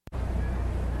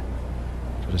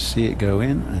Sort of see it go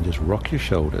in and just rock your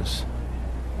shoulders.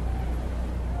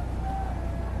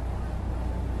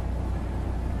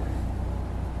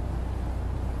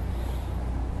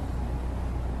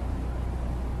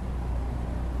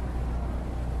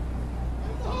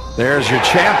 There's your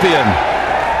champion.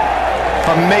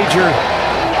 A major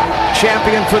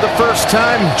champion for the first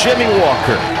time, Jimmy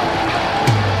Walker.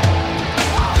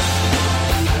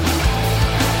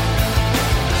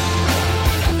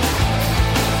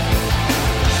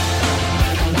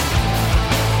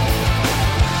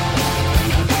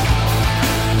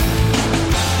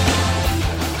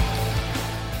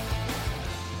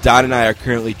 Don and I are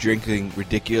currently drinking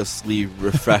ridiculously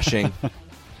refreshing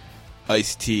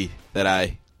iced tea that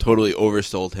I totally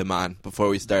oversold him on before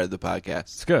we started the podcast.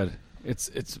 It's good.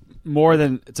 It's more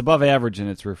than it's above average in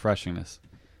its refreshingness.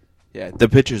 Yeah, the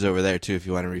pitcher's over there too if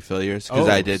you want to refill yours because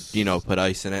Oh, I did, put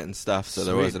ice in it and stuff, so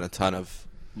there sweet. wasn't a ton of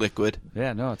liquid.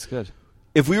 Yeah, no, it's good.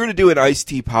 If we were to do an iced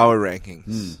tea power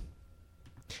rankings,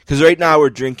 because right now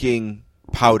we're drinking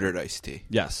powdered iced tea.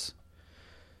 Yes.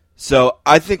 So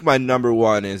I think my number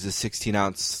one is a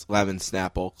 16-ounce lemon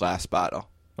Snapple glass bottle.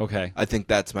 Okay. I think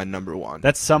that's my number one.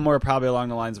 That's somewhere probably along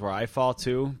the lines where I fall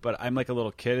too, but I'm like a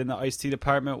little kid in the iced tea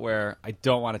department where I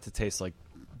don't want it to taste like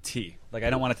tea. Like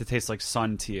I don't want it to taste like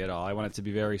sun tea at all. I want it to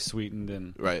be very sweetened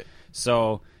and right.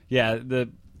 So yeah, the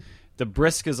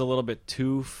brisk is a little bit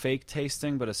too fake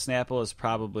tasting, but a Snapple is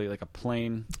probably like a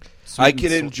plain. I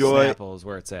can enjoy Snapple is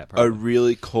where it's at. A Probably.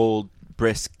 really cold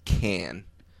brisk can.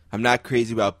 I'm not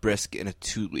crazy about brisk in a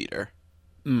 2-liter.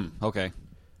 Okay.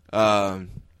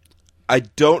 I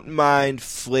don't mind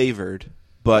flavored,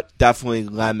 but definitely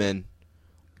lemon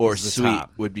or sweet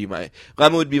top. would be my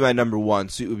lemon would be my number one.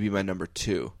 Sweet would be my number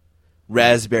 2.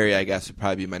 Raspberry, I guess, would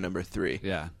probably be my number 3.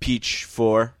 Yeah. Peach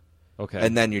 4. Okay.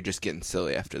 And then you're just getting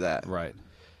silly after that. Right.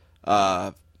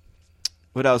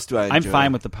 What else do I enjoy? I'm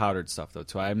fine with the powdered stuff though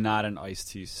too. I'm not an iced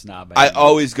tea snob. I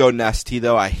always go Nestea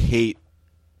though. I hate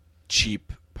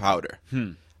cheap powder.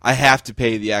 I have to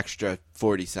pay the extra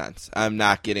 40 cents. I'm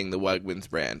not getting the Wegmans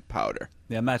brand powder.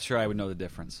 Yeah, I'm not sure I would know the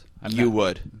difference. You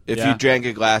would. If you drank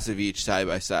a glass of each side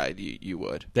by side, you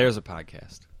would. There's a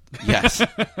podcast. Yes.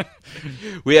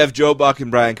 We have Joe Buck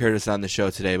and Bryan Curtis on the show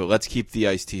today, but let's keep the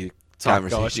iced tea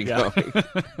conversation going.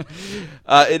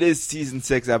 It is season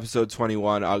 6, episode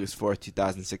 21, August 4th,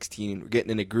 2016. We're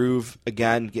getting in a groove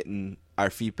again, getting our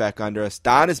feet back under us.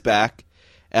 Don is back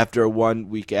after a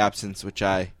 1-week absence, which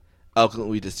I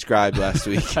eloquently described last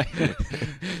week. I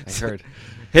heard.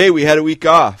 Hey, we had a week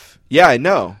off. Yeah, I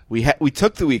know. We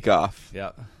took the week off.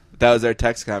 Yep. That was our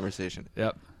text conversation.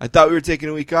 Yep. I thought we were taking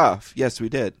a week off. Yes, we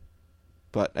did.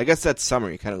 But I guess that's summer.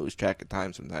 You kind of lose track of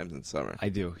time sometimes in summer. I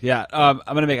do. Yeah. I'm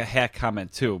going to make a hack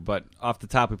comment too, but off the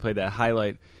top we played that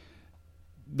highlight.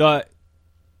 The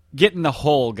getting the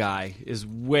hole guy is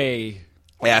way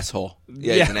asshole.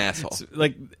 Yeah, he's an asshole.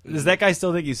 Like, does that guy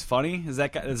still think he's funny? Is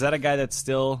that a guy that's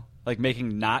still like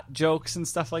making not jokes and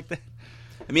stuff like that?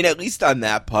 I mean, at least on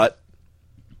that putt,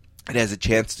 it has a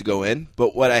chance to go in.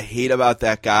 But what I hate about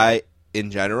that guy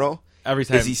in general every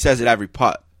time is he says it every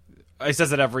putt. He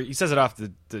says it off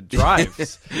the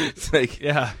drives. It's like,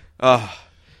 yeah.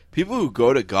 People who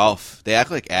go to golf, they act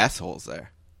like assholes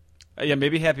there. Yeah,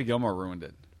 maybe Happy Gilmore ruined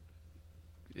it.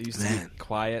 It used to be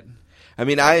quiet. I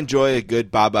mean, I enjoy a good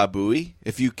Baba Booey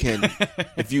if you can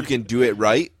do it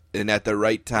right and at the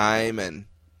right time, and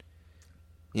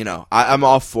I'm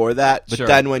all for that. But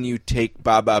then when you take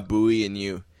Baba Booey and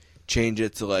you change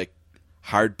it to like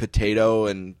hard potato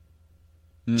and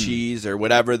cheese or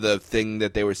whatever the thing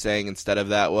that they were saying instead of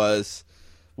that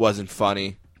wasn't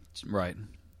funny. Right.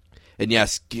 And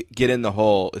yes, get in the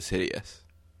hole is hideous.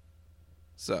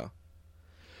 So,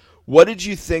 what did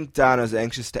you think, Don? I was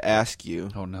anxious to ask you.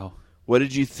 Oh, no. What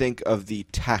did you think of the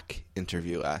tech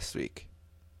interview last week?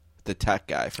 The tech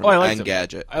guy from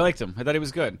Engadget. I liked him. I thought he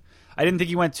was good. I didn't think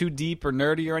he went too deep or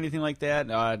nerdy or anything like that.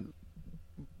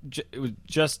 It was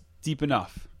just deep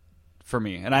enough for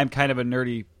me. And I'm kind of a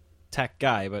nerdy tech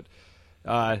guy, but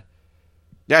yeah,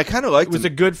 I kind of liked him. It was a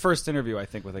good first interview, I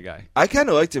think, with a guy. I kind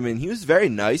of liked him, and he was very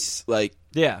nice. Like,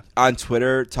 on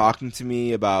Twitter, talking to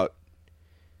me about.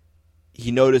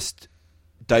 He noticed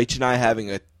Deitch and I having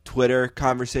a Twitter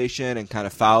conversation and kind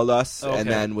of followed us, and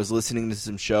then was listening to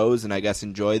some shows, and I guess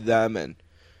enjoyed them. And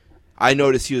I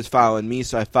noticed he was following me,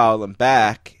 so I followed him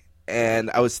back. And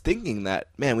I was thinking that,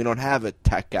 man, we don't have a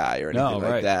tech guy or anything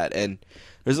like that. And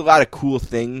there's a lot of cool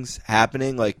things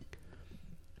happening. Like,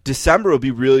 December will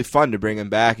be really fun to bring him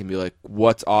back and be like,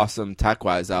 what's awesome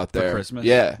tech-wise out there? For Christmas?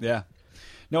 Yeah. Yeah.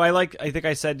 No, I think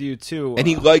I said to you, too. And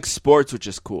he likes sports, which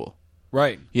is cool.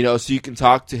 Right. So you can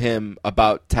talk to him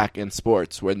about tech and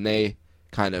sports when they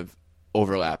kind of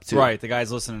overlap too. Right, the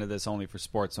guys listening to this only for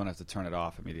sports don't have to turn it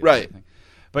off immediately. Right.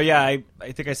 But yeah, I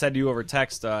think I said to you over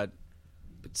text,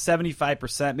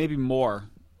 75%, maybe more,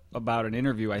 about an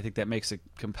interview. I think that makes it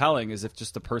compelling is if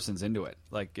just the person's into it.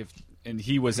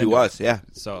 He was. Yeah.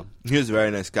 So he was a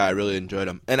very nice guy. I really enjoyed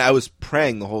him, and I was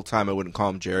praying the whole time I wouldn't call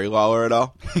him Jerry Lawler at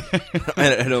all.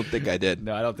 I don't think I did.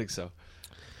 No, I don't think so.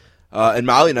 And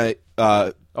Molly and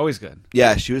I, always good.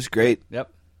 Yeah, she was great.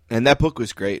 Yep. And that book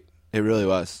was great. It really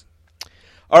was.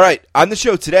 All right, on the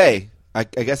show today, I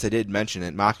guess I did mention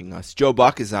it, mocking us. Joe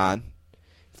Buck is on.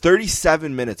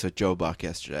 37 minutes with Joe Buck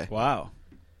yesterday. Wow.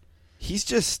 He's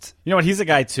just... You know what? He's a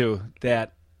guy, too,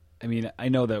 that... I mean, I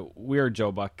know that we're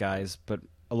Joe Buck guys, but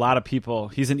a lot of people...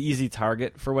 He's an easy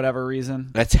target for whatever reason.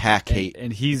 That's hack hate.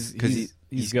 And he's good.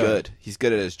 He's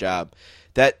good at his job.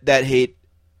 That hate...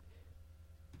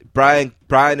 Bryan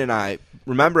and I...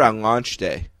 Remember on launch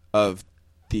day of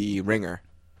The Ringer,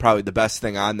 probably the best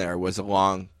thing on there was a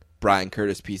long Bryan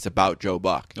Curtis piece about Joe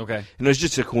Buck. Okay. And it was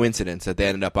just a coincidence that they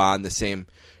ended up on the same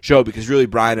show because really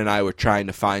Bryan and I were trying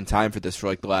to find time for this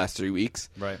for the last 3 weeks.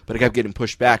 Right. But it kept getting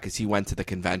pushed back because he went to the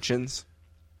conventions.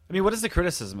 I mean, what is the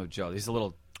criticism of Joe? He's a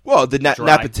little... Well, the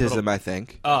nepotism, I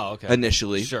think. Oh, okay.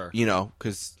 Initially. Sure.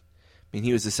 Because,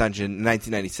 he was ascension in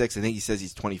 1996. I think he says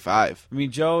he's 25. I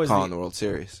mean, Joe is... calling the World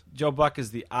Series. Joe Buck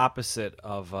is the opposite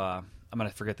of... I'm going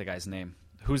to forget the guy's name.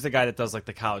 Who's the guy that does,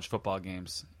 the college football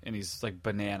games? And he's,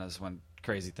 bananas when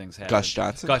crazy things happen. Gus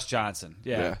Johnson? Gus Johnson,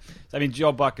 yeah. I mean,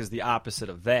 Joe Buck is the opposite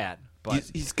of that. But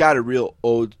he's got a real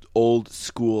old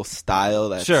school style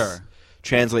that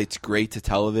translates great to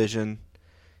television.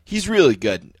 He's really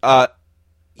good.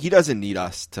 He doesn't need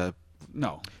us to...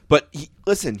 No. But,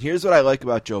 listen, here's what I like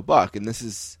about Joe Buck, and this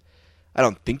is... I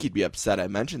don't think he'd be upset I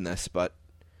mentioned this, but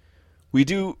we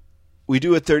do a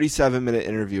 37-minute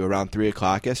interview around 3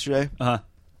 o'clock yesterday.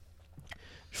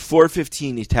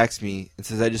 4:15, he texts me and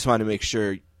says, I just want to make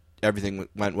sure everything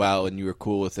went well and you were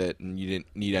cool with it and you didn't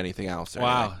need anything else.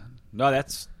 Wow. Anything. No,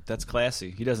 that's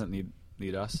classy. He doesn't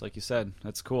need us, like you said.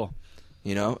 That's cool.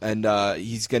 And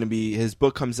he's going to be... His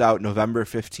book comes out November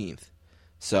 15th,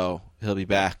 so he'll be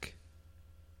back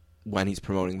when he's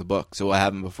promoting the book. So we'll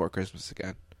have him before Christmas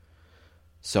again.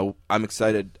 So I'm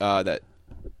excited that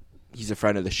he's a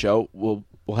friend of the show. We'll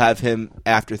have him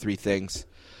after Three Things.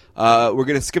 We're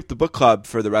going to skip the book club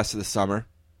for the rest of the summer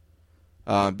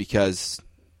because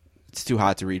it's too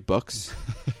hot to read books.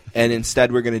 And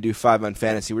instead we're going to do 5 on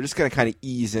Fantasy. We're just going to kind of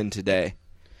ease in today.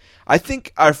 I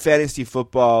think our fantasy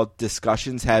football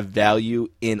discussions have value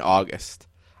in August.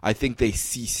 I think they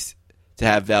cease to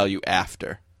have value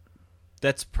after.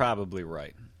 That's probably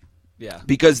right. Yeah.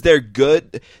 Because they're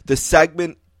good. The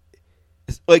segment,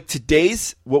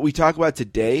 what we talk about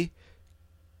today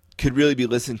could really be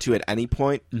listened to at any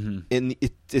point. Mm-hmm. And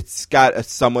it's got a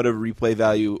somewhat of replay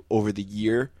value over the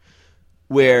year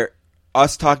where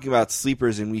us talking about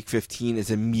sleepers in week 15 is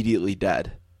immediately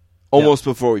dead almost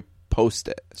before we post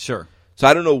it. Sure. So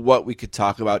I don't know what we could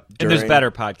talk about during. And there's better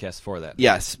podcasts for that.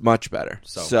 Yes, much better.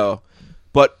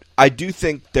 But I do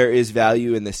think there is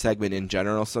value in this segment in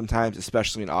general sometimes,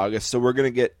 especially in August. So we're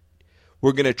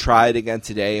gonna try it again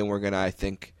today, and we're gonna, I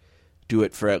think, do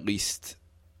it for at least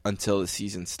until the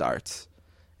season starts,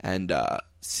 and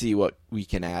see what we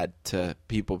can add to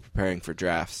people preparing for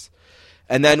drafts.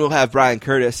 And then we'll have Bryan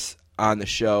Curtis on the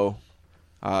show,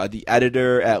 the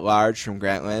editor at large from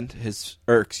Grantland,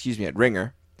 at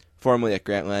Ringer, formerly at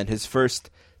Grantland. His first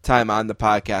time on the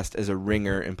podcast as a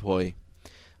Ringer employee.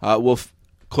 We'll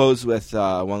close with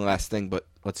one last thing, but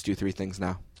let's do 3 things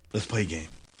now. Let's play a game.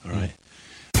 All right.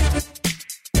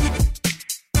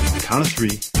 Count of 3.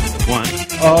 1.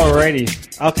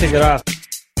 Alrighty. I'll take it off. 2.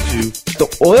 The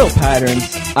oil patterns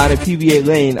on a PBA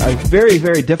lane are very,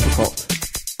 very difficult.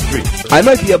 3. I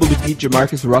might be able to beat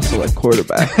Jamarcus Russell at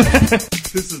quarterback.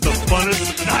 This is the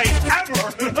funnest night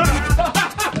ever!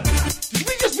 Did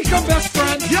we just become best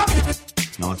friends? Yep!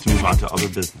 Now let's move on to other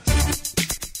business.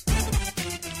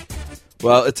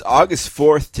 Well, it's August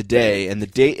 4th today, and the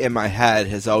date in my head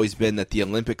has always been that the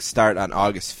Olympics start on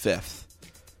August 5th.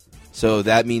 So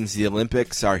that means the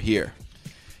Olympics are here.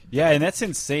 Yeah, and that's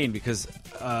insane because,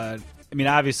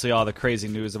 obviously all the crazy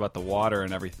news about the water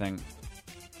and everything,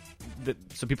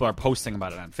 so people are posting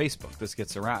about it on Facebook. This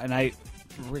gets around. And I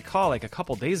recall a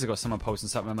couple days ago someone posting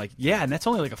something. I'm like, yeah, and that's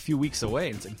only a few weeks away.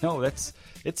 And it's like, no, it's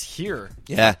here.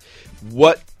 Yeah.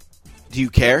 What do you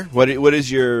care? What is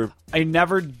your... I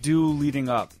never do leading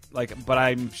up, but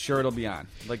I'm sure it'll be on.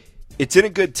 It's in a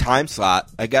good time slot.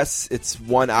 I guess it's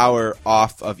 1 hour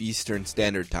off of Eastern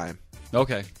Standard Time.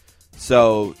 Okay.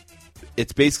 So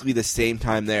it's basically the same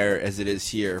time there as it is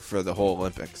here for the whole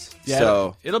Olympics. Yeah,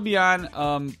 so it'll be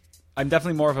on. I'm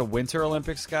definitely more of a Winter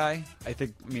Olympics guy. I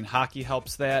mean, hockey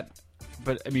helps that.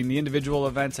 But, I mean, the individual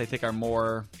events, I think, are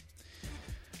more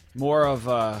of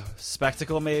a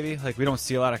spectacle, maybe. Like, we don't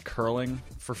see a lot of curling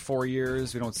for 4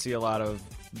 years. We don't see a lot of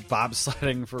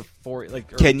bobsledding for 4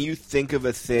 Can you think of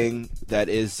a thing that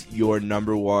is your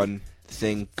number one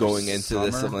thing going into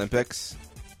this Olympics?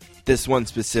 This one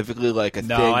specifically, like a thing?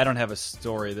 No, I don't have a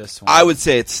story this one. I would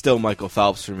say it's still Michael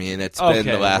Phelps for me, and it's been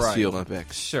the last few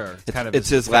Olympics. Sure. It's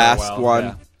his last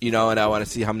one, and I want to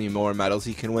see how many more medals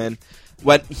he can win.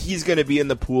 When he's going to be in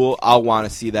the pool, I'll want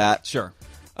to see that. Sure.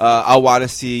 I'll want to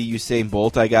see Usain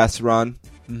Bolt, I guess, run.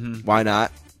 Mm-hmm. Why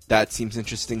not? That seems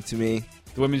interesting to me.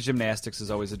 The women's gymnastics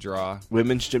is always a draw.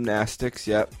 Women's gymnastics,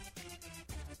 yep.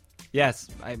 Yes,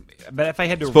 but if I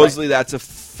had to... Supposedly that's a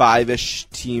 5-ish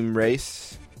team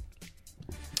race.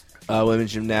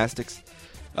 Women's gymnastics.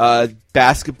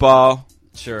 Basketball.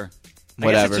 Sure.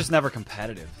 Whatever. I guess it's just never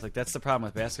competitive. Like, that's the problem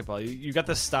with basketball. You got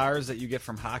the stars that you get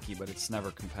from hockey, but it's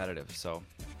never competitive, so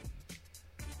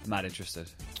I'm not interested.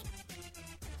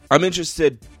 I'm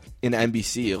interested in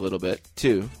NBC a little bit,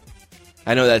 too.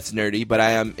 I know that's nerdy, but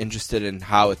I am interested in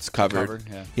how it's covered.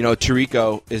 Yeah.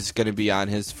 Tirico is going to be on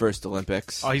his first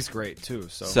Olympics. Oh, he's great, too.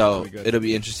 So it'll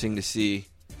be interesting to see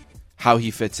how he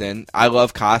fits in. I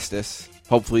love Costas.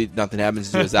 Hopefully nothing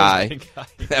happens to his eye.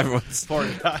 Everyone's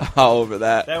all over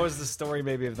that. That was the story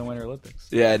maybe of the Winter Olympics.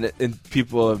 Yeah, and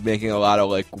people are making a lot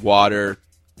of water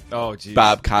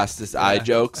Bob Costas eye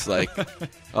jokes. Like,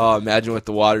 oh, imagine what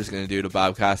the water's going to do to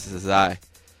Bob Costas' eye.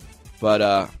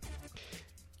 But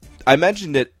I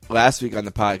mentioned it last week on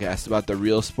the podcast about the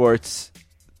real sports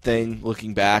thing,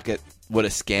 looking back at what a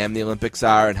scam the Olympics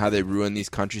are and how they ruin these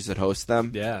countries that host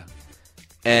them. Yeah.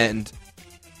 And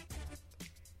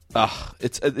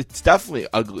it's definitely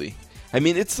ugly. I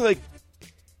mean, it's like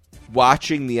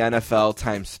watching the NFL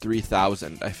times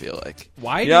 3,000, I feel like.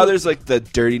 Why? There's like the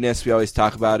dirtiness we always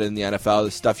talk about in the NFL,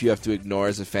 the stuff you have to ignore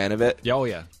as a fan of it. Oh,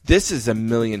 yeah. This is a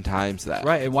million times that.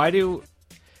 Right, and why do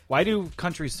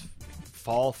countries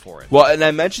fall for it? Well, and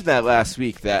I mentioned that last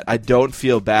week that I don't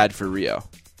feel bad for Rio.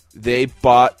 They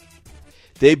bought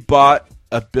a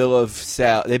bill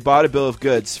of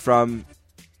goods from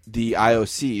the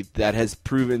IOC that has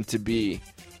proven to be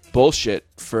bullshit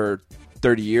for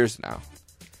 30 years now.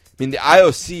 I mean, the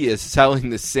IOC is selling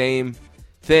the same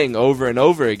thing over and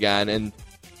over again and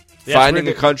finding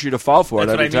a country to fall for it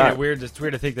every time. It's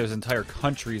weird to think there's entire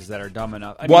countries that are dumb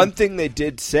enough. One thing they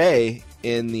did say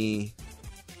in the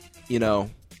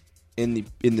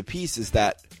piece is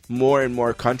that more and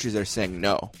more countries are saying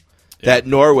no. Yeah. That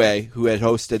Norway, who had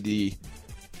hosted the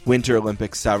Winter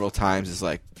Olympics several times, is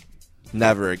like,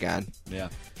 never again. Yeah.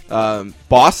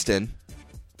 Boston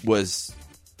was,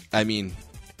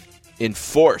 in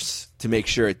force to make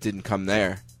sure it didn't come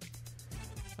there.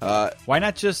 Why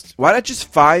not just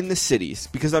find the cities?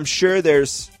 Because I'm sure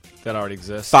there's that already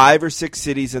exist 5 or 6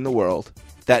 cities in the world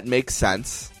that make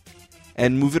sense,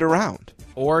 and move it around.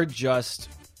 Or just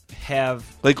have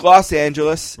Los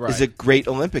Angeles is a great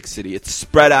Olympic city. It's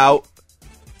spread out,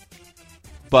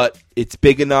 but it's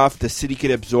big enough the city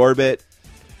could absorb it.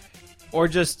 Or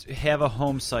just have a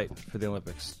home site for the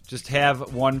Olympics. Just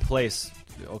have one place.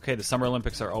 Okay, the Summer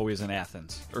Olympics are always in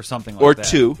Athens or something like that. Or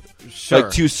 2. Sure.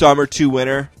 Like 2 summer, 2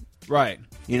 winter. Right.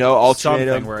 Alternate something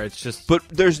them. Where it's just... But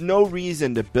there's no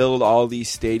reason to build all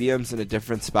these stadiums in a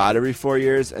different spot every 4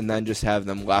 years and then just have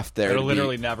them left there. It'll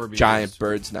literally never be giant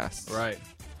birds' nests. Right.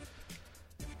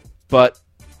 But,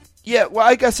 yeah, well,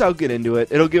 I guess I'll get into it.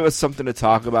 It'll give us something to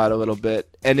talk about a little bit.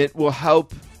 And it will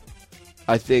help,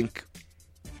 I think,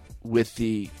 with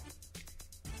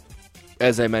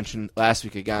as I mentioned last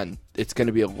week again, it's going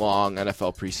to be a long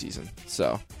NFL preseason.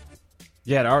 So,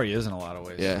 yeah, it already is in a lot of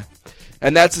ways. Yeah.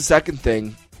 And that's the second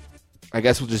thing. I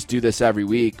guess we'll just do this every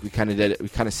week. We kind of did it. We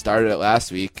kind of started it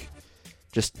last week,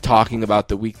 just talking about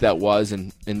the week that was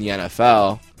in the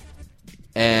NFL.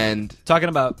 And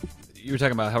you were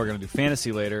talking about how we're going to do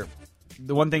fantasy later.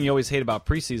 The one thing you always hate about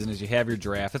preseason is you have your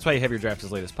draft. That's why you have your draft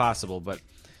as late as possible, but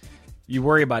you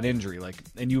worry about injury.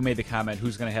 And you made the comment,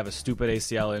 who's going to have a stupid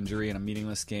ACL injury in a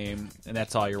meaningless game, and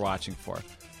that's all you're watching for.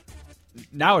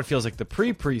 Now it feels like the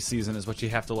preseason is what you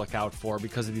have to look out for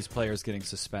because of these players getting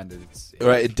suspended.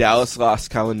 Right, Dallas lost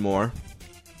Kellen Moore.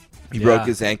 He broke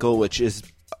his ankle, which is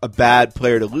a bad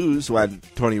player to lose when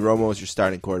Tony Romo is your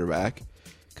starting quarterback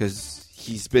because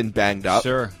he's been banged up.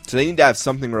 Sure. So they need to have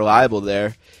something reliable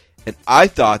there. And I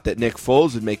thought that Nick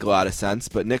Foles would make a lot of sense,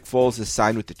 but Nick Foles is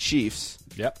signed with the Chiefs.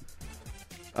 Yep.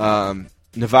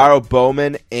 Navarro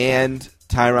Bowman and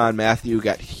Tyrann Mathieu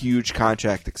got huge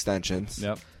contract extensions.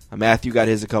 Yep. Matthew got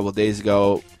his a couple of days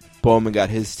ago. Bowman got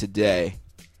his today.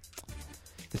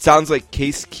 It sounds like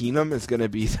Case Keenum is going to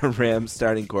be the Rams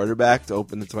starting quarterback to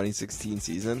open the 2016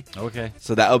 season. Okay.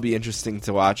 So that'll be interesting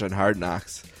to watch on Hard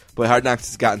Knocks. But Hard Knocks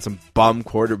has gotten some bum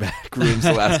quarterback rooms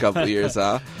the last couple of years,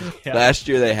 huh? Yeah. Last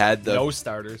year they had no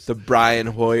starters. The Bryan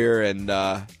Hoyer and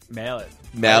Mallet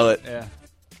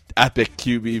epic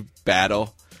QB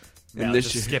battle. And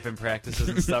this year, skipping practices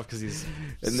and stuff because he's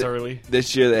surly.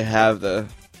 This year they have the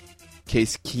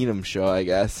Case Keenum show, I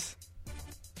guess.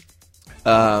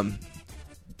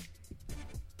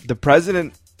 The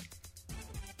president,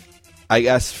 I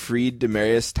guess, freed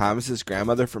Demaryius Thomas's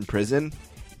grandmother from prison,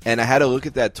 and I had to look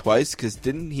at that twice because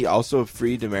didn't he also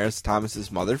free Demaryius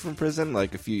Thomas's mother from prison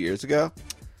like a few years ago?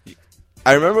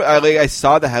 I remember, I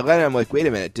saw the headline. And I'm like, wait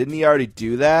a minute, didn't he already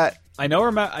do that? I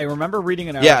remember reading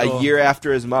an article. Yeah, a year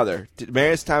after his mother.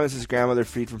 Demaryius Thomas's grandmother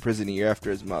freed from prison a year after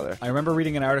his mother. I remember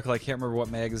reading an article. I can't remember what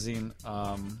magazine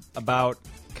about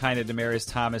kind of Demaryius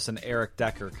Thomas and Eric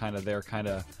Decker, kind of their kind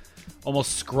of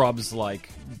almost Scrubs like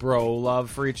bro love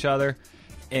for each other,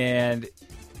 and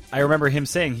I remember him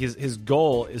saying his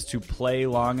goal is to play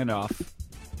long enough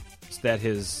so that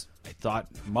his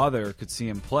mother could see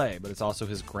him play, but it's also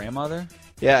his grandmother.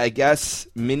 Yeah, I guess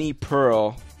Minnie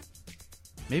Pearl.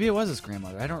 Maybe it was his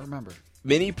grandmother. I don't remember.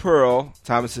 Minnie Pearl,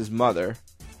 Thomas's mother.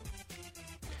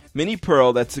 Minnie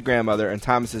Pearl, that's the grandmother, and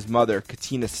Thomas's mother,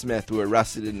 Katina Smith, who were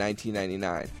arrested in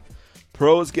 1999.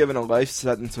 Pearl was given a life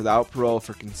sentence without parole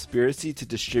for conspiracy to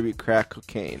distribute crack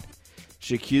cocaine.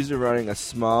 She accused of running a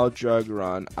small drug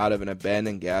run out of an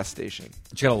abandoned gas station.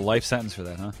 She got a life sentence for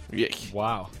that, huh? Yeah.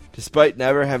 Wow. Despite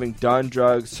never having done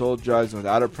drugs, sold drugs, and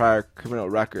without a prior criminal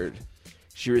record,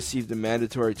 she received a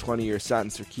mandatory 20-year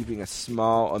sentence for keeping a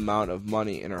small amount of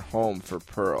money in her home for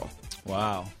Pearl.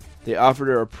 Wow. They offered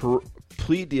her a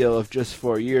plea deal of just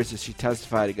 4 years as she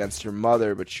testified against her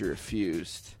mother, but she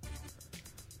refused.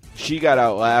 She got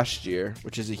out last year,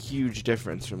 which is a huge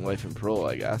difference from life in parole,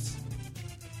 I guess.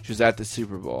 She was at the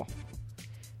Super Bowl.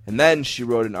 And then she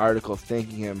wrote an article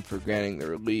thanking him for granting the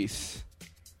release.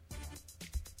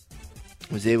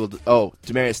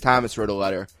 Demaryius Thomas wrote a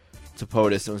letter to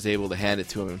POTUS and was able to hand it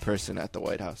to him in person at the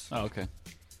White House. Oh, okay.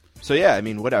 So yeah, I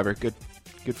mean, whatever. Good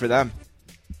for them.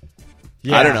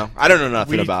 Yeah. I don't know. I don't know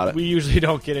nothing about it. We usually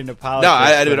don't get into politics. No,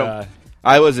 I don't.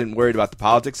 I wasn't worried about the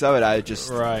politics of it. I just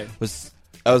was.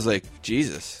 I was like,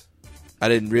 Jesus. I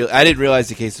didn't realize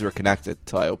the cases were connected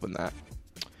until I opened that.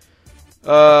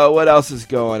 What else is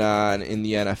going on in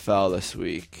the NFL this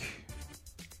week?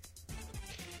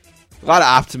 A lot of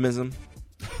optimism.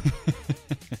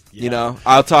 Yeah. You know,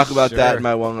 I'll talk about that in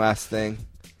my one last thing.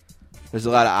 There's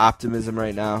a lot of optimism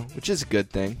right now, which is a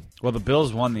good thing. Well, the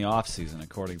Bills won the offseason,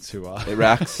 according to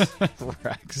Rex.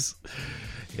 Rex.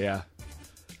 Yeah.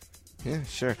 Yeah,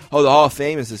 sure. Oh, the Hall of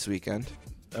Fame is this weekend.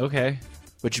 Okay.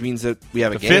 Which means that we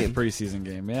have the a game. Fifth preseason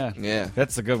game, yeah. Yeah.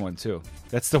 That's a good one, too.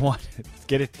 That's the one.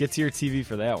 Get to your TV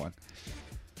for that one.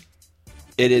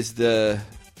 It is the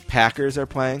Packers are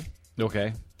playing.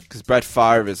 Okay. Because Brett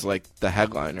Favre is like the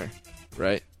headliner,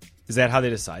 right? Is that how they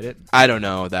decide it? I don't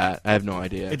know that. I have no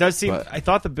idea. It does seem... I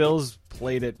thought the Bills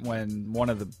played it when one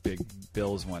of the big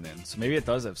Bills went in. So maybe it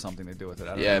does have something to do with it.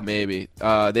 I don't know. Maybe.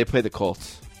 They play the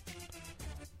Colts.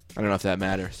 I don't know if that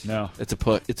matters. No. It's a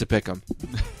pick'em.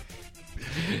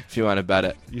 If you want to bet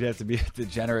it. You'd have to be a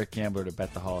degenerate gambler to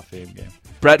bet the Hall of Fame game.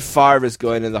 Brett Favre is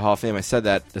going into the Hall of Fame. I said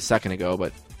that a second ago,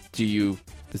 but do you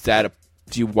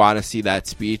want to see that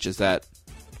speech? Is that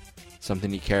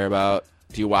something you care about?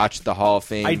 Do you watch the Hall of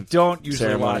Fame? I don't usually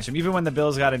ceremony? watch them. Even when the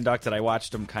Bills got inducted, I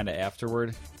watched them kind of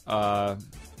afterward. It's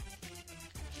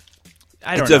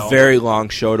a very long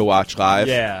show to watch live.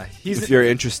 Yeah. If you're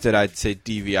interested, I'd say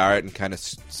DVR it and kind of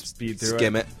speed through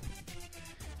skim it.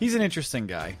 He's an interesting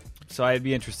guy, so I'd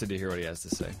be interested to hear what he has to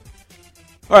say.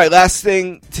 All right, last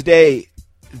thing today,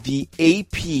 the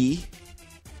AP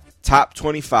Top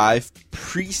 25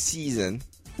 preseason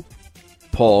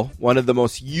poll, one of the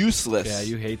most useless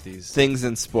you hate these things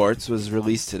in sports, was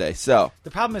released today. So the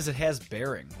problem is it has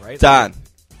bearing, right? Don.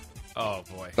 Oh,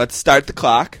 boy. Let's start the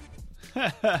clock.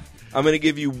 I'm going to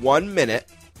give you 1 minute,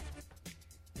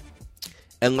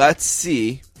 and let's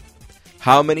see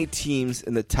how many teams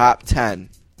in the top 10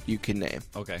 you can name.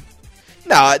 Okay.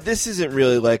 Now, this isn't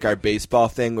really like our baseball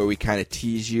thing where we kind of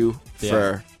tease you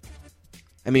for...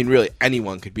 I mean, really,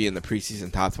 anyone could be in the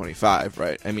preseason top 25,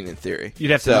 right? I mean, in theory.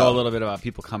 You'd have to know a little bit about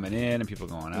people coming in and people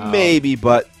going out. Maybe,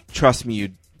 but trust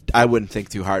me, I wouldn't think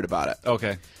too hard about it.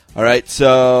 Okay. All right,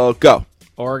 so go.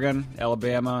 Oregon,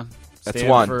 Alabama, That's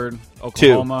Stanford, 1,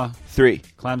 Oklahoma, 2, 3,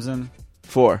 Clemson,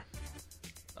 4,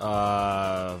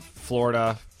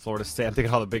 Florida State. I'm thinking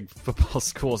of all the big football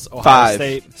schools. Ohio 5,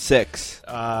 State, 6,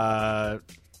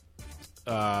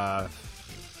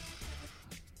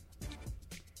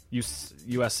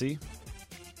 USC?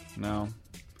 No.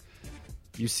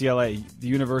 UCLA, the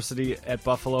University at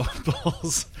Buffalo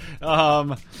Bulls.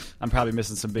 I'm probably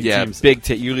missing some big teams.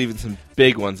 You're leaving some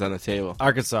big ones on the table.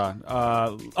 Arkansas,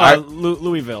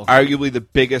 Louisville, arguably the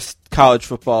biggest college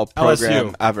football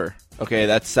program LSU. ever. Okay,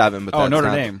 that's 7. But that's Notre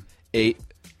not Dame, 8.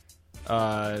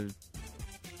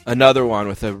 Another one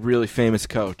with a really famous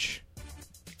coach.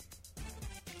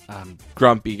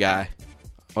 Grumpy guy.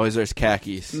 Always wears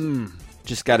khakis.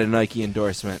 Just got a Nike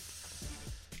endorsement.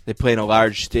 They play in a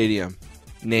large stadium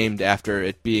named after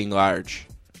it being large.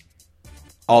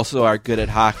 Also are good at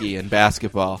hockey and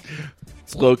basketball.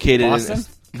 It's located Boston?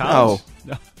 in... College?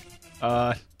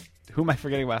 No. Who am I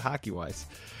forgetting about hockey-wise?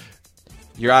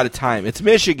 You're out of time. It's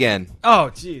Michigan.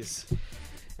 Oh, jeez.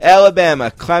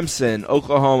 Alabama, Clemson,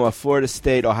 Oklahoma, Florida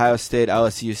State, Ohio State,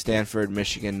 LSU, Stanford,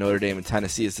 Michigan, Notre Dame, and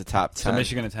Tennessee is the top 10. So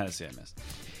Michigan and Tennessee I missed.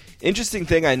 Interesting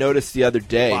thing I noticed the other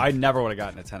day. Well, I never would have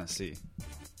gotten to Tennessee.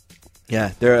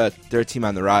 Yeah, they're a team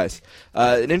on the rise.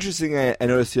 An interesting thing I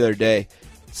noticed the other day,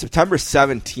 September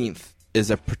 17th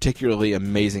is a particularly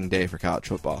amazing day for college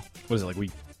football. What is it, like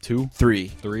week 2? 3.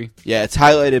 3? Yeah, it's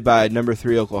highlighted by number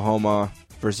 3 Oklahoma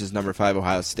versus number 5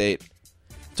 Ohio State.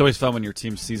 It's always fun when your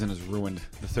team's season is ruined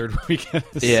the third weekend.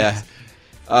 Yeah.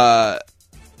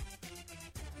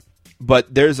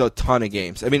 But there's a ton of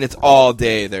games. I mean, it's all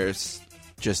day. There's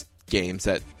just games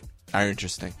that are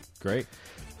interesting. Great.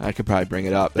 I could probably bring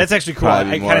it up. That's actually cool. I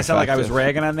kind of sound like I was effective.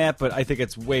 ragging on that, but I think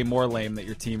it's way more lame that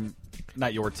your team,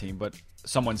 not your team, but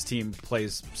someone's team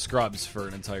plays scrubs for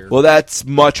an entire... Well, that's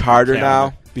much harder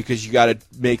calendar. now because you got to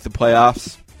make the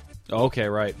playoffs. Okay,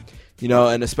 right. You know,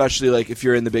 and especially like if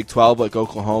you're in the Big 12 like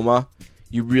Oklahoma,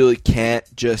 you really can't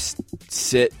just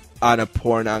sit on a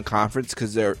poor non-conference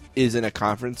because there isn't a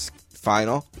conference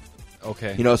final.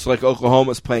 Okay. You know, so like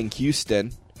Oklahoma's playing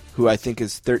Houston, who I think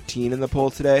is 13 in the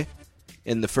poll today,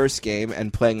 in the first game,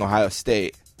 and playing Ohio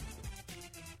State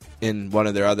in one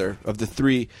of their other of the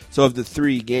 3. So of the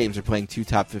 3 games, they're playing 2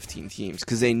 top 15 teams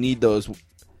because they need those.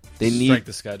 They need strength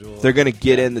of schedule. They're going to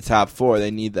get in the top 4. They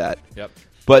need that. Yep.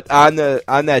 But on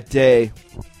that day,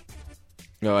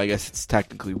 no, I guess it's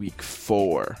technically week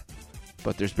 4,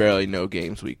 but there's barely no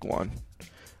games week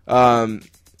 1.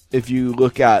 If you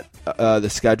look at the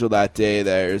schedule that day,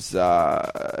 there's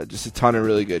just a ton of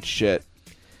really good shit.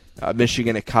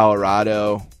 Michigan at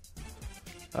Colorado,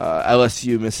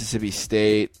 LSU, Mississippi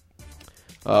State,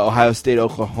 Ohio State,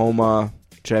 Oklahoma,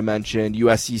 which I mentioned,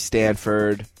 USC,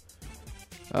 Stanford.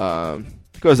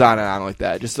 Goes on and on like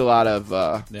that. Just a lot of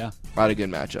good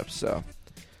matchups. So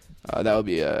that would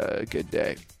be a good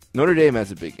day. Notre Dame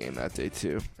has a big game that day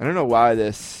too. I don't know why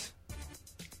this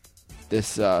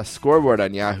scoreboard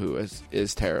on Yahoo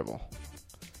is terrible.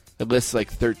 It lists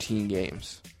like 13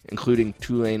 games, including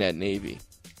Tulane at Navy.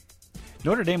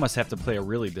 Notre Dame must have to play a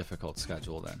really difficult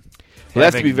schedule then. They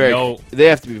have to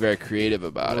be very creative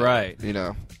about it, right? You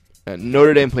know, and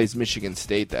Notre Dame plays Michigan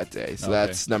State that day, so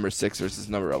that's number 6 versus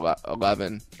number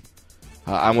 11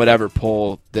 on whatever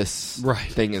poll this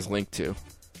thing is linked to,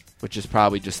 which is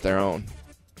probably just their own.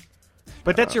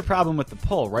 But that's your problem with the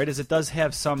poll, right? Is it does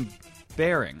have some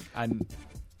bearing on.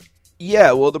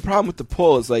 Yeah, well, the problem with the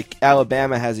poll is like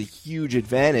Alabama has a huge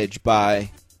advantage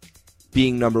by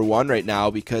being number 1 right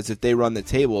now because if they run the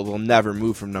table, they'll never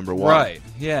move from number 1. Right,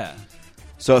 yeah.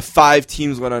 So if 5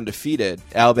 teams went undefeated,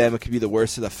 Alabama could be the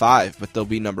worst of the 5, but they'll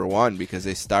be number 1 because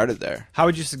they started there. How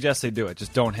would you suggest they do it?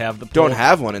 Just don't have the poll? Don't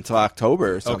have one until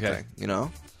October or something, you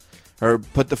know? Or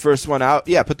put the first one out.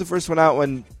 Yeah, put the first one out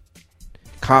when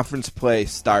conference play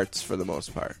starts for the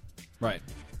most part. Right.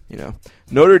 You know,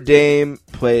 Notre Dame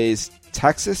plays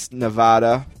Texas,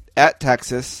 Nevada, at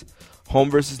Texas, home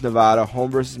versus Nevada,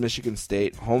 home versus Michigan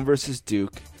State, home versus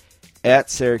Duke, at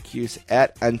Syracuse,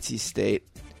 at NC State,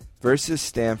 versus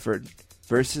Stanford,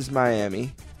 versus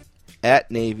Miami,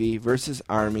 at Navy, versus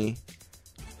Army,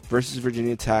 versus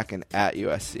Virginia Tech, and at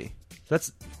USC.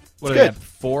 That's what it's are they good. have,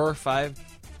 4 or 5?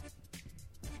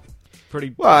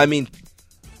 Pretty. Well, I mean,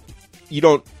 you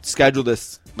don't schedule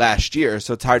this last year,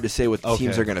 so it's hard to say what the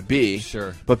teams are going to be.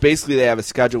 Sure. But basically, they have a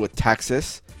schedule with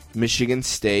Texas, Michigan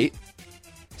State,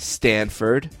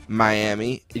 Stanford,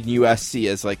 Miami, and USC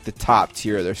as like the top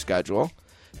tier of their schedule.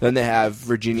 Then they have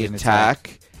Virginia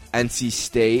Tech, NC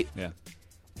State,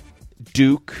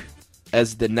 Duke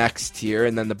as the next tier,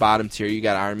 and then the bottom tier you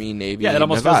got Army, Navy. Yeah, it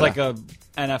almost Nevada. feels like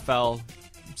a NFL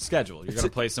schedule. You're going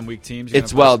to play some weak teams.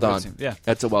 It's well done. Yeah,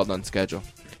 that's a well done schedule.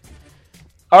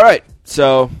 All right,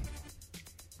 so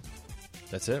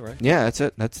that's it, right? Yeah, that's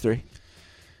it. That's 3.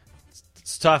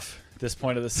 It's tough at this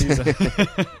point of the season.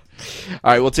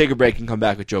 All right, we'll take a break and come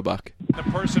back with Joe Buck. The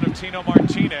person of Tino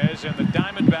Martinez, and the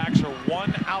Diamondbacks are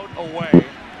 1 out away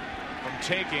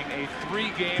taking a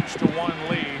 3-1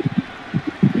 lead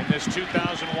in this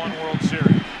 2001 World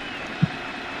Series.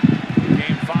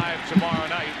 Game 5 tomorrow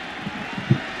night.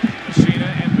 Messina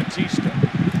and Batista.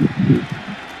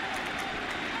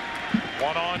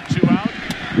 1 on, 2 out.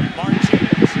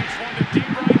 Martinez hits one to deep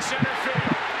right center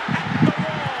field. At the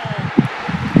wall.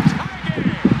 Tie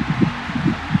game.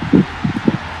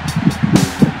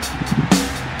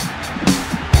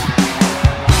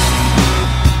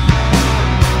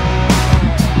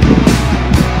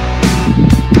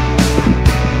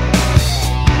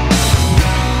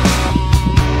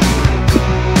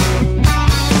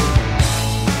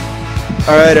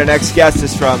 All right, our next guest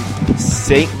is from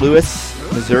St. Louis,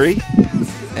 Missouri,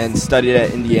 and studied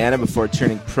at Indiana before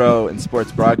turning pro in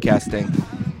sports broadcasting.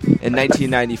 In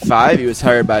 1995, he was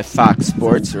hired by Fox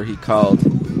Sports, where he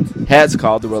has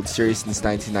called the World Series since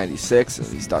 1996, and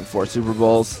he's done 4 Super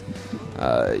Bowls.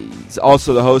 He's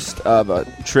also the host of a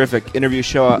terrific interview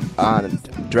show on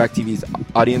DirecTV's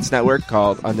audience network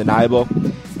called Undeniable,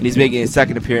 and he's making his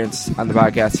second appearance on the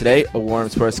podcast today. A warm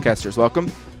sportscaster's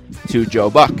welcome to Joe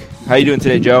Buck. How you doing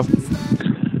today, Joe?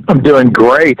 I'm doing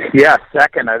great. Yeah,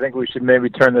 second. I think we should maybe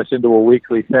turn this into a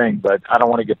weekly thing, but I don't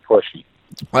want to get pushy.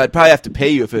 Well, I'd probably have to pay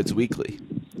you if it's weekly,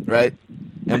 right?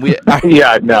 And we,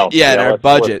 yeah, no, yeah, in our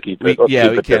budget, we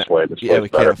can't. This way. This we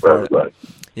can't afford it.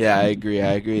 Yeah, I agree.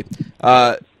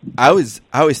 I always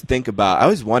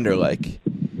wonder, like,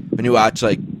 when you watch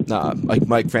like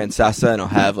Mike Francesa, and he'll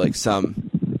have like some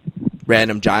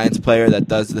random Giants player that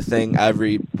does the thing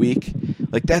every week.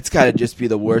 Like, that's got to just be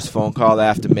the worst phone call they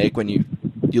have to make when you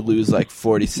lose like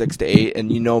 46-8, and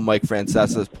you know Mike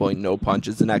Francesa is pulling no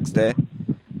punches the next day.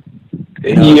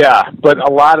 You know? Yeah, but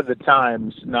a lot of the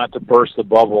times, not to burst the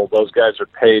bubble, those guys are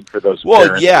paid for those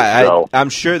appearances. Well, yeah, so. I'm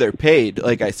sure they're paid.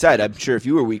 Like I said, I'm sure if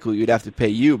you were weekly, you'd have to pay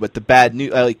you. But the bad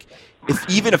news,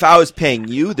 even if I was paying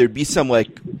you, there'd be some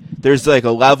there's like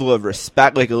a level of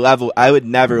respect, like a level I would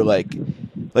never like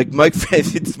Mike.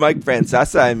 If it's Mike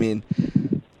Francesa, I mean,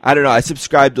 I don't know. I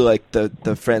subscribed to like the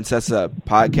Francesa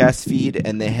podcast feed,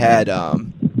 and they had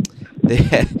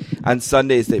on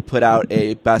Sundays they put out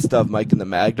a best of Mike and the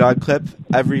Mad Dog clip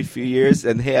every few years,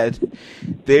 and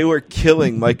they were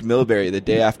killing Mike Milbury the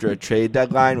day after a trade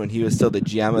deadline when he was still the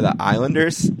GM of the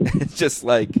Islanders. It's just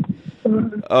like,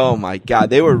 oh my God,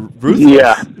 they were ruthless.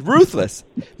 Yeah. Ruthless.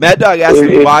 Mad Dog asked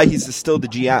me why he's still the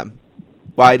GM,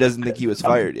 why he doesn't think he was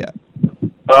fired yet.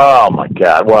 Oh my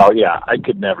God! Well, yeah, I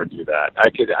could never do that.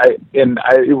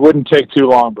 It wouldn't take too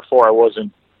long before I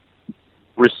wasn't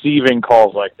receiving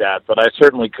calls like that. But I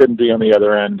certainly couldn't be on the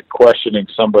other end questioning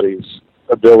somebody's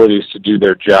abilities to do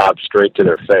their job straight to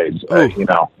their face. I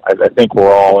think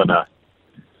we're all in a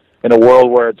world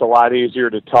where it's a lot easier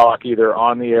to talk either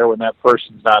on the air when that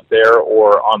person's not there,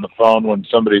 or on the phone when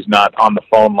somebody's not on the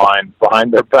phone line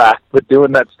behind their back. But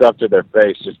doing that stuff to their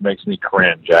face just makes me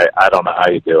cringe. I don't know how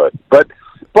you do it, but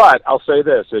I'll say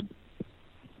this: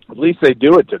 at least they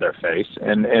do it to their face,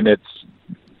 and it's,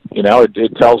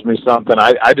 it tells me something.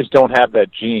 I just don't have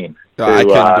that gene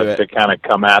to kind of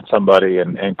come at somebody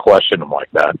and question them like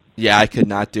that. Yeah, I could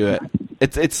not do it.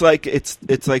 It's like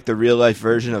the real life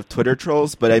version of Twitter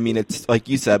trolls, but I mean, it's like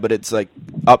you said, but it's like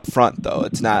up front though.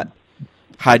 It's not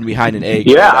hiding behind an egg.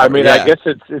 Yeah, I mean, I guess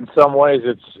it's in some ways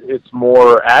it's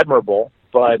more admirable,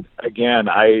 but again,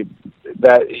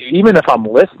 that even if I'm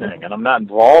listening and I'm not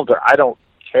involved, or I don't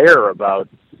care about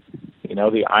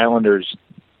the Islanders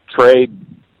trade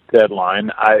deadline,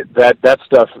 that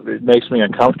stuff, it makes me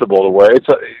uncomfortable to where it's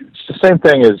the same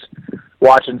thing as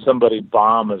watching somebody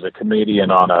bomb as a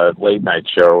comedian on a late night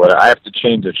show or whatever. I have to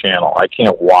change the channel. I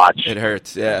can't watch it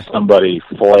hurts, yeah, somebody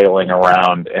flailing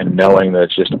around and knowing that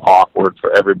it's just awkward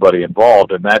for everybody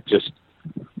involved, and that just,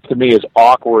 to me, is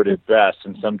awkward at best,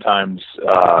 and sometimes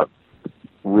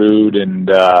rude and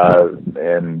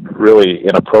really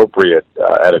inappropriate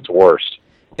at its worst.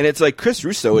 And it's like Chris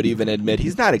Russo would even admit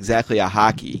he's not exactly a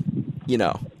hockey,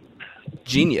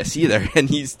 genius either. And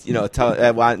he's,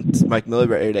 I want Mike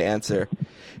Milbury to answer.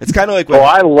 It's kind of like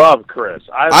I love Chris.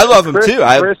 I love him too.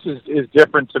 Chris is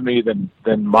different to me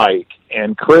than Mike.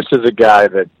 And Chris is a guy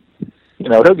that,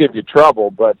 he'll give you trouble,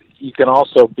 but you can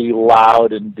also be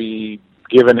loud and be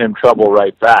giving him trouble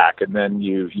right back, and then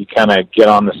you kind of get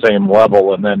on the same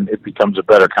level, and then it becomes a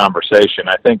better conversation.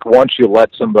 I think once you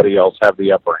let somebody else have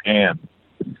the upper hand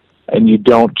and you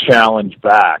don't challenge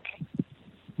back.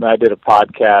 I did a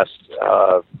podcast,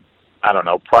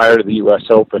 prior to the U.S.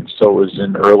 Open, so it was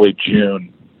in early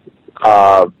June,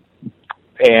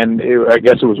 and I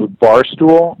guess it was with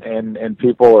Barstool, and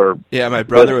people are my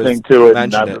brother listening to it,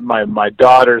 and my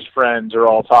daughter's friends are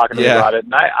all talking about it,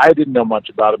 and I didn't know much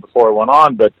about it before it went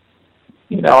on, but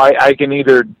I can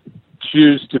either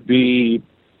choose to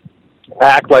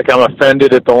act like I'm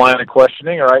offended at the line of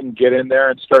questioning, or I can get in there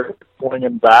and start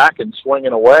swinging back and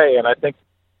swinging away. And I think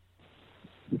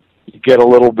you get a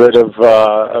little bit of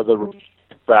the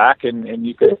back, and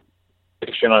you get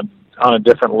on a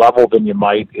different level than you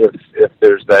might if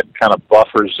there's that kind of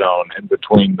buffer zone in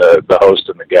between the host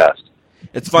and the guest.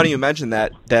 It's funny you mentioned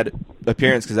that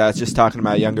appearance, because I was just talking to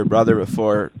my younger brother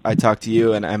before I talked to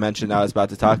you, and I mentioned I was about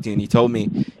to talk to you, and he told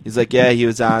me, he's like, yeah, he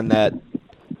was on that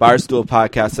Barstool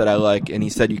podcast that I like, and he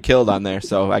said you killed on there,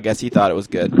 so I guess he thought it was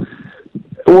good.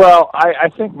 Well, I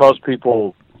think most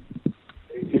people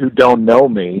who don't know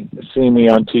me see me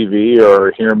on TV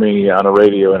or hear me on a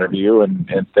radio interview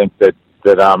and think that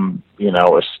I'm,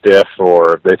 a stiff,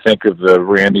 or they think of the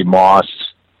Randy Moss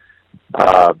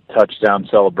touchdown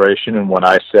celebration and what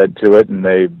I said to it, and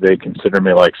they consider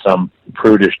me like some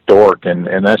prudish dork,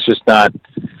 and that's just not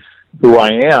who I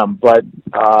am. But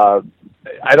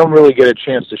I don't really get a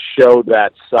chance to show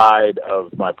that side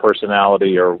of my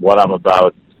personality or what I'm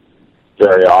about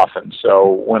very often.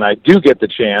 So when I do get the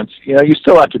chance, you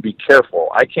still have to be careful.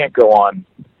 I can't go on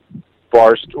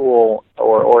Barstool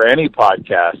or any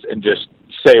podcast and just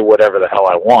say whatever the hell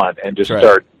I want and just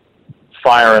start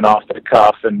firing off the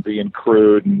cuff and being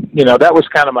crude. And, that was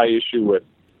kind of my issue with,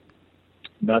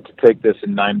 not to take this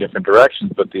in 9 different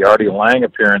directions, but the Artie Lang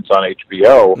appearance on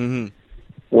HBO. Mm-hmm.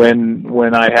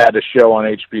 When I had a show on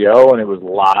HBO and it was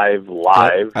live.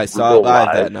 Yep, I saw it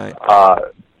live that night.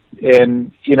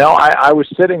 And, I was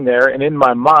sitting there, and in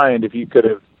my mind, if you could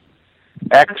have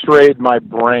x-rayed my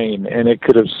brain and it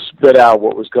could have spit out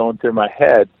what was going through my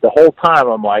head, the whole time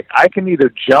I'm like, I can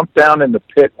either jump down in the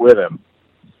pit with him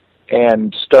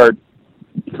and start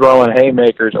throwing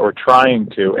haymakers or trying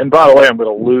to. And by the way, I'm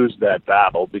going to lose that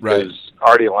battle because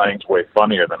Artie Lang's way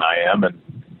funnier than I am, and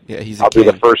he's I'll be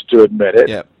the first to admit it.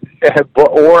 Yep.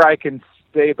 Or I can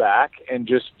stay back and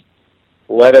just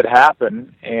let it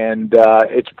happen, and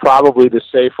it's probably the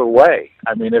safer way.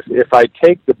 I mean, if I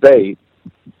take the bait,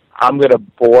 I'm going to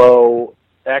blow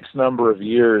X number of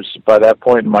years by that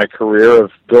point in my career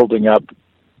of building up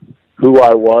who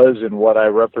I was and what I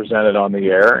represented on the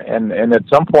air, and at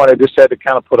some point I just had to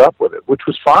kind of put up with it, which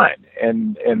was fine,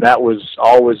 and that was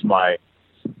always my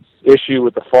issue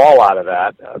with the fallout of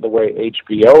that, the way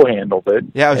HBO handled it.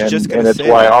 Yeah, I was just going to say, and it's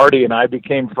why Artie and I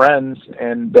became friends,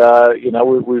 and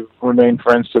we've remained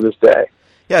friends to this day.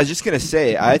 Yeah, I was just going to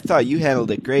say, I thought you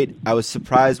handled it great. I was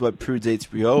surprised what Prude's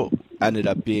HBO ended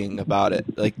up being about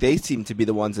it. Like, they seem to be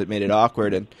the ones that made it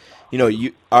awkward, and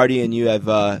Artie and you have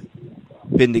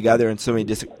been together in so many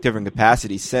different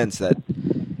capacities since that,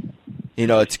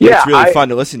 it's really fun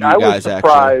to listen to you guys.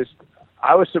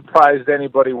 I was surprised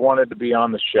anybody wanted to be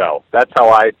on the show. That's how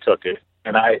I took it,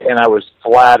 and I was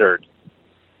flattered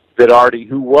that Artie,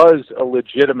 who was a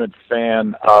legitimate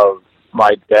fan of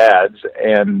my dad's,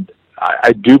 and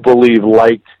I do believe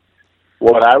liked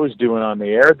what I was doing on the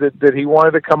air, that he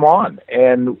wanted to come on.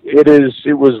 And it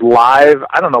was live.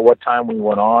 I don't know what time we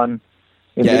went on.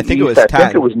 I think it was 10. I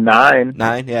think it was 9.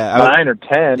 9, yeah. 9 or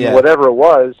 10, whatever it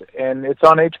was, and it's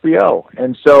on HBO.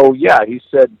 And so, he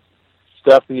said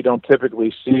stuff that you don't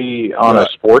typically see on a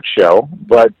sports show,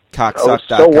 but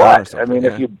so what? I mean,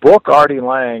 if you book Artie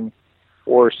Lang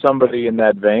or somebody in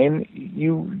that vein,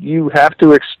 you have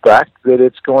to expect that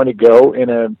it's going to go in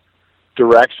a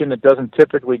direction it doesn't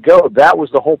typically go. That was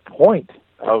the whole point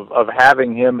of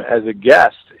having him as a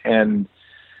guest. And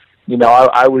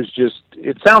I was just,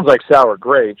 it sounds like sour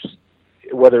grapes,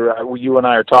 whether you and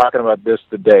I are talking about this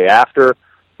the day after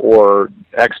or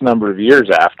X number of years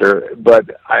after, but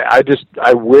I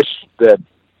wish that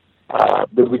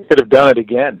we could have done it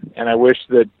again. And I wish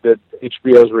that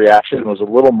HBO's reaction was a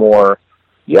little more,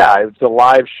 it's a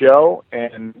live show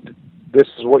and this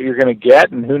is what you're going to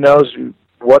get, and who knows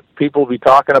what people will be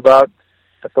talking about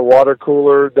at the water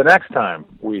cooler the next time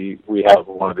we have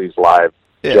one of these live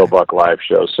Joe Buck live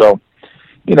shows. So,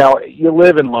 you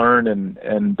live and learn,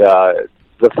 and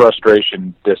the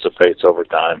frustration dissipates over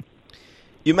time.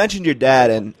 You mentioned your dad,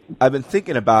 and I've been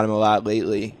thinking about him a lot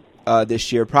lately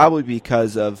this year, probably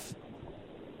because of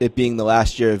it being the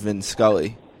last year of Vin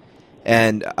Scully.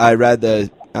 And I read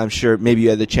I'm sure maybe you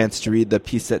had the chance to read the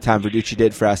piece that Tom Verducci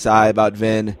did for SI about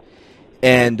Vin.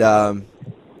 And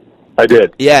I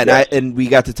did. Yeah, and we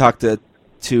got to talk to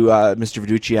Mr.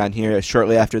 Verducci on here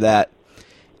shortly after that.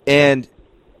 And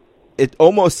it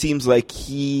almost seems like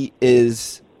he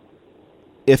is,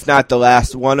 if not the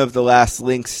last, one of the last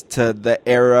links to the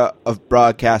era of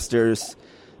broadcasters,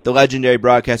 the legendary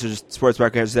broadcasters, sports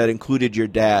broadcasters that included your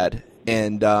dad.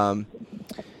 And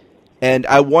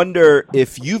I wonder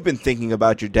if you've been thinking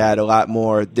about your dad a lot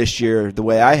more this year the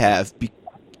way I have,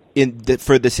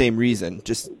 for the same reason.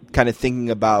 Just kind of thinking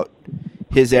about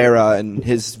his era and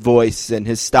his voice and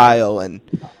his style and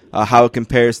how it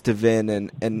compares to Vin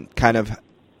and kind of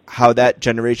how that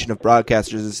generation of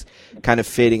broadcasters is kind of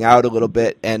fading out a little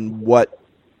bit and what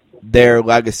their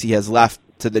legacy has left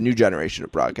to the new generation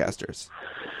of broadcasters.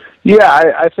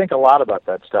 Yeah, I think a lot about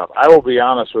that stuff. I will be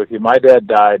honest with you. My dad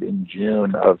died in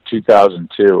June of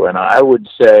 2002, and I would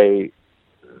say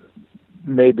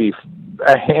maybe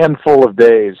a handful of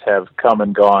days have come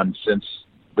and gone since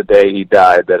the day he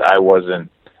died that I wasn't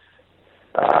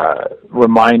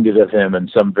reminded of him in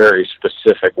some very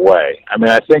specific way. I mean,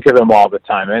 I think of him all the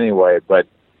time anyway, but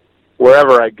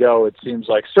wherever I go, it seems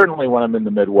like, certainly when I'm in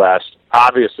the Midwest,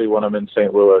 obviously when I'm in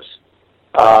St. Louis,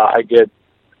 I get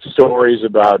stories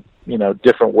about,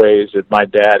 different ways that my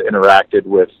dad interacted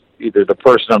with either the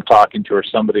person I'm talking to or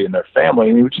somebody in their family.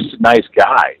 And he was just a nice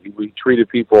guy. He treated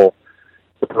people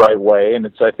the right way, and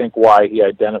it's, I think, why he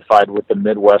identified with the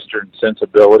Midwestern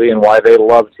sensibility and why they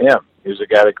loved him. He was a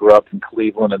guy that grew up in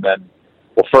Cleveland and then,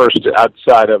 first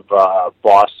outside of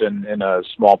Boston in a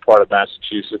small part of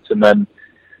Massachusetts and then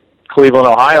Cleveland,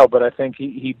 Ohio. But I think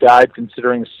he died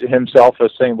considering himself a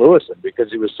St. Louisan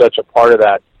because he was such a part of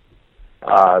that,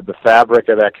 the fabric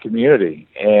of that community.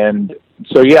 And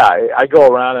so, yeah, I go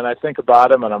around and I think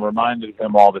about him and I'm reminded of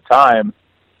him all the time.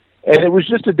 And it was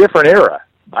just a different era.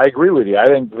 I agree with you. I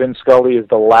think Vin Scully is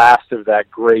the last of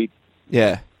that great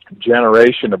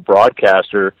generation of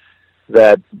broadcaster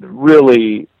that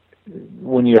really,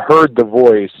 when you heard the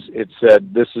voice, it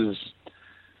said, this is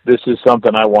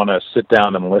something I want to sit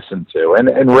down and listen to.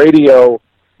 And radio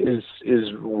is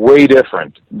way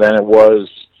different than it was,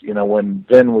 when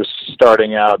Vin was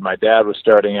starting out, my dad was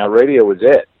starting out, radio was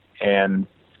it. And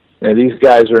these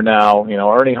guys are now,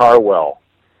 Ernie Harwell,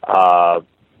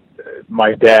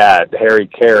 my dad, Harry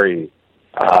Carey,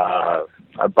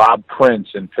 Bob Prince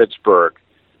in Pittsburgh.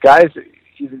 Guys,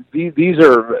 these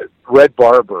are Red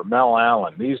Barber, Mel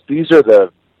Allen. These are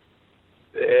the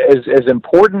as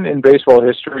important in baseball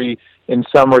history in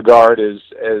some regard as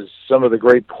some of the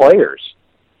great players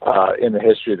in the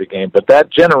history of the game. But that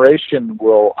generation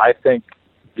will, I think,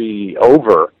 be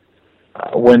over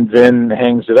when Vin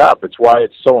hangs it up. It's why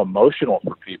it's so emotional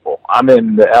for people. I'm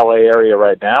in the LA area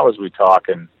right now as we talk,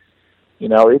 and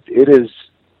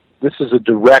this is a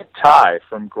direct tie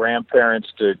from grandparents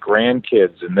to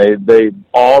grandkids, and they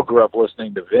all grew up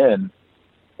listening to Vin,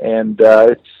 and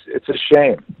it's a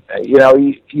shame.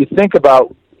 You think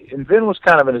about, and Vin was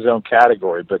kind of in his own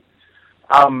category, but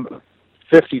I'm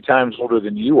 50 times older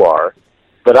than you are,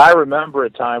 but I remember a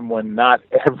time when not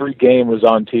every game was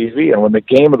on TV, and when the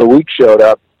game of the week showed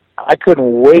up, I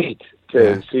couldn't wait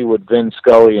to see what Vin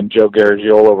Scully and Joe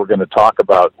Garagiola were going to talk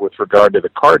about with regard to the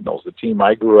Cardinals, the team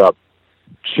I grew up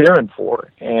cheering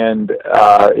for. And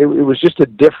it was just a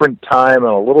different time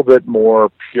and a little bit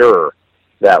more pure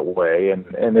that way.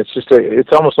 And it's just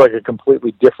it's almost like a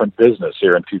completely different business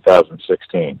here in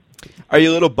 2016. Are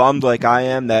you a little bummed like I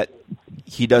am that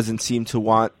he doesn't seem to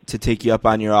want to take you up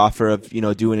on your offer of,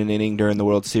 doing an inning during the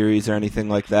World Series or anything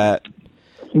like that?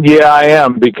 Yeah, I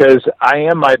am, because I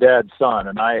am my dad's son,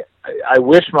 and I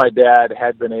wish my dad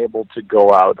had been able to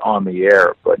go out on the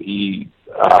air, but he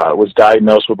was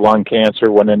diagnosed with lung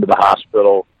cancer, went into the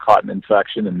hospital, caught an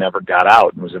infection, and never got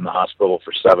out, and was in the hospital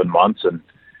for 7 months, and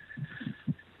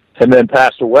then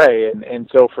passed away. And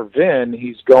so for Vin,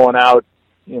 he's going out,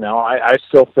 I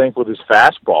still think with his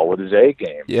fastball, with his A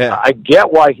game. Yeah. I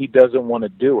get why he doesn't want to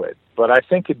do it, but I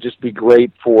think it'd just be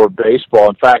great for baseball.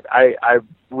 In fact, I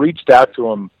reached out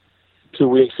to him 2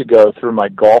 weeks ago through my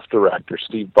golf director,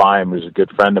 Steve Bryan, who's a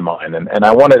good friend of mine, and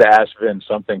I wanted to ask Vin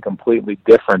something completely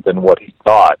different than what he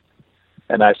thought.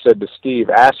 And I said to Steve,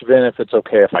 ask Vin if it's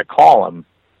okay if I call him.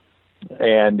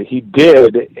 And he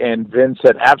did, and Vin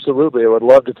said, absolutely, I would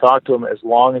love to talk to him as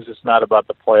long as it's not about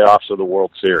the playoffs or the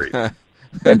World Series.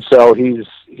 And so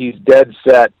he's dead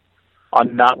set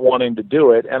on not wanting to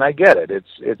do it, and I get it.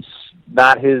 It's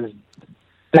not his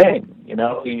thing,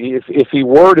 If he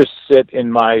were to sit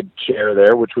in my chair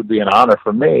there, which would be an honor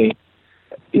for me,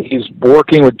 he's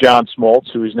working with John Smoltz,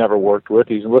 who he's never worked with.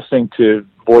 He's listening to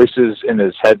voices in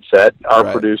his headset, our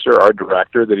producer, our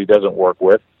director, that he doesn't work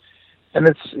with,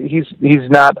 and he's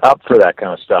not up for that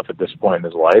kind of stuff at this point in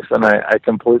his life, and I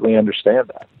completely understand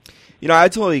that. I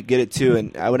totally get it too.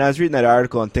 And when I was reading that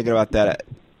article and thinking about that,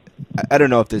 I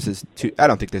don't know if this is too. I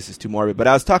don't think this is too morbid, but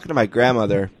I was talking to my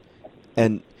grandmother,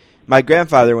 and my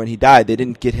grandfather, when he died, they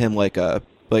didn't get him like a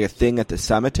thing at the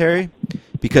cemetery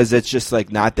because it's just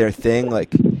like not their thing.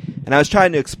 And I was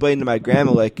trying to explain to my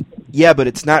grandma, yeah, but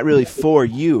it's not really for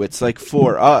you. It's like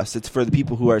for us. It's for the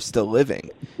people who are still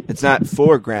living. It's not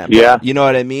for grandpa. Yeah. You know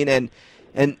what I mean? And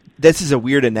and this is a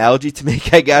weird analogy to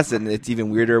make, I guess, and it's even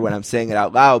weirder when I'm saying it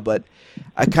out loud, but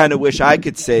I kind of wish I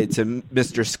could say to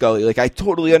Mr. Scully, like, I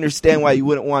totally understand why you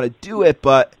wouldn't want to do it,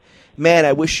 but, man,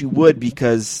 I wish you would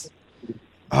because,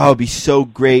 it'd be so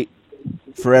great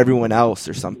for everyone else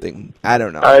or something. I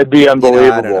don't know. It'd be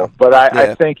unbelievable. I don't know. But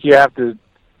I think you have to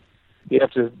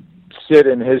sit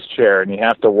in his chair and you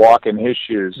have to walk in his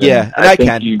shoes. And I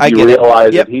think you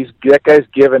realize that that guy's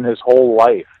given his whole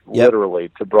life,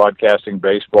 literally, to broadcasting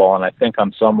baseball, and I think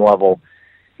on some level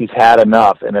he's had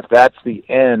enough. And if that's the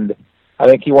end, I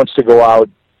think he wants to go out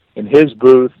in his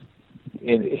booth,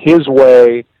 in his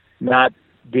way, not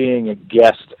being a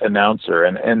guest announcer.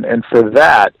 And for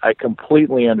that, I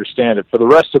completely understand it. For the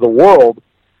rest of the world,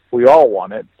 we all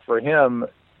want it. For him,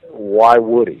 why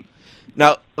would he?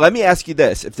 Now, let me ask you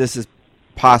this, if this is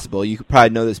possible. You could probably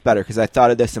know this better because I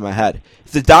thought of this in my head.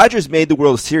 If the Dodgers made the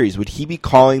World Series, would he be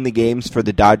calling the games for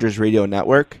the Dodgers radio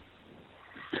network?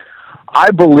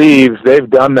 I believe they've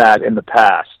done that in the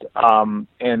past. And,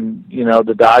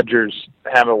 the Dodgers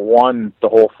haven't won the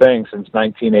whole thing since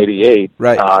 1988.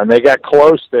 Right. And they got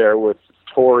close there with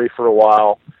Torrey for a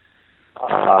while.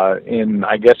 In,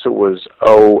 I guess it was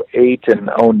 2008 and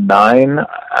 2009,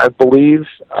 I believe.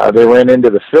 They ran into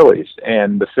the Phillies,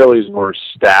 and the Phillies were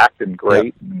stacked and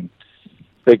great. Yep. And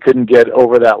they couldn't get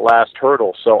over that last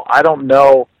hurdle. So I don't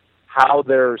know how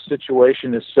their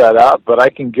situation is set up, but I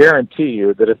can guarantee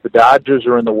you that if the Dodgers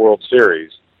are in the World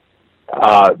Series,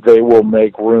 they will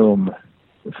make room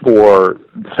for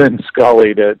Vin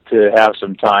Scully to have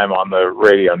some time on the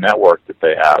radio network that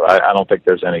they have. I don't think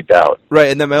there's any doubt. Right,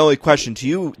 and then my only question to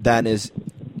you then is,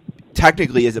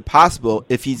 technically, is it possible,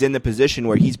 if he's in the position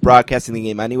where he's broadcasting the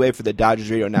game anyway for the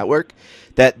Dodgers radio network,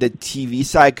 that the TV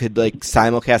side could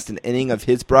simulcast an inning of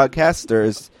his broadcast, or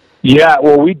is... Yeah,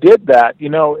 well, we did that.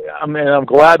 I'm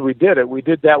glad we did it. We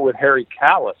did that with Harry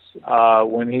Callis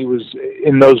when he was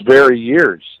in those very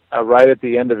years, right at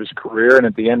the end of his career and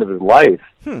at the end of his life.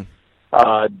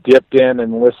 Dipped in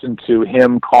and listened to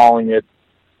him calling it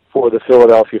for the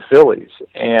Philadelphia Phillies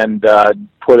and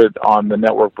put it on the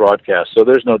network broadcast. So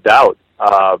there's no doubt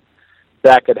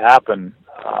that could happen.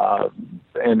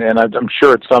 And I'm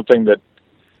sure it's something that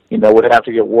would have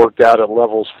to get worked out at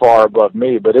levels far above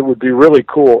me, but it would be really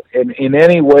cool in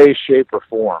any way, shape, or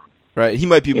form. Right, he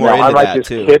might be more into that, too. I might just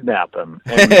kidnap him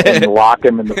and lock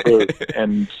him in the booth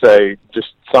and say, just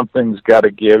something's got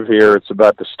to give here. It's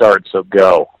about to start, so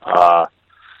go.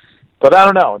 But I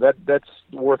don't know. That's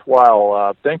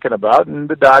worthwhile thinking about, and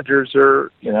the Dodgers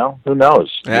are, who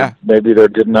knows? Yeah. Maybe they're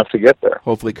good enough to get there.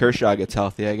 Hopefully Kershaw gets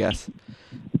healthy, I guess.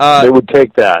 They would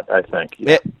take that, I think.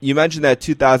 Yeah. You mentioned that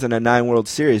 2009 World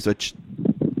Series, which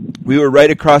we were right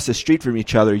across the street from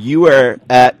each other. You were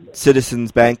at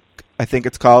Citizens Bank, I think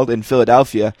it's called, in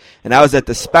Philadelphia, and I was at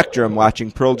the Spectrum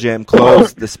watching Pearl Jam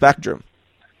close the Spectrum.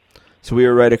 So we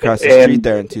were right across the street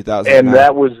there in 2009. And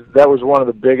that was one of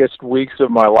the biggest weeks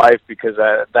of my life because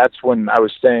that's when I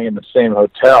was staying in the same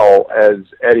hotel as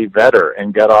Eddie Vedder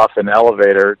and got off an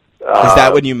elevator. Is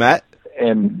that when you met?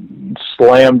 And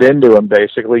slammed into him,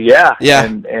 basically. Yeah.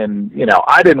 And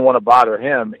I didn't want to bother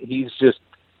him. He's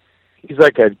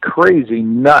like a crazy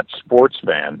nut sports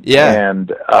fan. Yeah.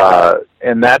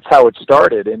 And that's how it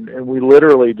started. And we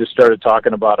literally just started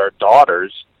talking about our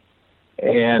daughters.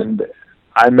 And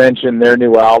I mentioned their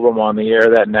new album on the air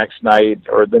that next night,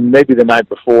 or maybe the night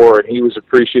before, and he was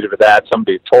appreciative of that.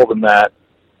 Somebody had told him that.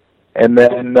 And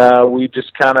then we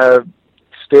just kind of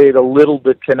stayed a little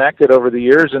bit connected over the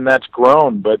years, and that's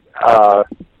grown. But,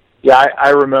 I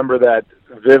remember that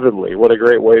vividly. What a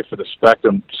great way for the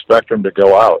Spectrum to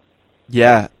go out.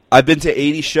 Yeah. I've been to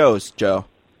 80 shows, Joe.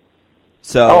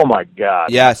 So, oh, my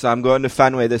God. Yeah, so I'm going to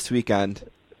Fenway this weekend.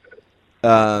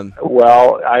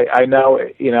 Well, I know,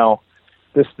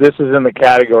 this is in the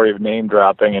category of name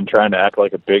dropping and trying to act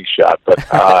like a big shot, but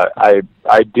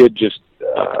I did just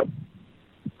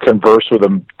converse with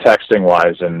him texting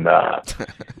wise, and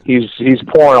he's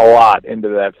pouring a lot into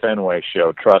that Fenway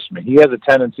show. Trust me, he has a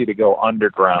tendency to go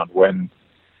underground when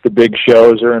the big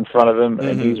shows are in front of him,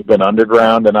 and he's been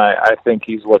underground. And I think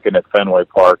he's looking at Fenway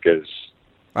Park as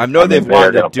they've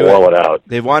wanted to do it out.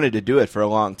 They've wanted to do it for a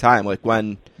long time, like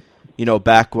when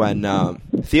back when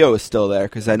Theo was still there,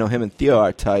 because I know him and Theo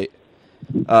are tight,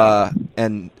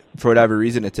 and for whatever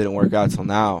reason, it didn't work out till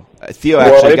now. Theo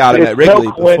actually got him at Wrigley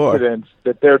before. It's no coincidence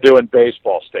that they're doing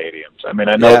baseball stadiums. I mean,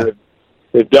 I know that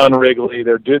they've done Wrigley.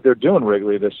 They're doing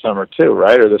Wrigley this summer too,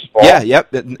 right, or this fall?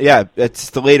 Yeah.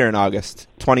 It's later in August,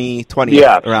 2020,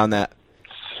 around that.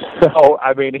 So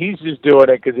I mean, he's just doing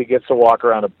it because he gets to walk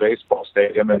around a baseball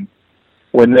stadium, and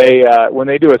when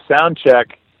they do a sound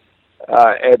check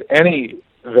at any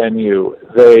venue,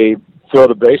 they throw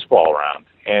the baseball around,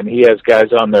 and he has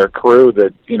guys on their crew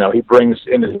that, you know, he brings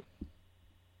in.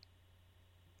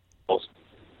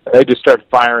 They just start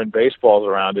firing baseballs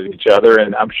around at each other,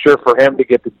 and I'm sure for him to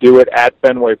get to do it at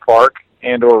Fenway Park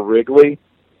and or Wrigley,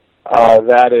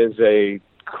 that is a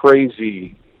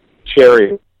crazy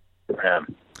cherry for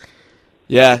him.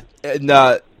 Yeah, and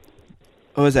what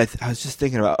was I was just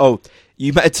thinking about? Oh,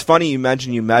 it's funny you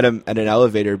mentioned you met him at an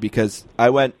elevator, because I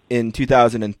went in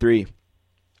 2003.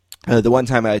 The one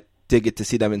time I did get to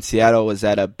see them in Seattle was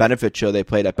at a benefit show they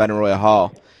played at Benaroya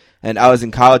Hall. And I was in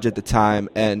college at the time,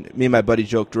 and me and my buddy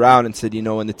joked around and said, you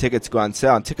know, when the tickets go on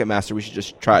sale on Ticketmaster, we should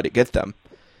just try to get them.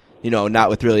 You know,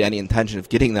 not with really any intention of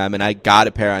getting them. And I got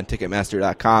a pair on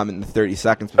Ticketmaster.com in the 30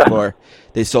 seconds before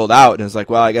they sold out. And I was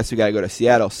like, well, I guess we got to go to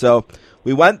Seattle. So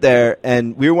we went there,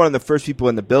 and we were one of the first people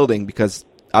in the building, because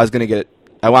I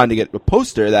wanted to get a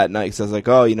poster that night, because I was like,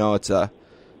 oh, you know, it's a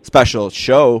special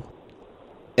show.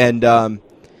 And the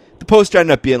poster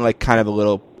ended up being like kind of a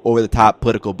little over-the-top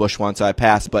political Bush one, so I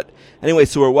passed. But anyway,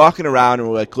 so we're walking around, and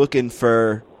we're like looking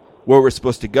for where we're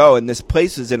supposed to go, and this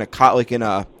place is in where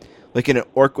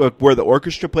the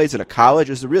orchestra plays at a college.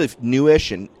 It was really newish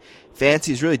and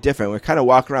fancy. It's really different. We're kind of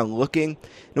walking around looking,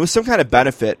 and it was some kind of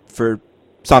benefit for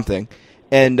something,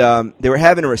 and they were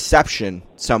having a reception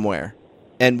somewhere,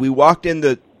 and we walked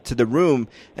into the room,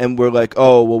 and we're like,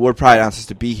 oh, well, we're probably not supposed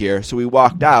to be here. So we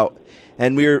walked out,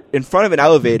 and we were in front of an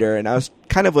elevator, and I was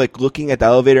kind of like looking at the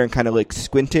elevator and kind of like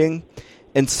squinting,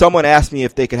 and someone asked me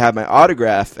if they could have my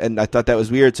autograph, and I thought that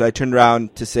was weird, so I turned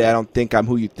around to say, I don't think I'm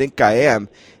who you think I am,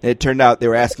 and it turned out they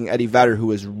were asking Eddie Vedder, who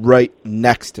was right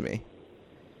next to me.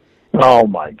 Oh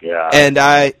my God. And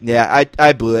I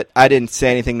blew it. I didn't say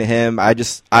anything to him. I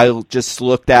just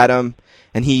looked at him,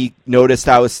 and he noticed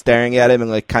I was staring at him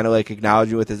and like kind of like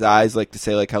acknowledged me with his eyes, like to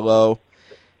say like hello.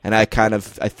 And I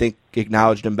think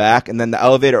acknowledged him back. And then the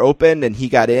elevator opened, and he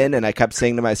got in, and I kept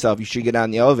saying to myself, you should get on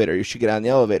the elevator. You should get on the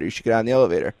elevator. You should get on the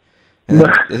elevator. And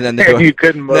then the door, you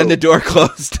couldn't move. Then the door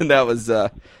closed, and that was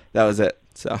it.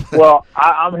 So. Well,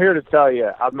 I'm here to tell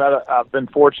you, I've been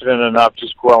fortunate enough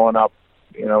just growing up,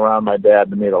 you know, around my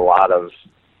dad to meet a lot of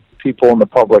people in the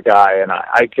public eye, and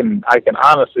I can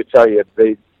honestly tell you,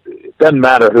 it doesn't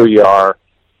matter who you are.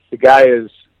 The guy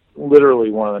is literally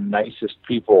one of the nicest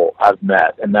people I've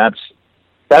met, and that's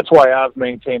why I've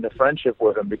maintained a friendship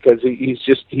with him, because he's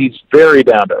very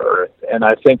down to earth, and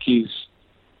I think he's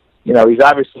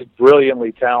obviously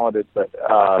brilliantly talented,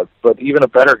 but even a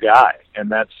better guy, and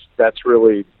that's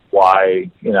really why,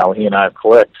 you know, he and I have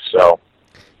clicked. So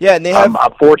yeah, and I'm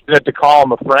fortunate to call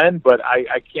him a friend, but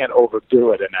I can't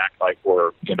overdo it and act like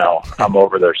I'm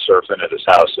over there surfing at his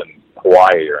house in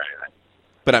Hawaii or anything.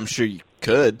 But I'm sure you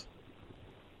could.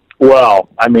 Well,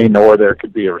 I mean, or there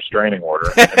could be a restraining order,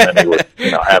 and then he would,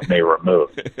 have me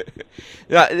removed.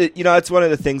 It's one of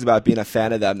the things about being a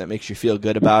fan of them that makes you feel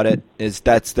good about it, is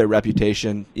that's their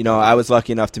reputation. You know, I was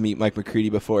lucky enough to meet Mike McCready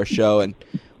before a show, and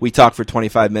we talked for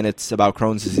 25 minutes about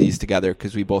Crohn's disease together,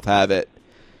 because we both have it.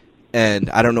 And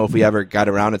I don't know if we ever got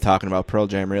around to talking about Pearl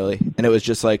Jam, really. And it was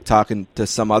just like talking to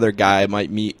some other guy I might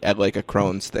meet at like a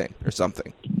Crohn's thing or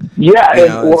something. Yeah,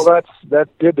 that's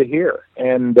good to hear.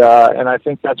 And I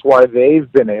think that's why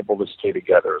they've been able to stay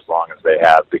together as long as they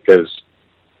have, because,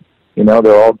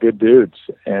 they're all good dudes.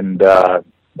 And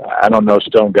I don't know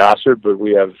Stone Gossard, but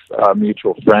we have a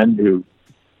mutual friend who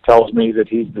tells me that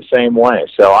he's the same way.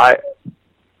 So I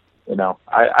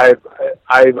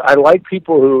like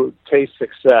people who taste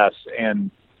success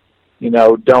and,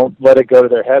 don't let it go to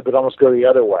their head, but almost go the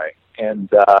other way. And,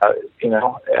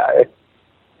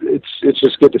 it's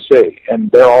just good to see. And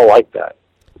they're all like that.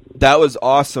 That was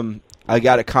awesome. I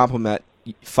got to compliment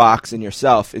Fox and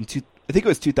yourself. I think it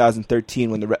was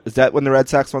 2013 when the Red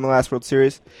Sox won the last World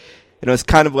Series? And it was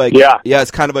kind of like,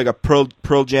 it's kind of like a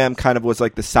Pearl Jam kind of was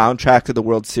like the soundtrack to the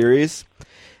World Series.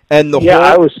 And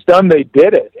I was stunned they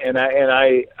did it, and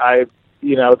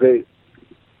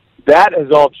that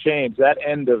has all changed. That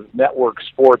end of network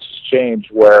sports has changed,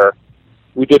 where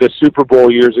we did a Super Bowl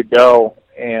years ago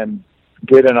and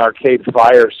did an Arcade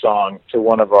Fire song to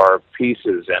one of our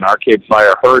pieces, and Arcade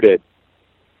Fire heard it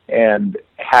and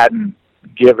hadn't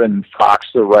given Fox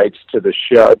the rights to the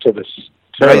show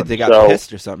right, they got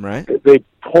pissed or something, right? They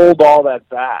pulled all that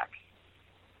back.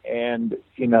 And,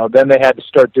 then they had to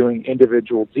start doing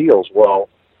individual deals. Well,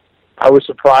 I was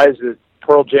surprised that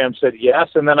Pearl Jam said yes,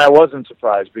 and then I wasn't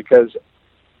surprised, because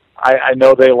I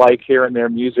know they like hearing their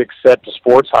music set to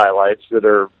sports highlights that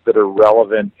are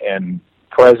relevant and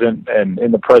present and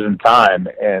in the present time,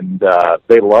 and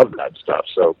they love that stuff.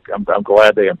 So I'm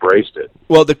glad they embraced it.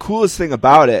 Well, the coolest thing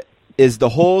about it is the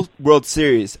whole World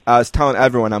Series, I was telling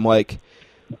everyone, I'm like,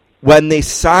 when they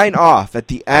sign off at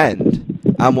the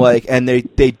end, I'm like, and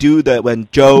they do that when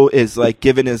Joe is like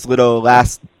giving his little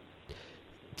last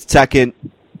second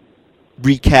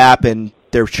recap and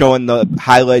they're showing the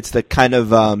highlights that kind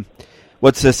of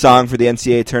what's the song for the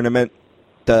NCAA tournament?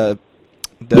 The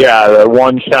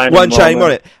One Shining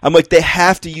Moment. I'm like, they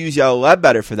have to use Yellow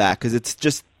Ledbetter for that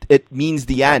because it means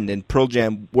the end in Pearl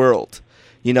Jam world,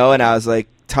 And I was like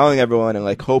telling everyone and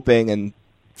like hoping, and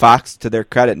Fox, to their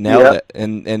credit, nailed it,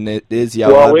 and it is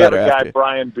Yellow Ledbetter. Well, we have a guy,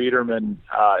 Bryan Biederman,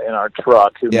 in our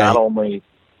truck who not only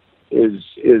is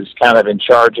kind of in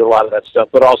charge of a lot of that stuff,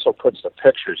 but also puts the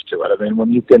pictures to it. I mean,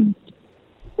 when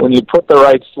you put the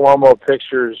right slow-mo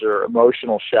pictures or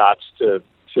emotional shots to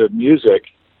music,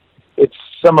 it's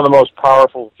some of the most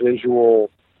powerful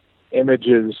visual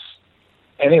images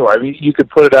anywhere. I mean, you could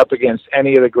put it up against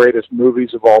any of the greatest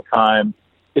movies of all time.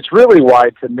 It's really why,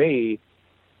 to me,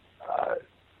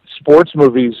 sports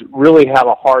movies really have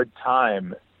a hard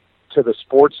time to the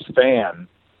sports fan,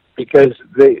 because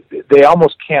they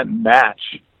almost can't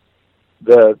match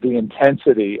the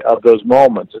intensity of those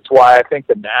moments. It's why I think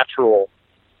the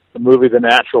movie The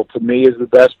Natural, to me, is the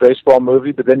best baseball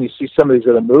movie. But then you see some of these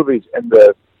other movies, and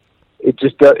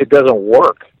it doesn't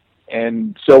work.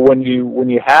 And so when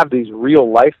you have these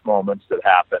real life moments that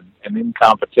happen and in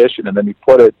competition, and then you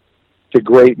put it to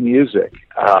great music,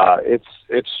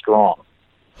 it's strong.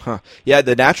 Huh. Yeah,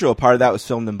 The Natural, part of that was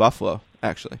filmed in Buffalo,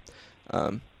 actually.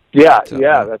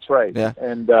 That's right. Yeah.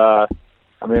 And I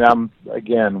mean, I'm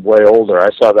again way older. I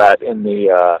saw that in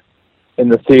the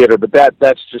theater, but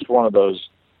that's just one of those.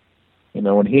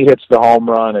 When he hits the home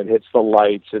run, it hits the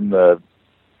lights, and the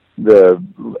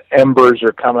embers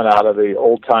are coming out of the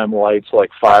old time lights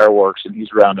like fireworks, and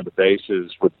he's rounding the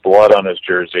bases with blood on his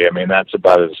jersey. I mean, that's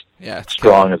about as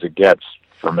strong as it gets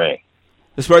for me.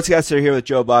 The Sportscaster here with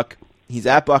Joe Buck. He's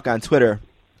at Buck on Twitter,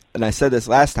 and I said this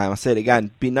last time. I'll say it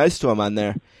again. Be nice to him on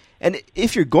there. And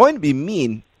if you're going to be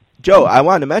mean, Joe, I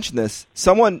wanted to mention this.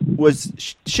 Someone was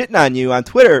shitting on you on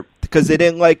Twitter because they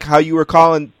didn't like how you were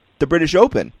calling the British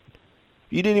Open.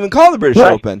 You didn't even call the British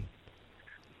Open.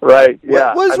 Right,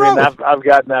 yeah. What is wrong? I've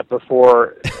gotten that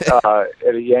before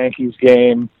at a Yankees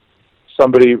game.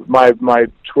 Somebody, my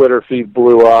Twitter feed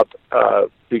blew up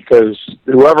because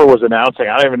whoever was announcing,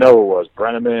 I don't even know who it was,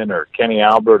 Brenneman or Kenny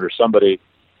Albert or somebody,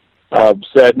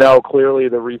 said, no, clearly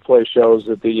the replay shows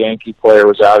that the Yankee player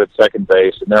was out at second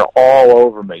base, and they're all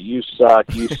over me. You suck,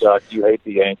 you hate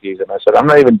the Yankees. And I said, I'm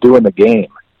not even doing the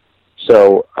game.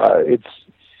 So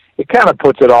it kind of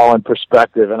puts it all in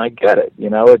perspective, and I get it.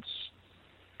 It's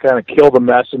kind of kill the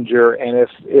messenger, and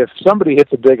if somebody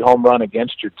hits a big home run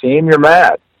against your team, you're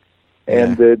mad.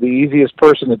 And the easiest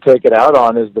person to take it out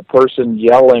on is the person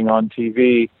yelling on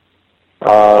TV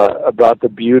about the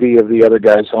beauty of the other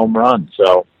guy's home run.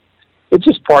 So it's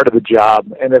just part of the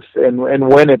job. And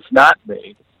when it's not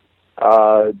me,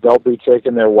 they'll be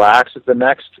taking their whacks at the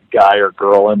next guy or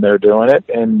girl in there doing it,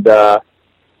 and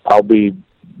I'll be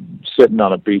sitting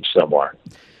on a beach somewhere.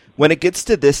 When it gets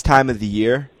to this time of the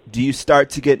year, do you start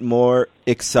to get more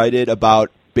excited about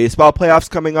baseball playoffs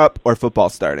coming up or football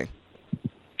starting?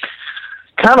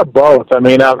 Kind of both. I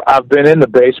mean, I've been in the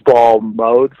baseball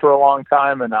mode for a long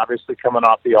time, and obviously coming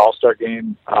off the All-Star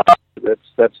game,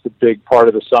 that's the big part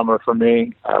of the summer for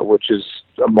me, which is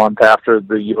a month after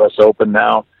the U.S. Open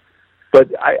now. But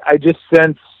I just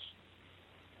sense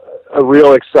a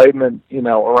real excitement,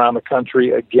 around the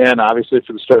country, again, obviously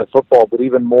for the start of football, but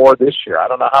even more this year. I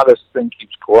don't know how this thing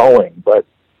keeps growing, but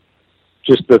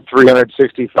just the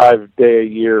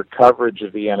 365-day-a-year coverage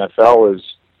of the NFL is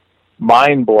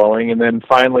mind-blowing. And then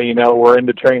finally, we're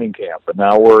into training camp, and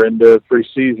now we're into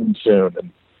preseason soon.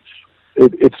 And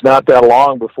it's not that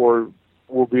long before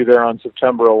we'll be there on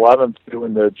September 11th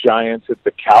doing the Giants at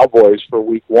the Cowboys for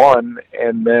Week 1,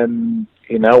 and then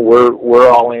we're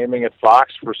all aiming at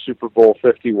Fox for Super Bowl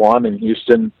 51 in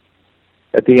Houston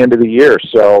at the end of the year.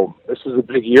 So this is a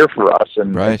big year for us.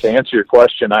 And to answer your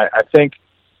question, I think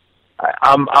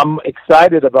I'm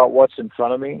excited about what's in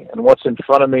front of me, and what's in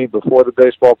front of me before the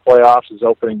baseball playoffs is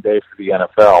opening day for the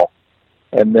NFL.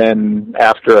 And then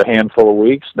after a handful of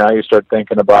weeks, now you start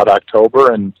thinking about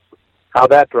October and how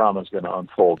that drama is going to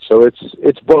unfold. So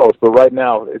it's both, but right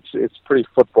now it's pretty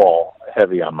football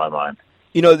heavy on my mind.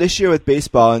 This year with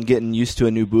baseball and getting used to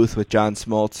a new booth with John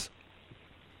Smoltz,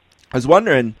 I was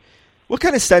wondering, what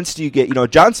kind of sense do you get?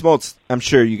 John Smoltz, I'm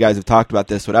sure you guys have talked about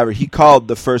this, whatever. He called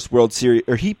the first World Series,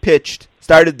 or he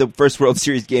started the first World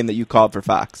Series game that you called for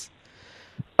Fox.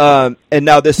 And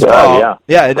now this fall,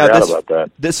 and now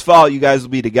this fall, you guys will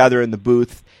be together in the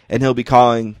booth, and he'll be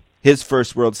calling his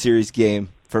first World Series game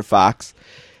for Fox.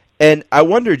 And I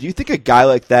wonder, do you think a guy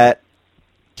like that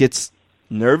gets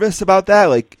nervous about that?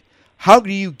 Like, how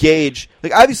do you gauge?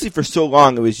 Like, obviously, for so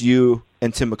long it was you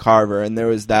and Tim McCarver, and there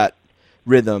was that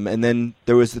rhythm, and then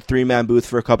there was the 3-man booth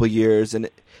for a couple of years, and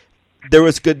there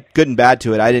was good and bad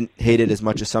to it. I didn't hate it as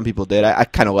much as some people did. I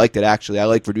kind of liked it, actually. I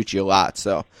like Verducci a lot,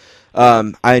 so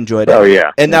I enjoyed it. Oh,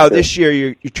 yeah. And now this year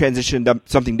you transitioned to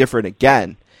something different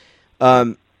again.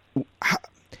 Do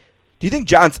you think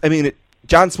John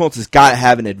Smoltz has got to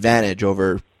have an advantage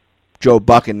over Joe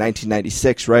Buck in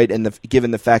 1996, right? And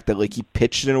given the fact that like he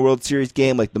pitched in a World Series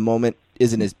game, like the moment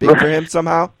isn't as big for him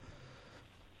somehow.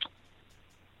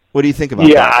 What do you think about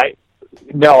that?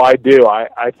 I do.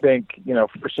 I think,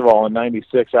 first of all, in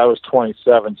 96, I was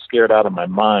 27, scared out of my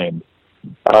mind.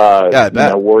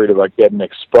 Worried about getting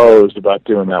exposed about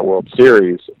doing that World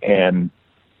Series, and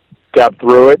got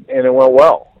through it, and it went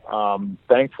well,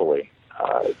 thankfully.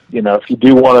 If you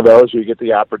do one of those, or you get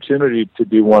the opportunity to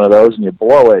do one of those and you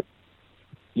blow it,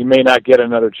 you may not get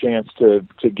another chance to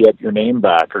get your name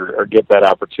back or get that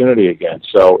opportunity again.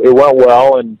 So it went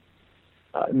well, and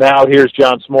now here's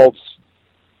John Smoltz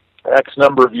X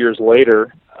number of years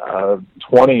later,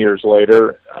 20 years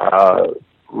later,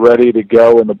 ready to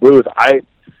go in the booth.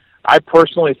 I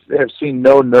personally have seen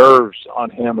no nerves on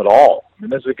him at all. I mean,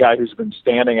 this is a guy who's been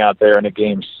standing out there in a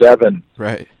Game 7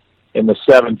 right in the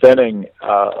 7th inning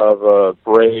of a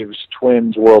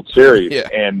Braves-Twins World Series,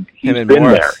 and he's been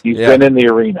there. He's been in the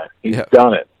arena. He's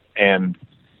done it. And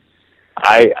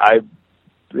I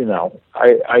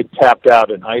tapped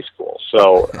out in high school.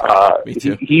 So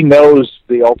he knows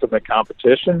the ultimate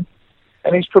competition,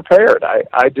 and he's prepared.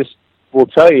 I just will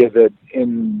tell you that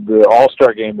in the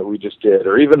All-Star game that we just did,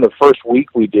 or even the first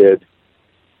week we did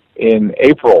in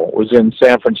April, was in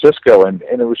San Francisco, and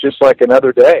it was just like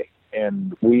another day.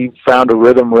 And we found a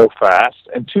rhythm real fast.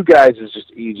 And 2 guys is just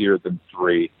easier than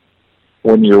 3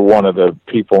 when you're one of the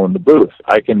people in the booth.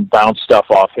 I can bounce stuff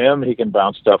off him. He can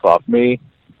bounce stuff off me.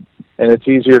 And it's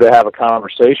easier to have a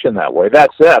conversation that way.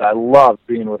 That said, I love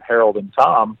being with Harold and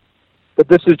Tom. But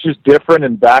this is just different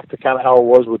and back to kind of how it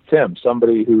was with Tim,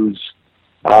 somebody whose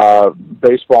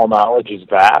baseball knowledge is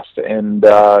vast. And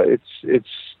it's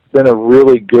been a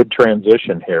really good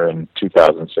transition here in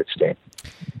 2016.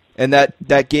 And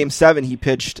that Game 7 he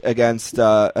pitched against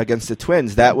the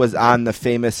Twins, that was on the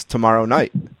famous Tomorrow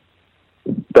Night.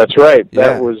 That's right.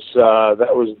 Yeah. That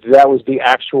was the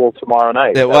actual Tomorrow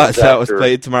Night. That was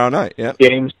played Tomorrow Night. Yeah.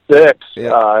 Game 6,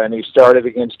 and he started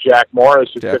against Jack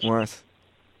Morris, who pitched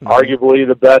arguably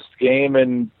the best game,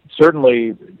 and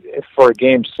certainly for a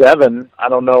Game 7, I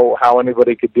don't know how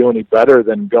anybody could do any better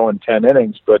than going 10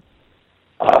 innings, but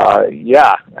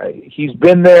he's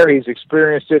been there. He's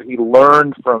experienced it. He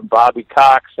learned from Bobby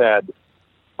Cox. Had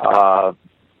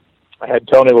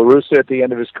Tony La Russa at the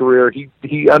end of his career.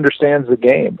 He understands the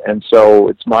game, and so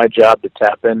it's my job to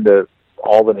tap into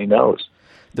all that he knows.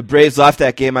 The Braves left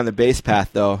that game on the base path,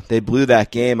 though. They blew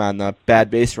that game on the bad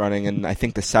base running, and I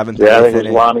think the 7th. Yeah, I think it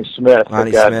was Lonnie Smith.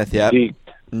 Yeah.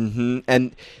 Mm-hmm.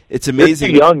 And it's amazing.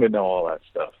 You're too young to know all that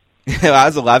stuff. I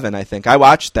was 11, I think. I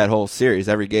watched that whole series,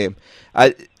 every game.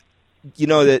 That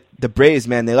the Braves,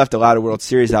 man, they left a lot of World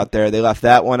Series out there. They left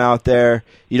that one out there.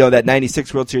 That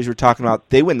 96 World Series we're talking about,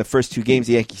 they win the first 2 games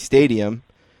at Yankee Stadium.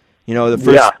 They go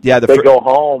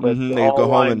home. Mm-hmm, they go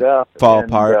home and up, fall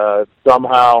apart.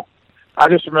 Somehow, I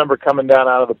just remember coming down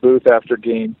out of the booth after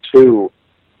Game 2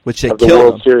 which they of the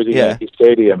World Series at Yankee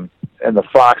Stadium, and the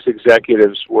Fox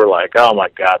executives were like, "Oh my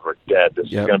God, we're dead. This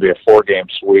is going to be a 4-game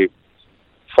sweep.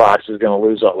 Fox is going to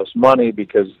lose all this money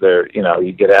because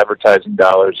you get advertising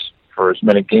dollars for as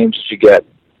many games as you get."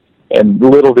 And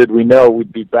little did we know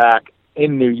we'd be back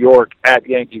in New York at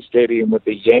Yankee Stadium with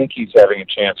the Yankees having a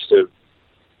chance to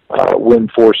win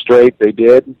 4 straight. They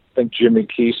did. I think Jimmy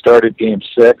Key started Game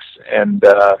 6, and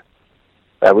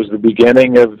that was the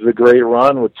beginning of the great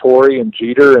run with Torrey and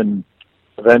Jeter, and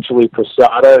eventually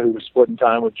Posada, who was splitting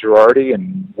time with Girardi,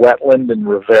 and Wetland and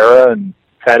Rivera and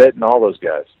Pettit and all those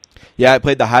guys. Yeah, I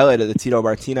played the highlight of the Tito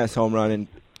Martinez home run in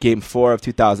Game 4 of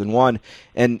 2001,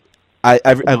 and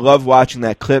I love watching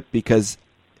that clip because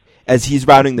as he's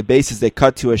rounding the bases, they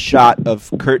cut to a shot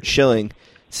of Curt Schilling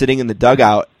sitting in the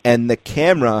dugout, and the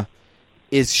camera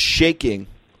is shaking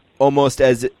almost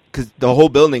because the whole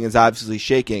building is obviously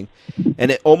shaking,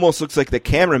 and it almost looks like the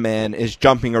cameraman is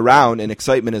jumping around in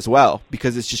excitement as well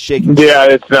because it's just shaking. Yeah,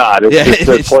 it's not.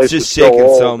 It's just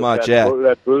shaking so much.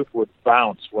 That booth would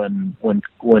bounce when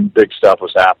big stuff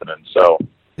was happening. So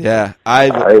yeah,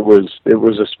 it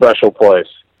was a special place.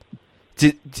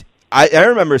 I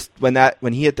remember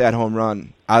when he hit that home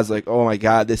run, I was like, oh my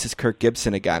God, this is Kirk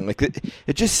Gibson again. Like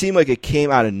it just seemed like it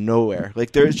came out of nowhere.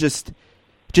 Like there's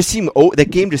that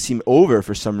game just seemed over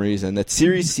for some reason. That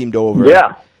series seemed over.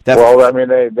 Yeah. Well, I mean,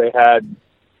 they had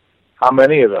how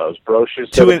many of those?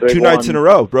 Brocious two nights in a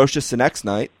row. Brocious the next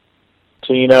night.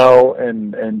 Tino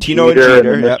and Tino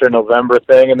Jeter and the Mr. November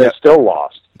thing, and they still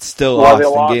lost. Still lost they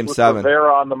lost in Game 7.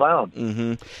 Rivera on the mound.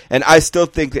 Mm-hmm. And I still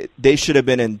think that they should have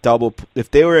been in double. If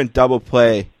they were in double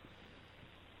play,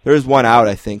 there was one out,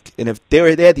 I think. And if they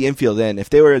had the infield in.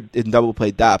 If they were in double play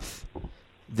depth,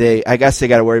 I guess they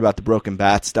got to worry about the broken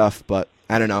bat stuff. But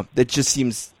I don't know. It just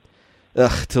seems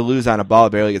to lose on a ball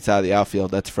that barely gets out of the outfield.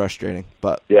 That's frustrating.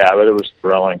 But yeah, but it was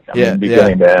thrilling. I mean,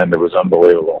 beginning to end, it was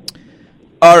unbelievable.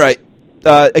 All right.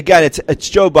 Again, it's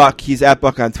Joe Buck. He's at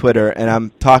Buck on Twitter, and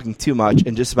I'm talking too much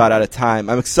and just about out of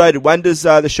time. I'm excited. When does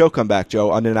the show come back,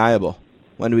 Joe? Undeniable.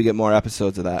 When do we get more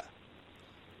episodes of that?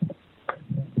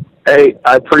 Hey,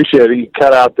 I appreciate it. You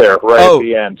cut out there at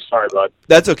the end. Sorry, bud.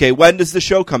 That's okay. When does the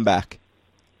show come back?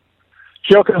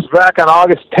 Show comes back on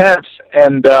August 10th,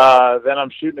 and then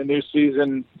I'm shooting a new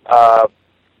season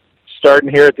starting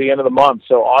here at the end of the month.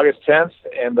 So August 10th,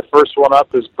 and the first one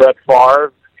up is Brett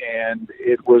Favre. And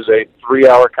it was a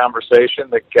 3-hour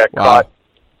conversation that got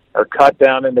cut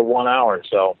down into 1 hour.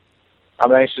 So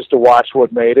I'm anxious to watch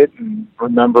what made it and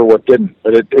remember what didn't.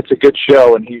 But it's a good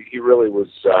show, and he really was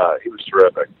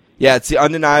terrific. Yeah, it's the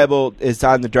Undeniable. It's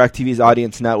on the DirecTV's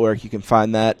Audience Network. You can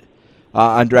find that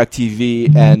on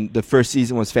DirecTV. And the first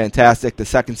season was fantastic. The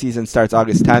second season starts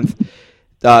August 10th.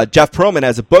 Jeff Pearlman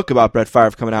has a book about Brett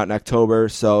Favre coming out in October,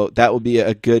 so that will be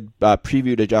a good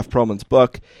preview to Jeff Pearlman's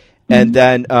book. And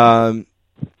then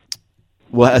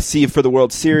we'll see you for the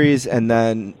World Series, and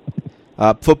then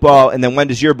football. And then when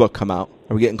does your book come out?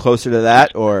 Are we getting closer to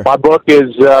that? Or my book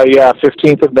is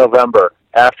 15th of November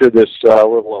after this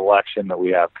little election that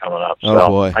we have coming up. So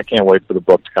boy. I can't wait for the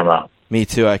book to come out. Me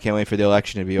too. I can't wait for the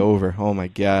election to be over. Oh my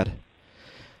God.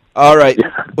 All right.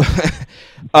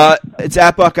 It's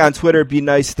at Buck on Twitter. Be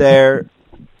nice there.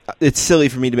 It's silly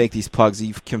for me to make these plugs.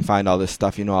 You can find all this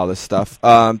stuff. You know all this stuff.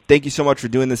 Thank you so much for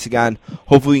doing this again.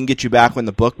 Hopefully we can get you back when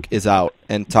the book is out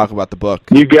and talk about the book.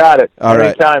 You got it. All right.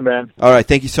 Anytime, man. All right.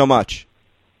 Thank you so much.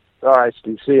 All right,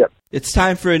 Steve. See ya. It's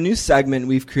time for a new segment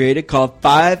we've created called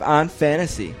 5 on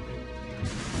Fantasy.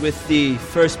 With the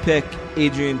first pick,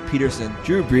 Adrian Peterson,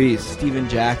 Drew Brees, Steven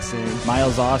Jackson,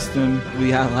 Miles Austin,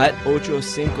 Leon Lett, Ocho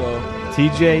Cinco,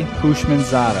 TJ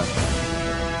Hushmanzada.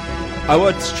 I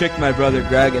once tricked my brother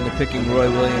Greg into picking Roy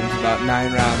Williams about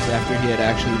 9 rounds after he had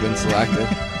actually been selected.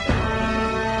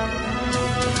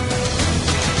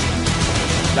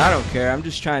 I don't care. I'm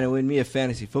just trying to win me a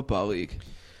fantasy football league.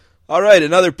 All right,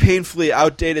 another painfully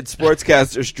outdated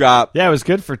sportscasters drop. Yeah, it was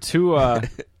good for two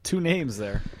names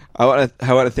there. I want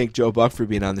to thank Joe Buck for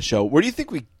being on the show. Where do you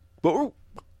think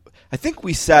I think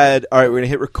we said, all right, we're going to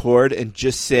hit record and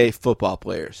just say football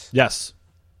players. Yes.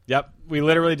 Yep. We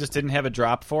literally just didn't have a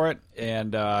drop for it,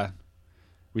 and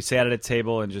we sat at a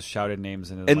table and just shouted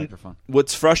names into the microphone.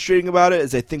 What's frustrating about it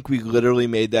is I think we literally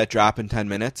made that drop in 10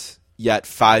 minutes, yet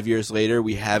 5 years later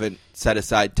we haven't set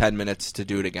aside 10 minutes to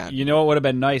do it again. You know what would have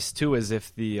been nice, too, is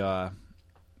if the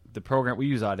program, we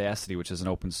use Audacity, which is an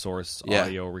open source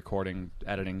audio recording,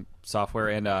 editing software,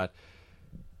 and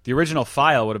the original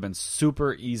file would have been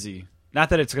super easy.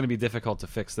 Not that it's going to be difficult to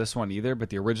fix this one either, but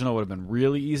the original would have been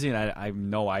really easy, and I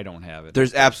know I don't have it.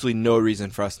 There's absolutely no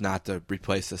reason for us not to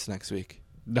replace this next week.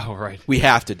 No, right. We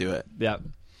have to do it. Yeah.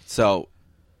 So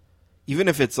even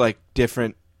if it's like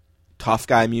different tough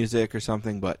guy music or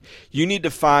something, but you need to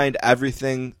find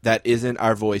everything that isn't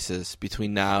our voices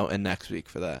between now and next week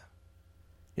for that.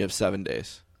 You have 7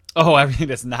 days. Oh, everything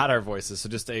that's not our voices. So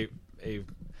just a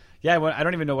yeah, I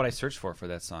don't even know what I searched for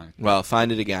that song. Well,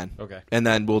 find it again. Okay. And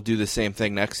then we'll do the same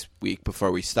thing next week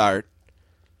before we start,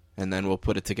 and then we'll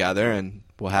put it together, and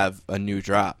we'll have a new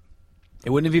drop. It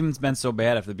wouldn't have even been so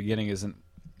bad if the beginning isn't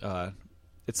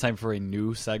it's time for a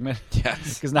new segment.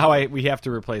 Yes. Because now we have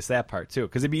to replace that part, too.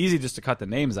 Because it'd be easy just to cut the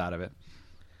names out of it.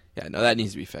 Yeah, no, that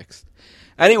needs to be fixed.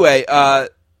 Anyway,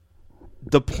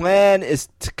 the plan is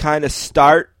to kind of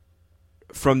start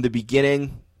from the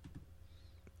beginning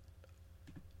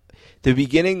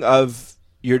of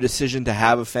your decision to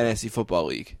have a fantasy football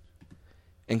league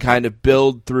and kind of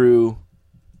build through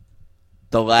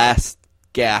the last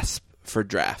gasp for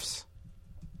drafts.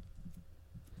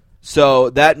 So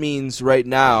that means right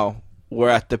now we're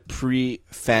at the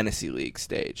pre-fantasy league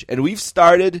stage. And we've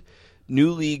started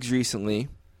new leagues recently.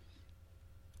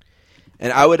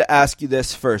 And I would ask you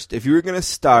this first. If you were going to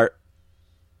start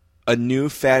a new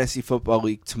fantasy football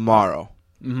league tomorrow,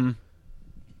 mm-hmm.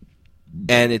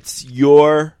 and it's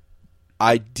your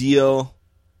ideal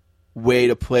way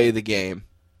to play the game,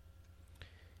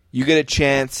 you get a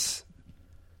chance.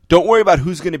 Don't worry about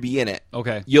who's going to be in it.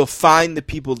 Okay. You'll find the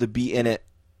people to be in it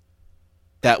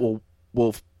that will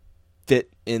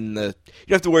fit in the. You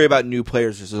don't have to worry about new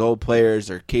players versus old players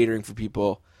or catering for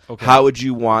people. Okay. How would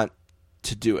you want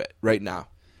to do it right now?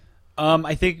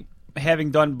 I think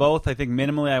having done both, I think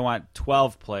minimally I want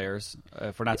 12 players.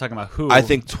 If we're not talking about who. I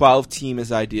think 12 team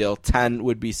is ideal. 10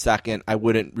 would be second. I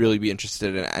wouldn't really be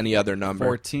interested in any other number.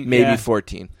 14, maybe yeah.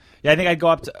 14. Yeah, I think I'd go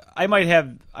up to. I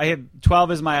have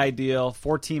 12 is my ideal.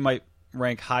 14 might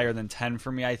rank higher than 10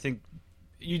 for me. I think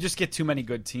you just get too many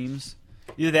good teams.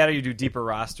 Either that or you do deeper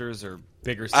rosters or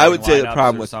bigger. I would say the lineups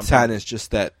problem or with something. 10 is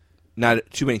just that not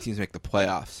too many teams make the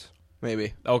playoffs.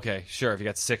 Maybe. Okay, sure. If you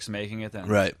got 6 making it, then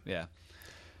Right. Yeah.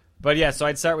 But yeah, so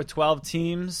I'd start with 12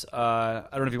 teams. I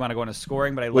don't know if you want to go into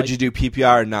scoring, but Would you do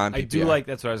PPR or non-PPR? I do like.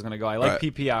 That's what I was going to go. I like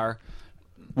Right. PPR.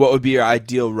 What would be your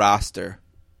ideal roster?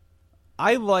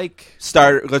 I like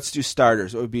Let's do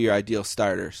starters. What would be your ideal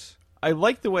starters? I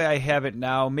like the way I have it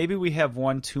now. Maybe we have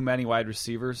one too many wide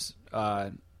receivers.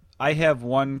 I have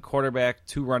 1 quarterback,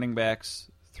 2 running backs,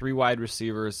 3 wide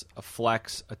receivers, a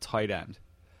flex, a tight end.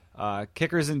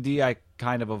 Kickers and D I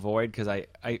kind of avoid because I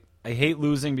hate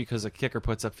losing because a kicker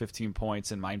puts up 15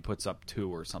 points and mine puts up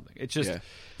 2 or something. It's just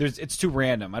it's too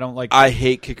random. I don't like. I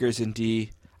hate kickers in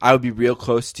D. I would be real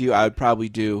close to you. I would probably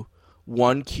do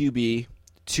 1 QB,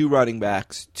 2 running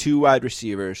backs, 2 wide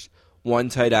receivers, 1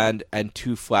 tight end, and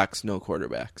 2 flex, no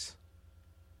quarterbacks.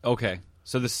 Okay,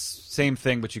 so the same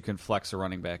thing, but you can flex a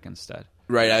running back instead.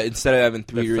 Right. Instead of having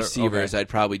 3 The receivers, okay. I'd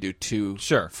probably do 2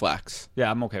 flex. Yeah,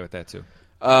 I'm okay with that too.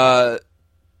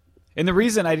 And the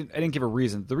reason I didn't give a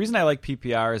reason. The reason I like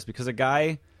PPR is because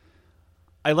I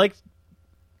like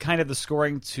kind of the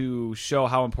scoring to show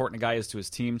how important a guy is to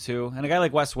his team too. And a guy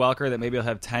like Wes Welker that maybe will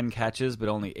have 10 catches but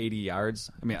only 80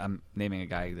 yards. I mean, I'm naming a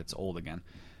guy that's old again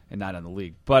and not in the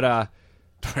league. But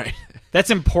right. That's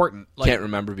important. Can't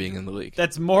remember being in the league.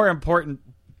 That's more important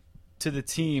to the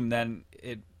team than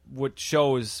what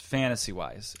shows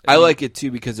fantasy-wise. I like it too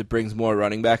because it brings more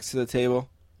running backs to the table.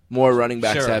 More running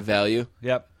backs have value.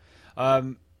 Yep.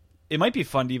 It might be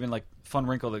fun to even fun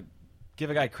wrinkle to give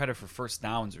a guy credit for first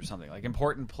downs or something like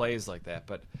important plays like that.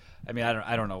 But I mean,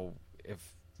 I don't know if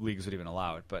leagues would even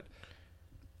allow it. But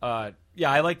yeah,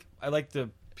 I like the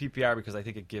PPR because I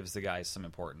think it gives the guys some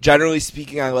importance. Generally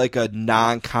speaking, I like a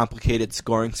non-complicated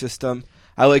scoring system.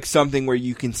 I like something where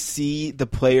you can see the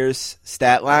player's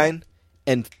stat line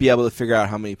and be able to figure out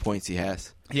how many points he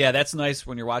has. Yeah, that's nice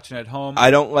when you're watching at home.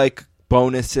 I don't like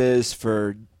bonuses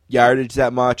for yardage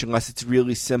that much unless it's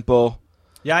really simple.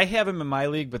 Yeah, I have them in my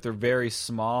league, but they're very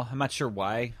small. I'm not sure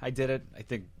why I did it. I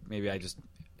think maybe I just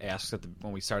asked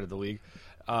when we started the league.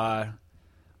 I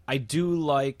do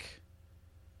like...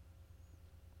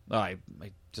 Oh, I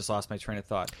just lost my train of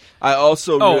thought. I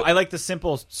also... I like the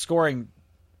simple scoring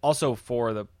also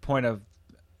for the point of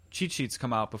cheat sheets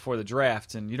come out before the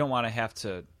draft, and you don't want to have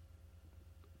to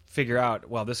figure out,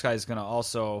 well, this guy's going to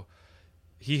also...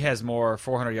 He has more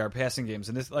 400-yard passing games,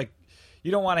 and this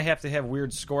you don't want to have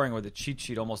weird scoring where the cheat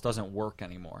sheet almost doesn't work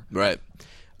anymore. Right.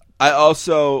 I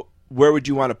also, where would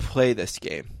you want to play this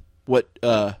game? What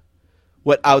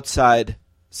outside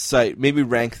site? Maybe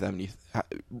rank them.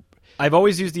 I've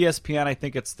always used ESPN. I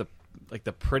think it's the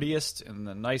prettiest and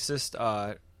the nicest.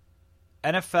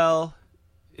 NFL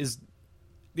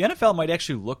might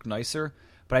actually look nicer,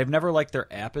 but I've never liked their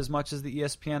app as much as the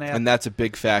ESPN app. And that's a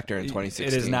big factor in 2016.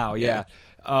 It is now, yeah.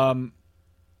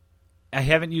 I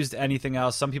haven't used anything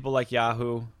else. Some people like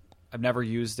Yahoo. I've never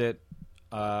used it.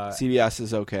 CBS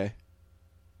is okay.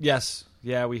 Yes.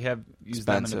 Yeah, we have used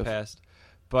them in the past.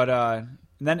 But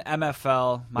then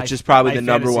MFL. Which is probably the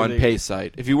number one league. pay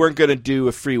site. If you weren't going to do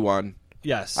a free one,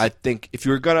 yes, I think if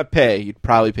you were going to pay, you'd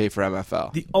probably pay for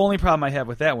MFL. The only problem I have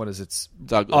with that one is it's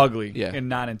ugly and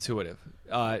non-intuitive.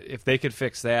 If they could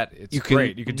fix that, it's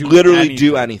great. You can do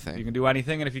do anything. You can do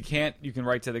anything, and if you can't, you can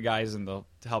write to the guys and they'll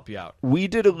help you out. We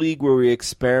did a league where we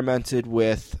experimented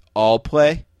with all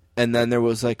play, and then there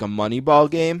was a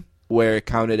Moneyball game where it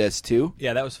counted as 2.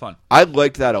 Yeah, that was fun. I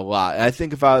liked that a lot, and I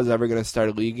think if I was ever going to start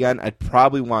a league again, I'd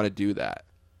probably want to do that.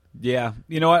 Yeah,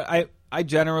 you know what? I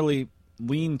generally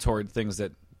lean toward things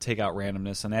that take out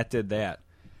randomness, and that did that.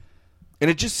 And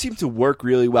it just seemed to work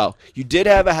really well. You did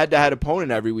have a head-to-head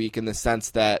opponent every week in the sense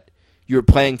that you were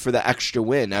playing for the extra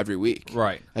win every week.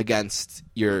 Right. Against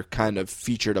your kind of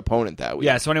featured opponent that week.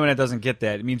 Yeah, so anyone that doesn't get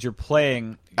that, it means you're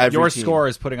playing... your score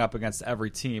is putting up against every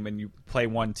team, and you play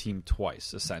one team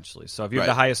twice, essentially. So if you have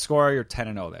the highest score, you're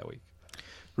 10-0 that week.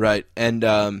 Right. And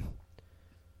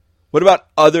what about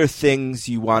other things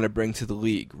you want to bring to the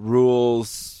league?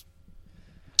 Rules...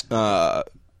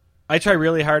 I try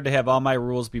really hard to have all my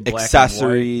rules be black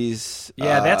accessories. And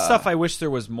white. Yeah, that stuff I wish there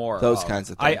was more. Those kinds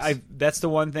of things. That's the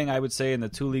one thing I would say in the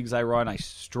 2 leagues I run, I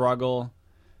struggle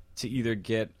to either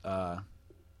get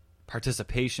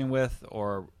participation with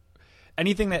or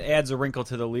anything that adds a wrinkle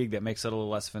to the league that makes it a little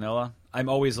less vanilla, I'm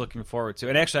always looking forward to.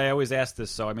 And actually, I always ask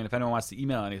this, so I mean, if anyone wants to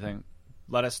email anything,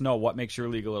 let us know what makes your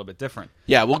league a little bit different.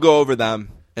 Yeah, we'll go over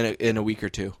them in a week or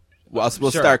two. We'll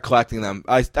start collecting them.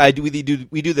 We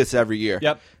do this every year.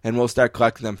 Yep. And we'll start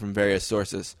collecting them from various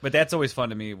sources. But that's always fun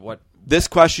to me. This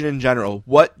question in general,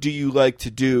 what do you like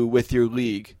to do with your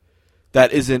league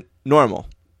that isn't normal?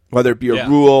 Whether it be a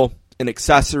rule, an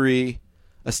accessory,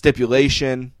 a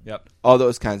stipulation, all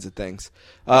those kinds of things.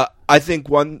 I think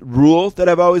one rule that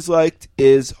I've always liked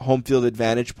is home field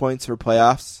advantage points for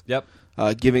playoffs. Yep.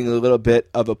 Giving a little bit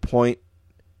of a point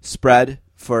spread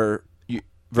for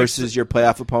versus your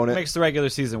playoff opponent. Makes the regular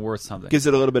season worth something. Gives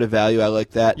it a little bit of value. I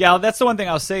like that. Yeah, that's the one thing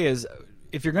I'll say is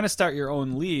if you're going to start your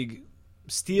own league,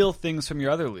 steal things from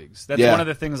your other leagues. That's one of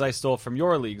the things I stole from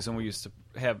your leagues when we used to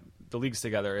have the leagues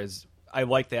together. Is I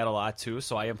like that a lot too,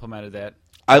 so I implemented that.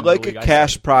 I like a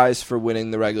cash prize for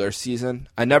winning the regular season.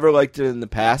 I never liked it in the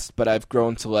past, but I've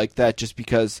grown to like that just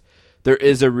because there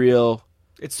is a real...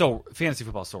 It's so fantasy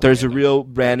football. There's a real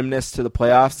randomness to the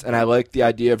playoffs, and I like the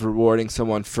idea of rewarding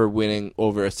someone for winning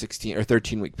over a 16 or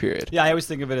 13-week period. Yeah, I always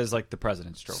think of it as like the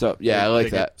President's Trophy. So I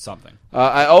like that. Something.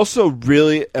 I also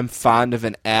really am fond of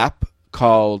an app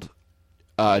called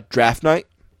Draft Night.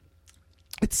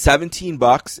 It's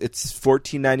 $17. It's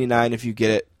 $14.99 if you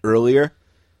get it earlier.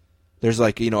 There's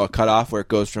a cutoff where it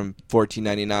goes from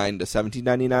 $14.99 to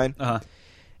 $17.99. Uh-huh.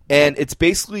 And it's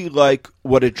basically like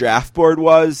what a draft board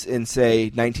was in,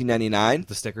 say, 1999.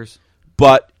 The stickers.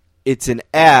 But it's an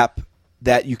app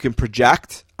that you can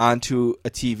project onto a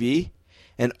TV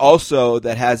and also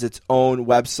that has its own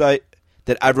website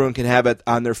that everyone can have it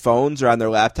on their phones or on their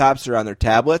laptops or on their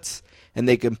tablets, and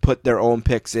they can put their own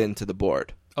picks into the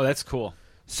board. Oh, that's cool.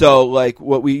 So,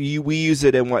 what we use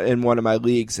it in one of my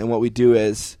leagues, and what we do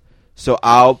is, so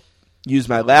I'll use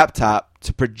my laptop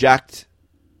to project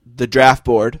the draft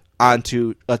board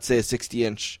onto, let's say, a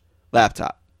 60-inch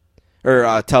laptop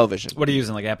or television. What are you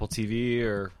using, like Apple TV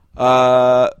or?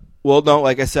 Well, no,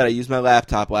 like I said, I used my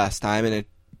laptop last time, and it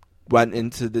went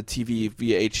into the TV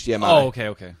via HDMI. Oh,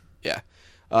 okay. Yeah,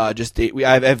 I have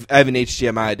an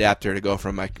HDMI adapter to go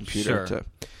from my computer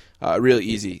to really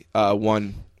easy.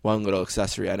 One little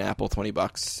accessory on Apple,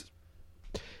 $20,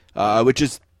 which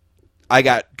is. I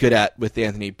got good at with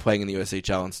Anthony playing in the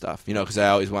USHL and stuff, because I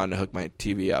always wanted to hook my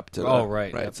TV up to.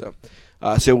 Right.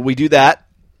 Yep. So we do that,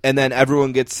 and then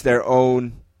everyone gets their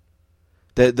own.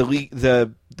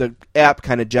 The app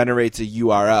kind of generates a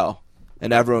URL,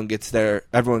 and everyone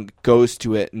goes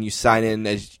to it, and you sign in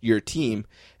as your team,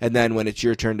 and then when it's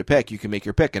your turn to pick, you can make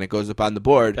your pick, and it goes up on the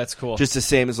board. That's cool. Just the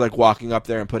same as like walking up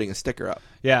there and putting a sticker up.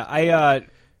 Yeah,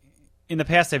 in the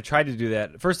past, I've tried to do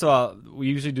that. First of all, we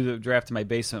usually do the draft in my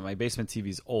basement. My basement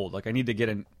TV's old. I need to get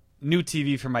a new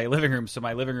TV for my living room, so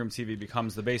my living room TV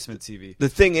becomes the basement TV. The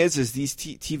thing is these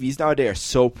TVs nowadays are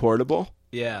so portable.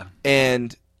 Yeah.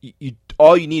 And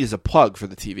all you need is a plug for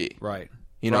the TV. Right.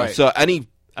 Right. So and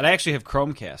I actually have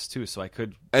Chromecast, too, so I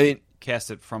could cast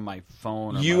it from my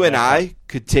phone. You and I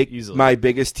could take my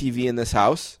biggest TV in this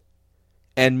house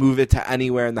and move it to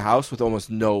anywhere in the house with almost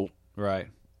no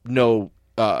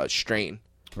strain.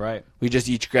 Right. We just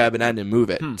each grab an end and move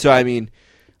it. So,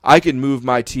 I can move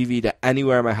my TV to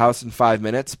anywhere in my house in 5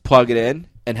 minutes, plug it in,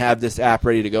 and have this app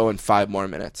ready to go in 5 more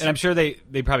minutes. And I'm sure they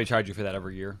probably charge you for that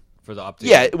every year for the update.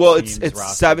 Yeah, well, it's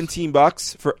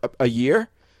 $17 for a year,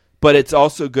 but it's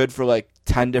also good for like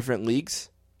 10 different leagues.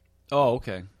 Oh,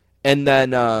 okay. And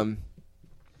then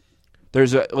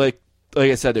there's like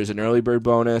I said, there's an early bird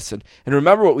bonus, and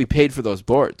remember what we paid for those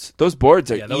boards. Those boards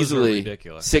are easily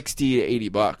 $60 to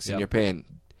 $80, and you're paying.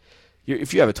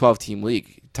 If you have a 12-team league,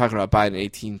 you're talking about buying an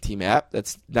 18-team app.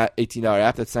 That's not $18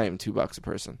 app. That's not even $2 a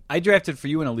person. I drafted for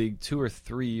you in a league 2 or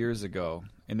 3 years ago,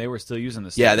 and they were still using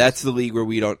this. Yeah, that's the league where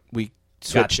we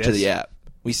switched to the app.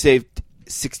 We saved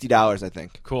 $60, I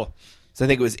think. Cool. So I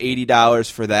think it was $80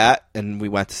 for that, and we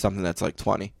went to something that's like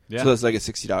 $20. Yeah. So that's like a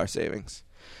 $60 savings.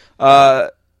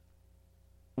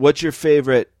 What's your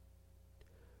favorite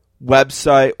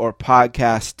website or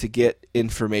podcast to get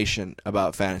information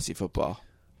about fantasy football?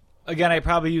 Again, I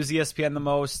probably use ESPN the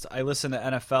most. I listen to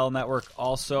NFL Network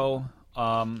also.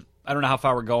 I don't know how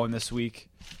far we're going this week,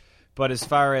 but as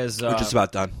far as we're just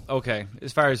about done. Okay,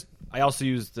 as far as I also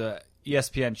use the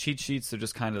ESPN cheat sheets. They're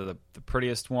just kind of the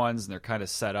prettiest ones, and they're kind of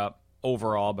set up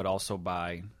overall, but also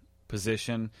by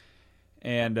position.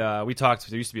 And we talked.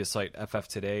 There used to be a site, FF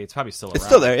Today. It's probably still around. It's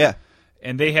still there, yeah.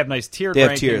 And they have nice tiered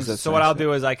rankings. Tiers, so what I'll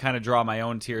do is I kind of draw my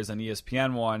own tiers on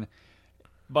ESPN one.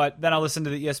 But then I'll listen to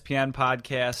the ESPN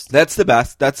podcast. That's the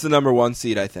best. That's the number one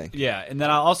seed, I think. Yeah, and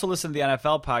then I'll also listen to the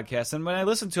NFL podcast. And when I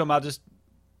listen to them,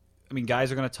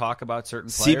 guys are going to talk about certain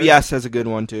players. CBS has a good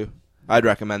one, too. I'd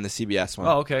recommend the CBS one.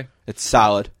 Oh, okay. It's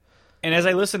solid. And as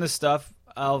I listen to stuff,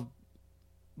 I'll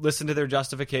listen to their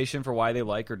justification for why they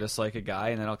like or dislike a guy,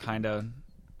 and then I'll kind of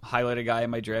highlight a guy in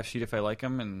my draft sheet if I like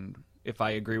him and if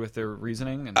I agree with their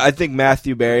reasoning. And I think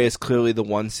Matthew Berry is clearly the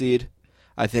 1 seed.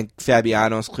 I think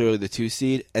Fabiano is clearly the 2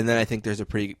 seed. And then I think there's a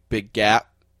pretty big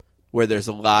gap where there's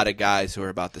a lot of guys who are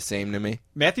about the same to me.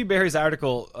 Matthew Berry's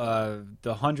article, the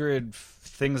 100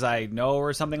 things I know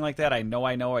or something like that, I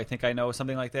think I know,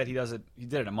 something like that, he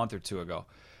did it a month or two ago.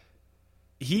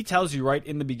 He tells you right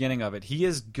in the beginning of it, he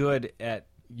is good at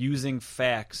using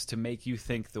facts to make you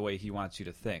think the way he wants you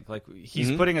to think. Like,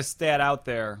 he's putting a stat out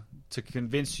there to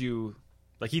convince you,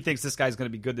 like, he thinks this guy's going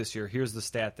to be good this year. Here's the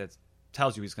stat that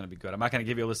tells you he's going to be good. I'm not going to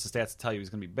give you a list of stats to tell you he's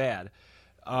going to be bad.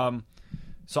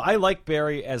 So I like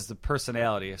Barry as the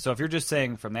personality. So if you're just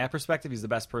saying from that perspective he's the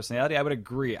best personality, I would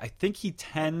agree. I think he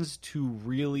tends to,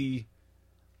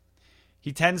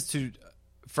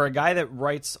 for a guy that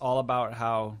writes all about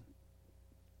how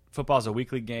football's a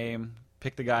weekly game,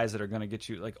 pick the guys that are going to get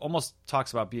you, like, almost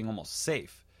talks about being almost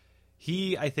safe.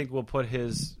 He, I think, will put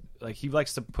he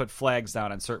likes to put flags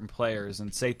down on certain players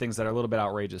and say things that are a little bit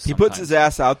outrageous. He puts his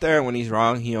ass out there, and when he's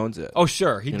wrong, he owns it. Oh,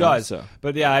 sure, he does. So.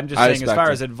 But yeah, I'm just saying, as far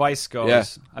as advice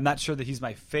goes, I'm not sure that he's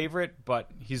my favorite,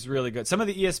 but he's really good. Some of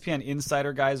the ESPN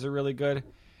Insider guys are really good,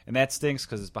 and that stinks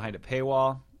because it's behind a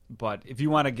paywall. But if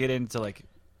you want to get into, like,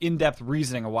 in-depth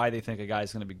reasoning of why they think a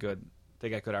guy's going to be good, they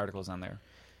got good articles on there.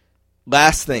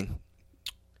 Last thing.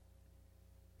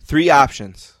 3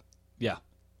 options. Yeah.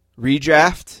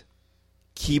 Redraft,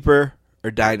 keeper,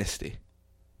 or dynasty.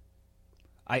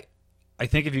 I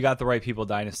think if you got the right people,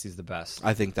 dynasty's the best.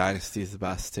 I think dynasty's the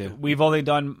best too. We've only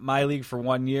done my league for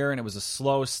 1 year, and it was a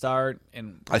slow start.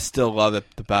 And I still love it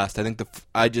the best. I think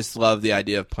I just love the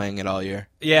idea of playing it all year.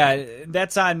 Yeah,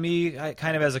 that's on me,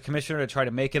 kind of as a commissioner, to try to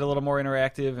make it a little more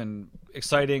interactive and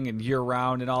exciting and year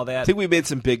round and all that. I think we made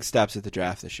some big steps at the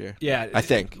draft this year. Yeah, I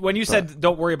think. When you said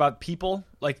don't worry about people,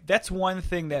 like, that's one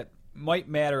thing that might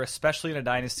matter, especially in a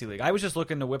dynasty league. I was just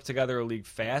looking to whip together a league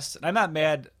fast, and I'm not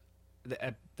mad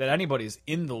that anybody's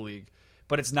in the league,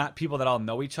 but it's not people that all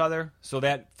know each other. So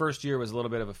that first year was a little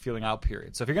bit of a feeling out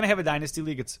period. So if you're going to have a dynasty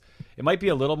league, it might be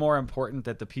a little more important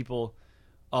that the people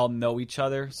all know each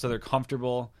other, so they're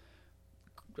comfortable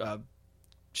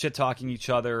shit-talking each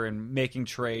other and making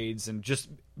trades, and just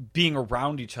being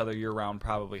around each other year-round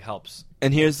probably helps.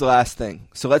 And here's the last thing.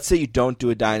 So let's say you don't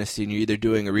do a dynasty and you're either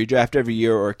doing a redraft every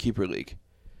year or a keeper league.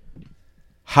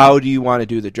 How do you want to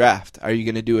do the draft? Are you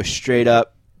going to do a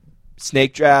straight-up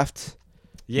snake draft?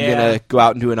 Yeah. You're going to go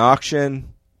out and do an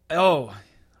auction? Oh,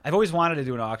 I've always wanted to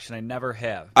do an auction. I never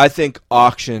have. I think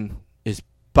auction is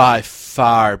by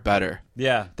far better.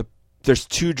 Yeah. There's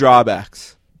 2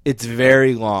 drawbacks. It's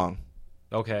very long.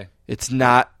 Okay. It's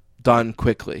not done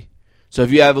quickly. So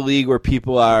if you have a league where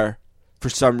people are, for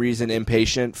some reason,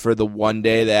 impatient for the one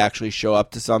day they actually show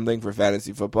up to something for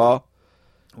fantasy football,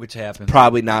 which happens,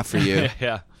 probably not for you.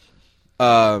 Yeah.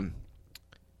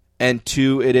 And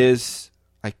 2, it is,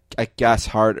 I guess,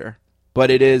 harder,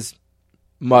 but it is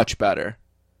much better.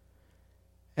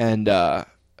 And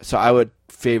so I would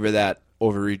favor that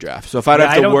over redraft. So if I don't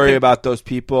have to worry about those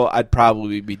people, I'd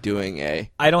probably be doing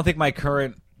I don't think my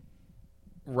current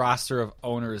roster of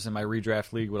owners in my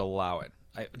redraft league would allow it,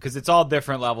 because it's all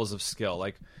different levels of skill.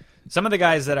 Like, some of the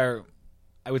guys that are,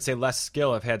 I would say, less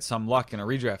skill have had some luck in a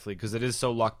redraft league because it is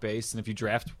so luck based, and if you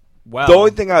draft well, the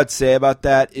only thing I would say about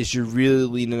that is you're really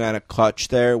leaning on a clutch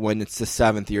there when it's the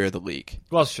 7th year of the league.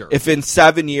 Well, sure. If in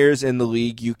 7 years in the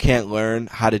league you can't learn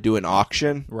how to do an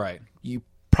auction, right, you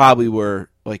probably were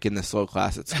like in the slow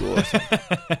class at school or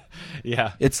something.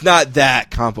 Yeah. It's not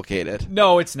that complicated.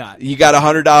 No, it's not. You got a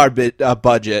 $100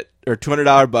 budget or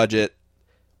 $200 budget.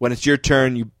 When it's your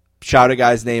turn, you shout a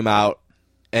guy's name out,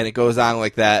 and it goes on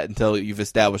like that until you've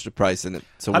established a price and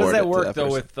it's awarded. How does that work,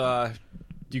 though, with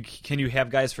can you have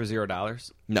guys for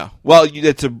 $0? No. Well,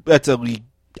 that's a league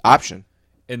option.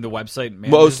 And the website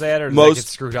manages that, or does that get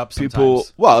screwed up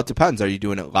sometimes? Well, it depends. Are you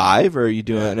doing it live, or are you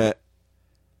doing it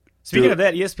Speaking of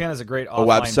that, ESPN has a great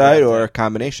offline website or a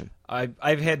combination.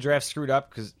 I've had drafts screwed up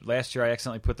because last year I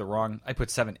accidentally put I put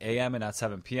 7 a.m. and not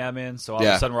 7 p.m. in, so all of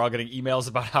a sudden we're all getting emails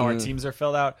about how our teams are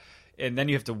filled out, and then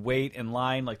you have to wait in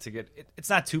line to get it's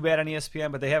not too bad on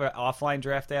ESPN, but they have an offline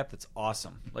draft app that's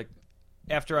awesome. Like,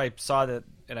 after I saw that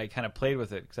and I kind of played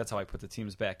with it, because that's how I put the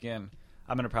teams back in,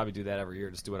 I'm going to probably do that every year,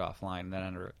 just do it offline and then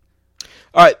enter it.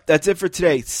 All right, that's it for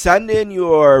today. Send in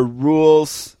your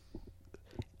rules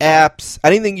apps,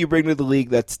 anything you bring to the league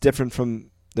that's different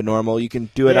from the normal. You can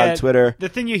do it on Twitter. The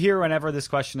thing you hear whenever this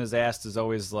question is asked is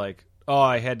always like, oh,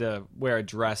 I had to wear a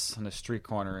dress on a street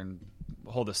corner and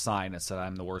hold a sign that said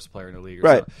I'm the worst player in the league.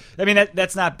 Right. I mean,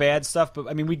 that's not bad stuff, but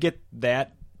I mean, we get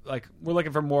that. Like, we're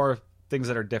looking for more things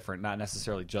that are different, not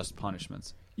necessarily just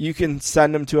punishments. You can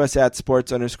send them to us at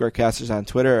sports_casters on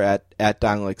Twitter or at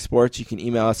Dong Lake Sports. You can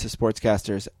email us to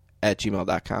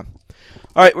sportscasters@gmail.com.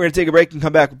 All right, we're going to take a break and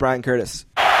come back with Bryan Curtis.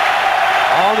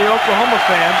 All the Oklahoma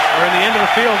fans are in the end of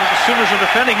the field as the Sooners are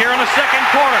defending here in the second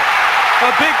quarter.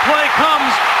 A big play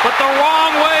comes, but the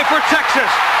wrong way for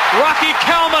Texas. Rocky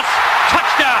Kalmus,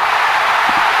 touchdown.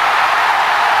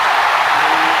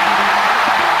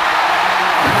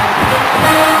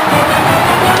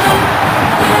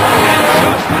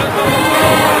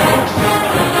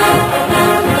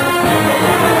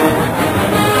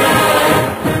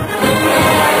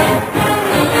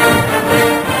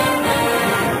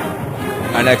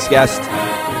 Our next guest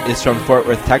is from Fort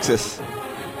Worth, Texas,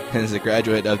 and is a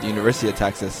graduate of the University of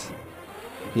Texas.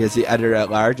 He is the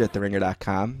editor-at-large at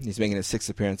TheRinger.com. He's making his 6th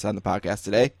appearance on the podcast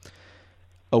today.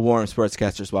 A warm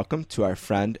sportscaster's welcome to our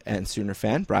friend and Sooner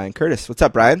fan, Bryan Curtis. What's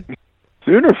up, Bryan?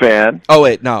 Sooner fan? Oh,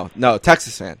 wait, no,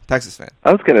 Texas fan. I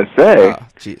was going to say. Oh,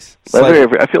 jeez.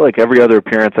 I feel like every other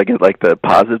appearance I get like the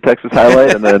positive Texas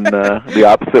highlight, and then the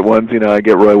opposite ones, I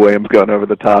get Roy Williams going over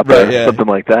the top or something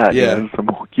like that. Yeah. Some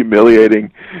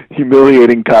humiliating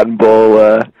Cotton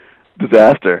Bowl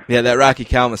disaster. Yeah, that Rocky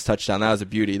Kalmus touchdown, that was a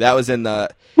beauty. That was in the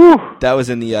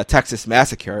Texas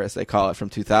Massacre, as they call it,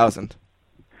 from 2000.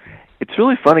 It's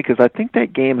really funny because I think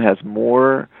that game has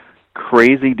more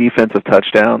crazy defensive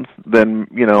touchdowns than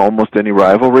almost any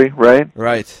rivalry, right?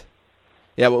 Right.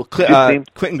 Yeah, well,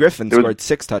 Quentin Griffin scored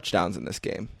 6 touchdowns in this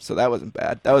game, so that wasn't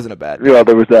bad. That wasn't a bad game. Yeah,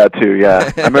 there was that too. Yeah,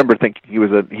 I remember thinking he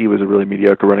was a really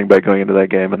mediocre running back going into that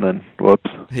game, and then whoops.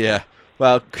 Yeah.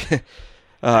 Well,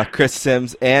 Chris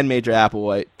Sims and Major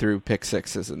Applewhite threw pick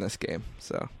sixes in this game,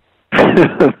 so that's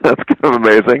kind of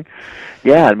amazing.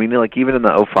 Yeah, I mean, even in the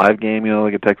 2005 game,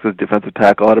 like a Texas defensive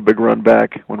tackle had a big run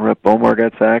back when Rep Bomar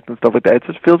got sacked and stuff like that. It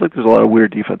just feels like there's a lot of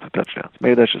weird defensive touchdowns.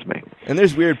 Maybe that's just me. And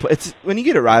there's weird. It's when you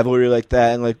get a rivalry like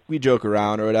that, and like we joke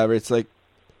around or whatever. It's like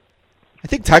I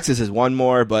think Texas has won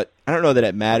more, but I don't know that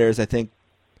it matters. I think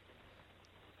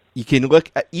you can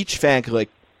look at each fan can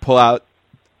pull out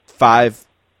 5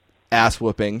 ass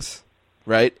whoopings,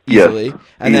 right? Easily, yes,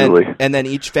 and easily. then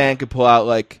each fan could pull out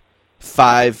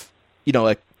 5,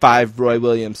 5 Roy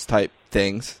Williams type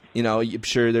things. I'm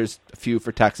sure there's a few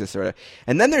for Texas or whatever.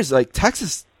 And then there's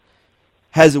Texas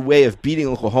has a way of beating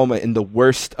Oklahoma in the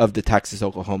worst of the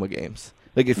Texas-Oklahoma games.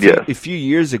 A few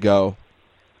years ago,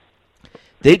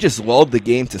 they just lulled the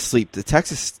game to sleep. The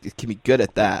Texas can be good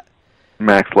at that.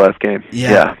 Max last game.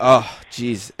 Yeah. Oh,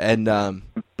 jeez. And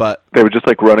but they were just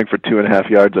running for 2.5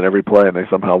 yards on every play, and they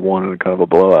somehow won in kind of a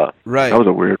blowout. Right. That was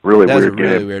a really weird game.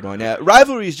 Really weird one. Yeah.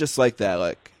 Rivalries just like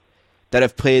that, that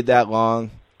have played that long.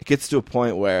 It gets to a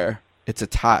point where it's a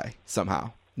tie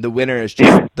somehow. The winner is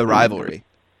just the rivalry.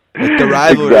 The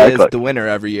rivalry exactly. is the winner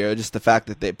every year. Just the fact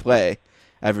that they play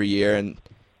every year, and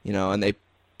and they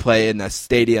play in a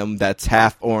stadium that's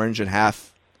half orange and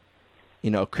half,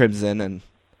 crimson, and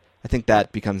I think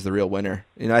that becomes the real winner.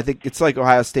 I think it's like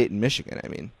Ohio State and Michigan. I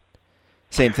mean,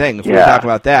 same thing. If we talk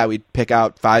about that, we'd pick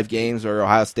out 5 games where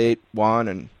Ohio State won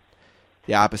and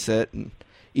the opposite. And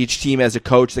each team has a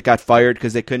coach that got fired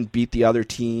because they couldn't beat the other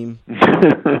team.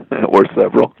 Or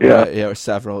several. Yeah. Or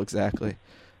several, exactly.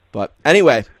 But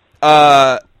anyway,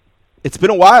 it's been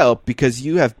a while because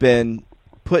you have been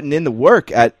putting in the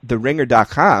work at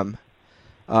TheRinger.com.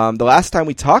 The last time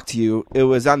we talked to you, it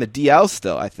was on the DL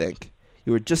still, I think.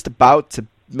 You were just about to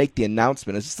make the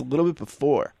announcement. It was just a little bit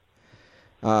before.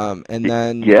 And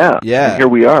then... Yeah. And here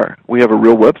we are. We have a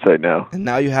real website now. And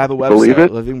now you have a website. Believe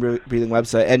it? Living, breathing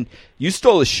website. And you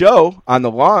stole the show on the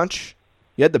launch.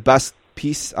 You had the best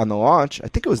piece on the launch. I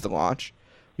think it was the launch.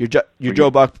 Your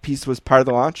Joe Buck piece was part of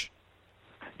the launch?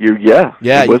 Yeah,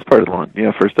 it was part of the launch.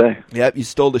 Yeah, first day. Yep, you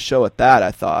stole the show at that,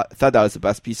 I thought. I thought that was the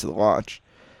best piece of the launch.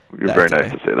 You're very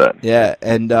nice to say that. Yeah,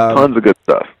 and... tons of good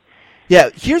stuff. Yeah,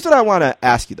 here's what I want to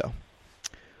ask you, though.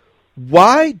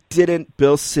 Why didn't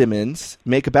Bill Simmons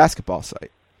make a basketball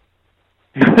site?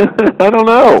 I don't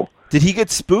know. Did he get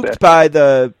spooked by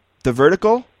the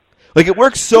vertical? It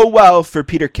worked so well for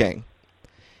Peter King,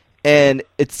 and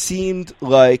it seemed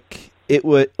like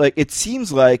it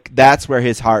seems like that's where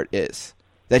his heart is.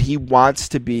 That he wants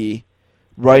to be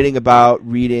writing about,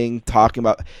 reading, talking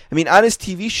about. I mean, on his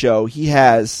TV show, he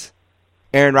has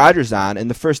Aaron Rodgers on. In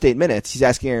the first 8 minutes, he's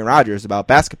asking Aaron Rodgers about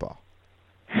basketball.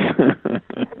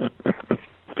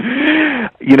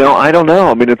 I don't know.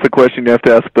 I mean, it's a question you have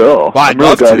to ask Bill. Well, I'm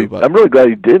really glad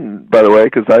he didn't, by the way,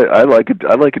 because I like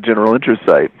a general interest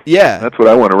site. Yeah, that's what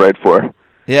I want to write for.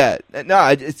 Yeah, no,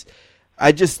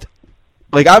 I just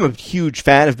like, I'm a huge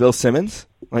fan of Bill Simmons.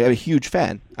 Like, I'm a huge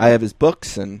fan. I have his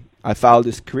books, and I followed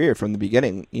his career from the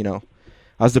beginning. I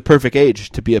was the perfect age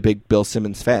to be a big Bill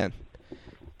Simmons fan,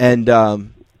 and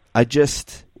I'm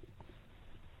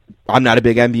not a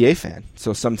big NBA fan,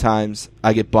 so sometimes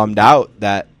I get bummed out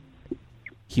that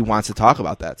he wants to talk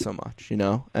about that so much,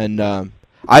 And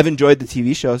I've enjoyed the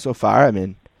TV show so far. I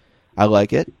mean, I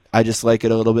like it. I just like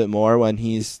it a little bit more when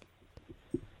he's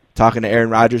talking to Aaron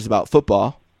Rodgers about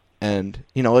football. And,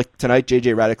 like tonight,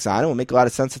 J.J. Redick's on. It will make a lot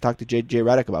of sense to talk to J.J.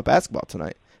 Redick about basketball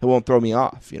tonight. It won't throw me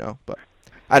off, but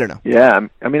I don't know. Yeah,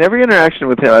 I mean, every interaction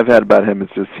with him I've had about him is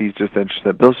he's just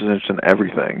interested. Bill's just interested in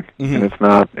everything. Mm-hmm.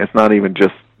 And it's not even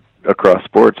just across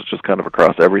sports. It's just kind of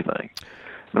across everything.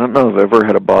 I don't know if I've ever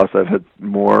had a boss I've had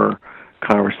more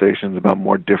conversations about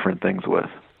more different things with.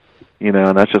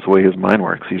 And that's just the way his mind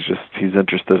works. He's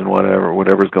interested in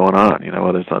whatever's going on,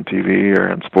 whether it's on TV or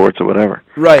in sports or whatever.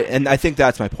 Right, and I think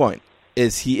that's my point,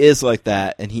 is he is like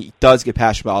that, and he does get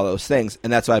passionate about all those things,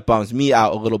 and that's why it bums me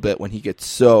out a little bit when he gets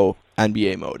so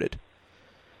NBA-moded.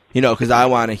 Because I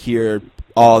want to hear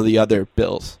all the other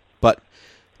Bills. But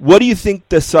what do you think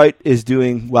the site is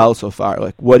doing well so far?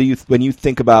 Like, when you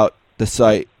think about the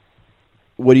site,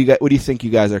 what do you think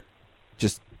you guys are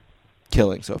just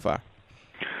killing so far?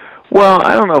 Well,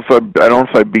 I don't know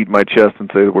if I beat my chest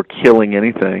and say that we're killing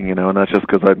anything, and that's just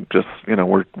because I'm just,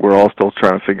 we're all still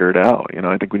trying to figure it out.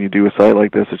 I think when you do a site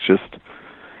like this, it's just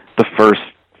the first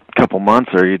couple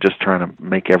months are you just trying to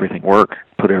make everything work,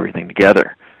 put everything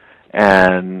together,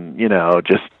 and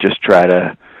just try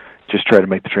to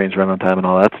make the trains run on time and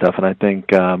all that stuff. And I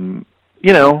think I'm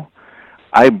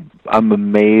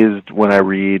amazed when I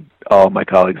read all my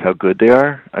colleagues how good they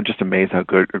are. I'm just amazed how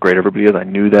good or great everybody is. I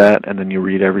knew that, and then you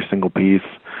read every single piece.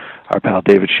 Our pal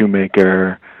David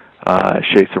Shoemaker,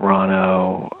 Shea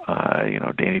Serrano,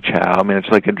 Danny Chow. I mean, it's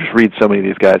like I just read so many of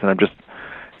these guys, and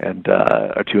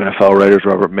our two NFL writers,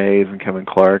 Robert Mays and Kevin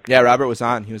Clark. Yeah, Robert was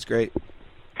on. He was great.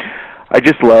 I'm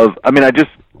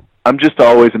just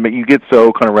always, you get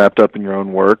so kind of wrapped up in your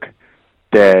own work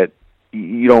that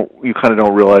you kind of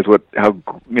don't realize what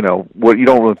you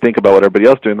don't really think about what everybody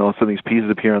else is doing. All of a sudden these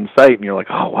pieces appear on the site and you're like,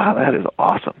 oh wow, that is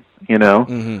awesome.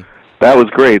 Mm-hmm. That was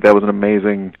great. That was an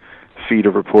amazing feat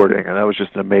of reporting, and that was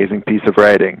just an amazing piece of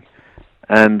writing.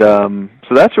 And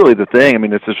so that's really the thing. I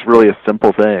mean, it's just really a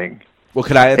simple thing. Well,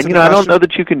 could I answer and, I don't know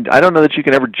that you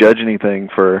can ever judge anything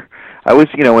for. I always,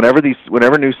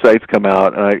 whenever new sites come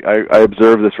out, and I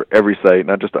observe this for every site,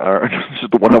 not just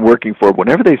just the one I'm working for.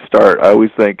 Whenever they start, I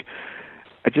always think,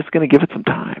 I'm just going to give it some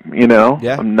time,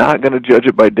 Yeah. I'm not going to judge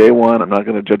it by day one. I'm not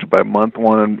going to judge it by month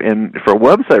one. And for a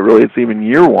website, really, it's even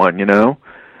year one,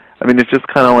 I mean, it's just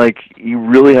kind of like you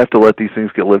really have to let these things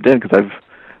get lived in, because I've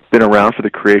been around for the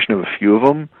creation of a few of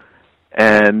them.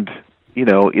 And,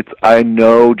 I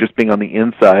know just being on the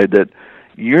inside that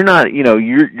you're not,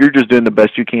 you're just doing the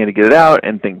best you can to get it out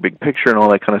and think big picture and all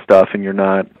that kind of stuff. And you're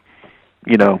not,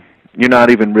 you're not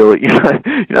even really you're not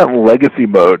in legacy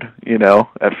mode,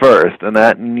 at first, and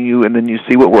then you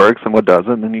see what works and what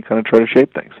doesn't, and then you kind of try to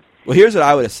shape things. Well, here's what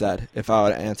I would have said if I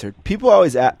would have answered. People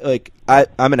always I'm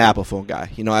an Apple phone guy.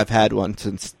 I've had one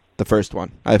since the first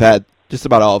one. I've had just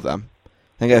about all of them.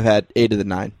 I think I've had 8 of the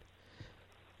 9,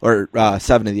 or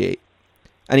 7 of the 8.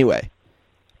 Anyway,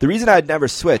 the reason I'd never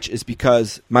switch is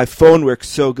because my phone works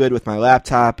so good with my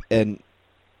laptop and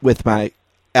with my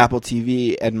Apple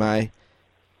TV and my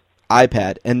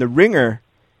iPad, and the Ringer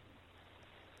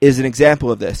is an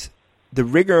example of this. The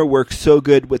Ringer works so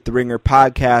good with the Ringer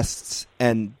podcasts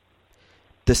and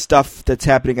the stuff that's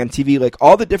happening on TV. Like,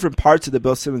 all the different parts of the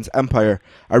Bill Simmons empire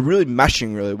are really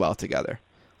meshing really well together.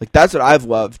 Like, that's what I've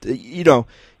loved. You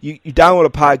download a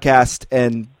podcast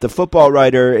and the football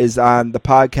writer is on the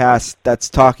podcast that's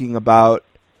talking about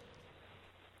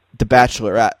The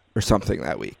Bachelorette or something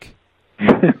that week.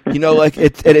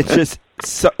 It's just,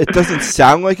 so, it doesn't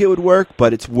sound like it would work,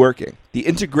 but it's working. The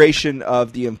integration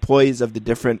of the employees of the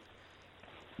different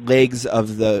legs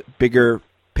of the bigger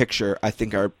picture, I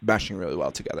think, are meshing really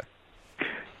well together.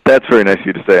 That's very nice of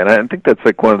you to say, and I think that's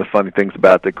like one of the funny things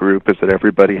about the group is that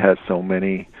everybody has so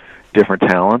many different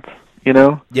talents,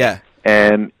 Yeah.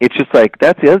 And it's just like,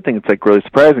 that's the other thing that's like really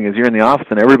surprising is you're in the office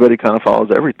and everybody kind of follows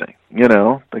everything,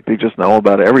 like they just know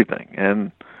about everything.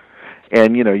 And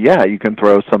you can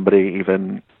throw somebody,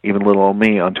 even little old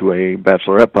me, onto a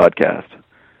Bachelorette podcast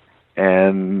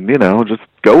and, just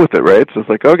go with it, right? It's just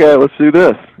like, okay, let's do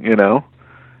this,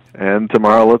 and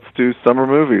tomorrow let's do summer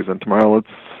movies, and tomorrow let's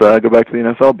go back to the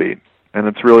NFL beat. and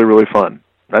it's really, really fun.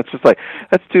 That's just like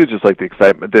the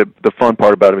excitement. The fun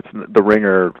part about it, it's the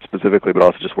Ringer specifically, but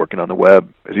also just working on the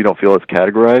web, is you don't feel it's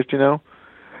categorized,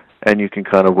 and you can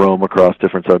kind of roam across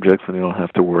different subjects, and you don't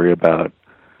have to worry about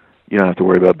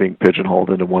being pigeonholed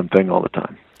into one thing all the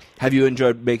time. Have you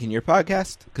enjoyed making your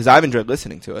podcast? Because I've enjoyed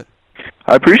listening to it.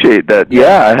 I appreciate that.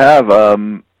 Yeah, I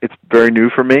have. It's very new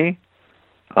for me.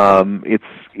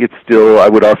 It's still, I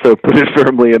would also put it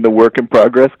firmly in the work in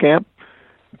progress camp.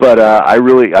 But I've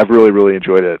really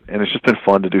enjoyed it, and it's just been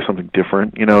fun to do something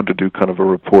different, to do kind of a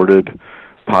reported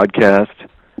podcast,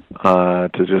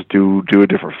 to just do a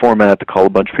different format, to call a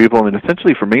bunch of people. I mean,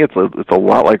 essentially for me, it's a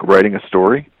lot like writing a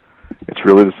story. It's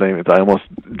really the same. I almost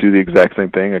do the exact same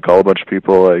thing. I call a bunch of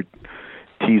people, I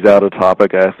tease out a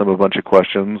topic, I ask them a bunch of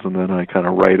questions, and then I kind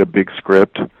of write a big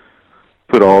script,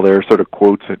 put all their sort of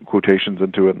quotations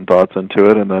into it and thoughts into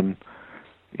it, and then,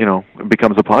 it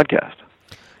becomes a podcast.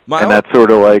 That's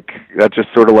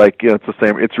just sort of like, it's the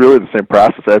same. It's really the same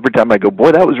process. Every time I go,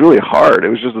 boy, that was really hard. It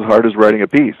was just as hard as writing a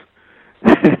piece.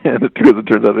 And it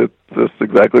turns out it's just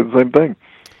exactly the same thing.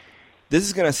 This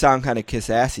is going to sound kind of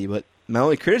kiss-assy, but my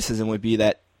only criticism would be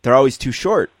that they're always too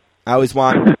short. I always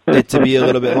want it to be a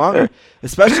little bit longer,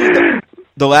 especially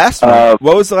the last one.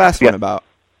 What was the last one about?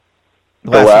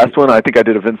 The last one, I think I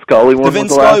did a Vince Scully one. The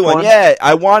Vince Scully one, yeah.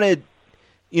 I wanted,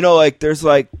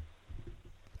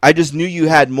 I just knew you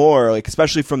had more,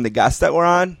 especially from the guests that were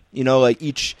on.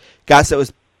 Each guest that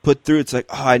was put through, it's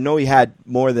I know he had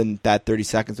more than that 30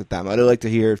 seconds with them. I'd like to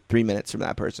hear 3 minutes from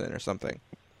that person or something.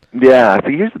 Yeah, so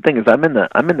here's the thing: is I'm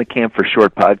in the camp for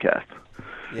short podcasts.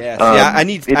 Yeah, I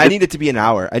need it to be an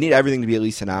hour. I need everything to be at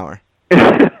least an hour.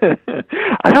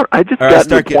 I just got to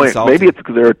the point. Maybe it's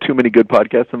because there are too many good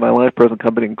podcasts in my life, present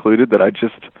company included, that I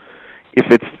just, if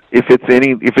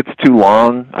it's too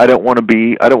long, I don't want to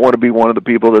be one of the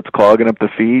people that's clogging up the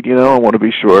feed. I want to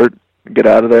be short, get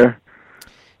out of there.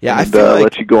 Yeah, and, I feel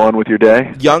let you go on with your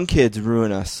day. Young kids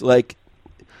ruin us.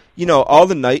 All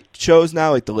the night shows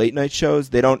now, the late night shows,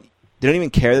 they don't even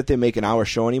care that they make an hour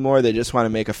show anymore. They just want to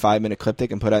make a 5-minute clip they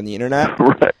can put on the internet.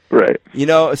 Right.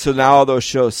 So now all those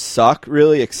shows suck,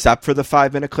 really, except for the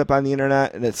 5-minute clip on the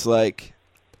internet. And it's I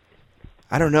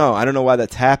don't know. I don't know why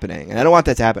that's happening. And I don't want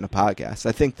that to happen to podcasts.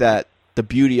 I think that the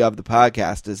beauty of the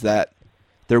podcast is that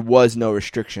there was no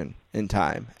restriction in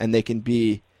time. And they can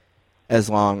be as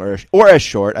long or as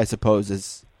short, I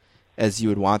suppose, as you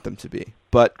would want them to be.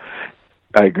 But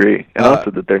I agree. And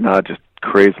also that they're not just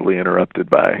crazily interrupted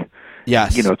by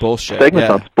bullshit. Segments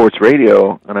on sports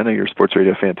radio, and I know you're a sports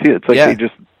radio fan too.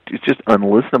 It's it's just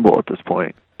unlistenable at this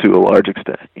point to a large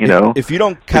extent. If you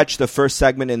don't catch the first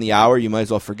segment in the hour, you might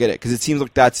as well forget it, because it seems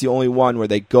like that's the only one where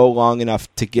they go long enough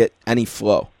to get any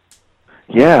flow.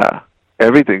 Yeah,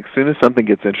 everything. As soon as something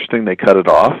gets interesting, they cut it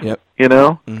off. Yep.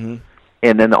 Mm-hmm.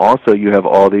 And then also you have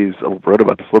all these. I wrote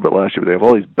about this a little bit last year, but they have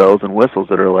all these bells and whistles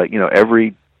that are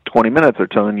every 20 minutes they're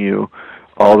telling you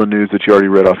all the news that you already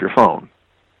read off your phone,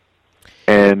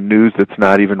 and news that's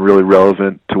not even really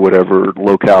relevant to whatever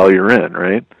locale you're in,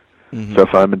 right? Mm-hmm. So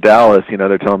if I'm in Dallas,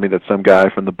 they're telling me that some guy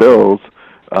from the Bills,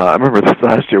 I remember this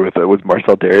last year with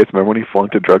Marcel Darius. Remember when he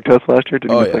flunked a drug test last year? Did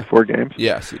he miss 4 games?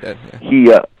 Yes, he did.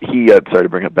 Yeah. He sorry to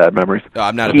bring up bad memories. No,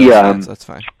 I'm not a Bills fan, so that's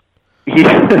fine.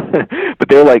 But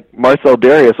they're Marcel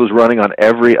Darius was running on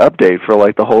every update for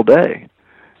the whole day.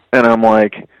 And I'm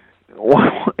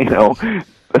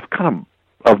that's kind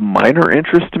of minor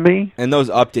interest to me. And those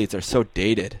updates are so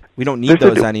dated. We don't need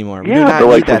those anymore. We do not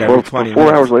need that every 20 minutes.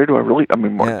 4 hours later, do I really? I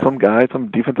mean, some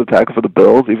defensive tackle for the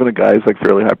Bills, even a guy who's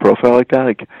fairly high profile like that,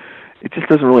 it just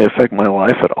doesn't really affect my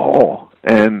life at all.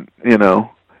 And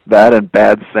that and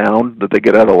bad sound that they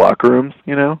get out of locker rooms.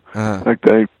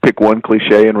 They pick one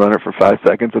cliche and run it for 5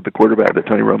 seconds at the quarterback that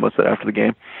Tony Romo said after the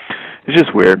game. It's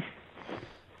just weird.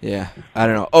 Yeah, I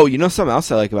don't know. Oh, something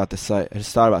else I like about the site? I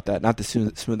just thought about that. Not the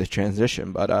smoothest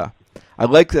transition, but I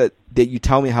like that you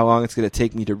tell me how long it's going to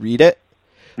take me to read it.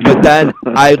 But then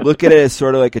I look at it as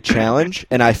sort of like a challenge,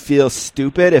 and I feel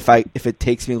stupid if it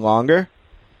takes me longer.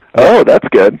 Oh, that's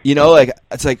good.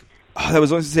 It's that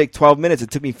was only going to take 12 minutes.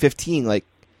 It took me 15.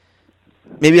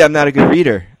 Maybe I'm not a good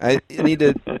reader. I need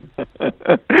to.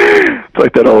 It's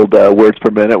like that old words per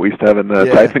minute we used to have in the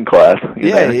typing class.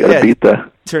 You gotta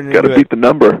beat the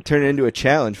number. Turn it into a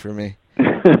challenge for me.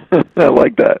 I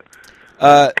like that.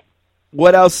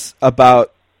 What else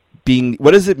about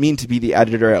what does it mean to be the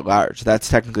editor at large? That's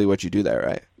technically what you do there,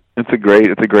 right? It's a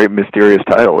great mysterious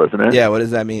title, isn't it? Yeah. What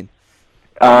does that mean?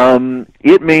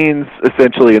 It means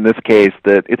essentially in this case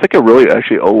that it's a really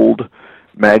actually old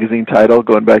magazine title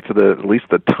going back to at least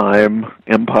the Time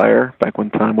Empire, back when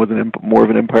Time was more of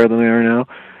an empire than they are now.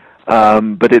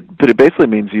 But it basically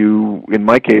means in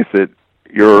my case,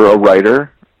 you're a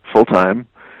writer full time,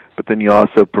 but then you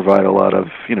also provide a lot of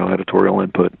editorial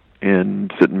input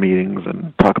and sit in meetings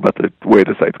and talk about the way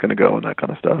the site's going to go and that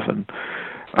kind of stuff. And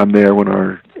I'm there when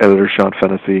our editor Sean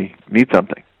Fennessy needs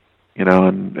something,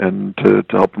 and to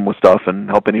help him with stuff and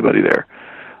help anybody there,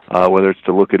 whether it's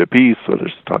to look at a piece, whether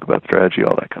it's to talk about strategy,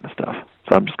 all that kind of stuff.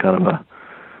 So I'm just kind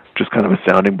of a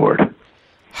sounding board.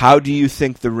 How do you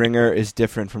think The Ringer is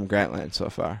different from Grantland so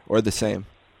far, or the same?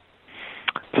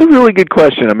 It's a really good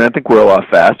question. I mean, I think we're a lot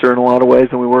faster in a lot of ways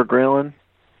than we were at Grantland.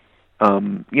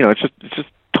 It's just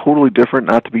totally different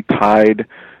not to be tied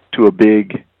to a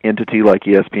big entity like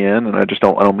ESPN, and I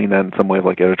don't mean that in some way of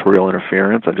like editorial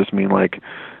interference. I just mean like,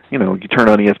 you turn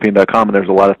on ESPN.com and there's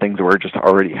a lot of things that were just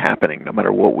already happening no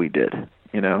matter what we did,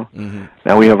 Mm-hmm.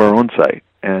 Now we have our own site,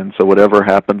 and so whatever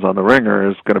happens on The Ringer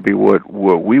is going to be what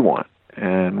we want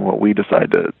and what we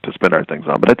decide to spend our things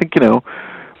on. But I think,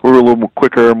 we're a little more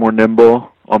quicker, more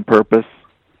nimble on purpose.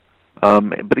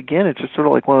 But again, it's just sort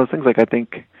of like one of those things, like I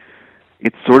think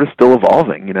it's sort of still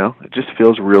evolving, It just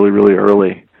feels really, really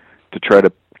early to try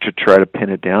to pin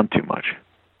it down too much.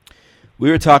 We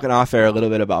were talking off air a little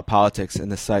bit about politics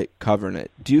and the site covering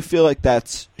it. Do you feel like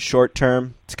that's short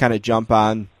term to kind of jump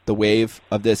on the wave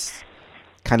of this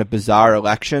kind of bizarre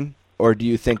election, or do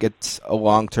you think it's a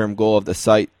long-term goal of the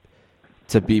site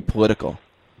to be political?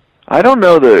 I don't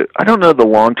know the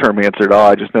long-term answer at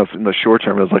all. I just know in the short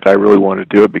term, it was like I really wanted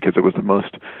to do it because it was the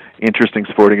most interesting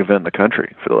sporting event in the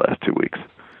country for the last 2 weeks.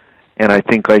 And I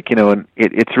think, like, and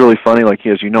it's really funny, like,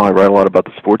 as you know, I write a lot about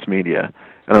the sports media,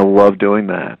 and I love doing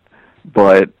that.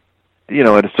 But,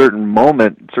 at a certain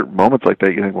moments like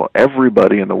that, you think, well,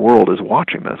 everybody in the world is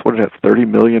watching this. What did it have, 30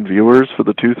 million viewers for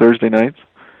the 2 Thursday nights?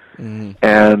 Mm-hmm.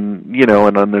 And,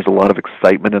 and then there's a lot of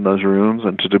excitement in those rooms,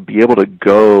 and to be able to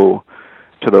go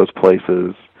to those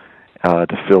places,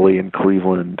 to Philly and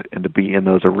Cleveland, and to be in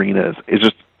those arenas it's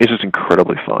just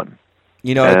incredibly fun.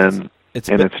 It's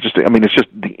just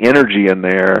the energy in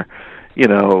there.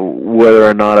 Whether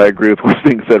or not I agree with what's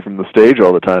being said from the stage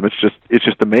all the time, it's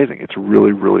just amazing. It's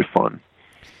really, really fun.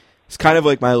 It's kind of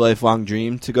like my lifelong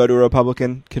dream to go to a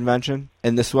Republican convention,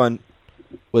 and this one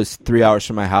was 3 hours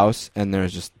from my house, and there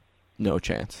was just no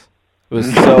chance. It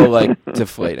was so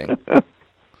deflating.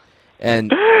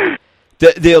 And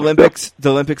the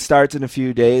Olympics starts in a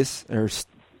few days, or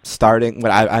starting.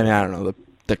 But I don't know.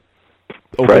 The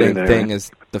opening thing is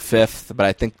the 5th, but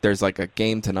I think there's like a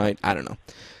game tonight. I don't know.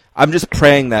 I'm just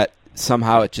praying that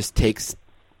somehow it just takes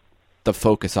the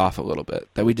focus off a little bit.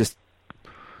 That we just,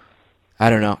 I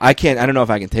don't know. I don't know if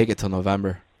I can take it till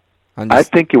November. I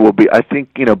think it will be. I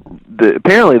think,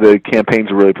 apparently the campaigns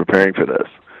are really preparing for this.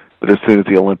 But as soon as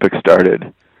the Olympics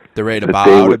started, they're ready to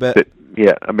bow out a bit.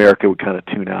 America would kind of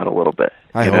tune out a little bit.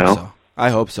 I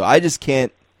hope so. I just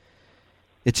can't.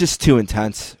 It's just too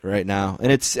intense right now. And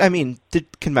the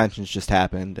conventions just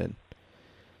happened. And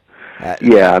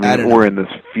we're in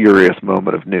this furious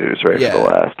moment of news, right, for the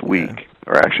last week,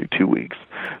 or actually 2 weeks,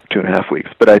 2.5 weeks.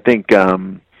 But I think,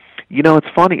 it's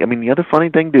funny. I mean, the other funny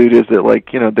thing, dude, is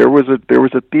that, there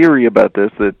was a theory about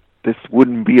this, that this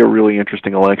wouldn't be a really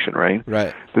interesting election, right?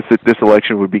 Right. This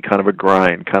election would be kind of a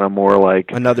grind, kind of more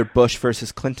like another Bush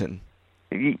versus Clinton.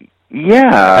 Yeah,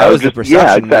 that was the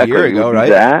perception exactly. a year ago, right?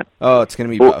 That. Oh, it's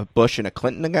going to be a Bush and a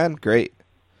Clinton again? Great.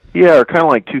 Yeah, or kind of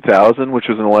like 2000, which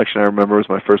was an election I remember was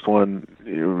my first one,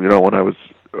 when I was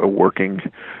a working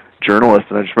journalist,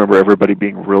 and I just remember everybody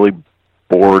being really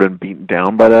bored and beaten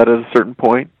down by that at a certain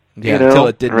point. Yeah, until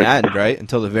it didn't end, right?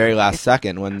 Until the very last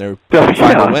second when they're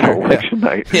final winner. Election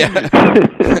night. Yeah.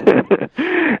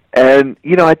 And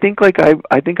I think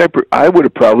I would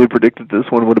have probably predicted this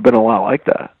one would have been a lot like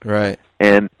that. Right.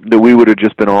 And that we would have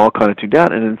just been all kind of tuned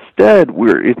out, and instead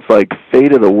it's like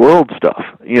fate of the world stuff,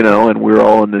 and we're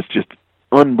all in this just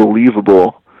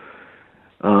unbelievable,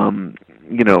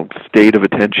 state of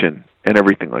attention and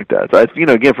everything like that. So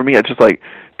again, for me, it's just like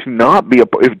to not be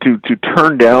to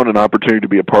turn down an opportunity to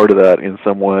be a part of that in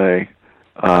some way.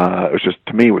 It was just,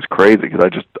 to me, it was crazy because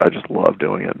I just love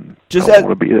doing it. And I want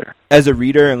to be there. As a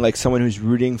reader and like someone who's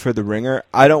rooting for The Ringer,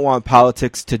 I don't want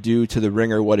politics to do to The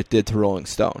Ringer what it did to Rolling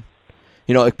Stone.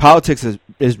 Politics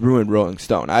has ruined Rolling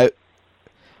Stone.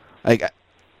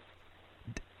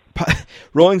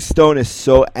 Rolling Stone is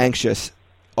so anxious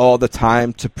all the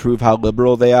time to prove how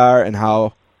liberal they are and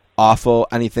how awful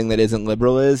anything that isn't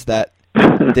liberal is that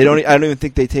they don't. I don't even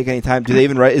think they take any time. Do they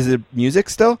even write? Is it music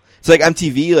still? It's like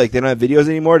MTV. Like they don't have videos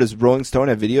anymore. Does Rolling Stone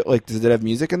have video? Like does it have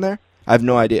music in there? I have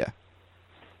no idea.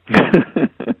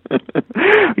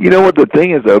 You know what the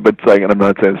thing is, though, but it's like, and I'm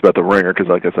not saying this about The Ringer because,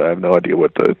 like I said, I have no idea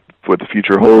what the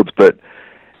future holds. But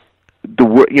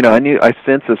I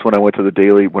sensed this when I went to the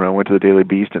Daily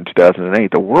Beast in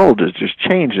 2008. The world has just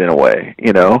changed in a way,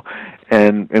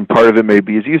 and part of it may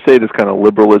be, as you say, this kind of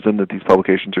liberalism that these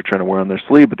publications are trying to wear on their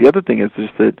sleeve. But the other thing is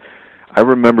just that I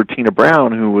remember Tina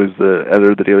Brown, who was the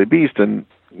editor of the Daily Beast, and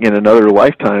in another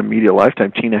media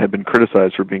lifetime, Tina had been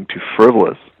criticized for being too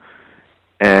frivolous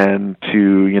and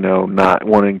to not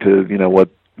wanting to know what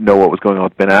was going on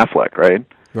with Ben Affleck, right?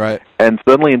 Right. And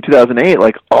suddenly in 2008,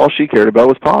 all she cared about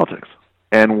was politics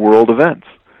and world events.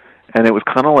 And it was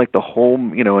kind of like the whole,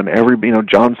 and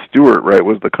Jon Stewart, right,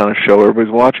 was the kind of show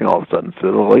everybody's watching all of a sudden instead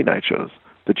of the late night shows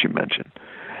that you mentioned.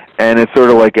 And it's sort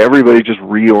of like everybody just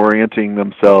reorienting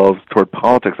themselves toward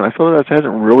politics. And I feel that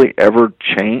hasn't really ever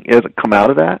changed, hasn't come out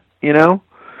of that,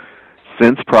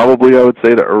 since probably, I would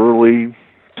say, the early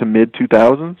to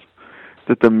mid-2000s,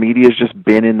 that the media's just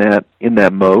been in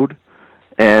that mode.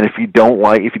 And if you don't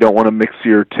want to mix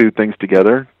your two things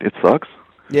together, it sucks.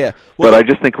 Yeah. Well, but I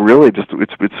just think really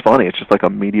it's funny. It's just like a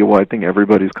media-wide thing.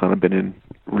 Everybody's kind of been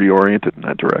reoriented in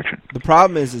that direction. The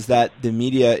problem is that the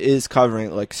media is covering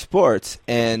it like sports,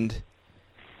 and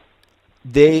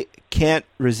they can't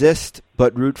resist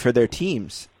but root for their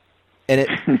teams. And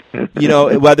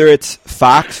it, whether it's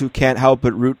Fox, who can't help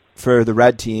but root for the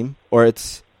red team, or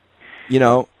it's,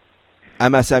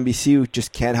 MSNBC, who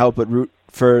just can't help but root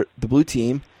for the blue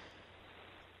team,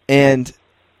 and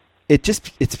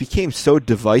it's became so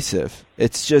divisive.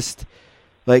 It's just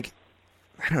like,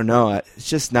 I don't know. It's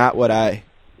just not what I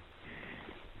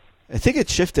think it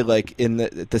shifted in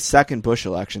the second Bush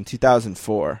election,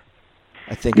 2004.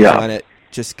 I think is when it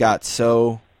just got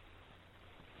so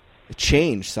it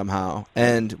changed somehow,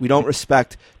 and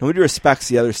nobody respects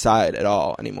the other side at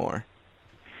all anymore.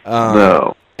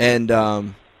 No.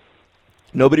 And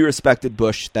nobody respected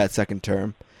Bush that second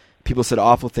term. People said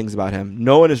awful things about him.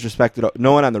 No one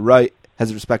on the right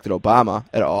has respected Obama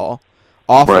at all.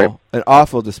 Awful, right. An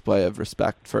awful display of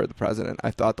respect for the president, I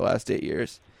thought, the last 8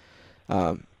 years.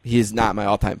 He is not my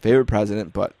all-time favorite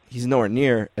president, but he's nowhere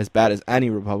near as bad as any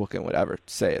Republican would ever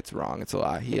say. It's wrong. It's a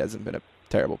lie. He hasn't been a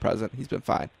terrible president. He's been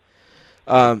fine.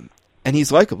 And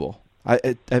he's likable.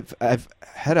 I've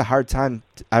had a hard time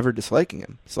ever disliking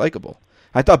him. He's likable.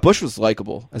 I thought Bush was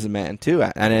likable as a man, too,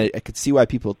 and I could see why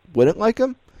people wouldn't like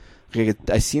him.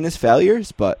 I've seen his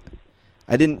failures, but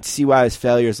I didn't see why his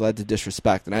failures led to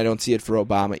disrespect, and I don't see it for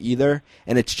Obama either,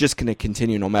 and it's just going to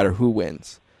continue no matter who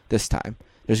wins this time.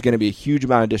 There's going to be a huge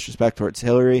amount of disrespect towards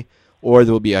Hillary, or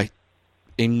there will be an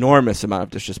enormous amount of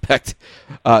disrespect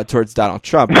towards Donald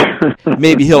Trump.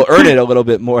 Maybe he'll earn it a little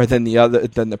bit more than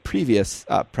the previous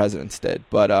presidents did,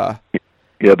 but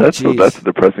yeah, that's the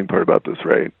depressing part about this,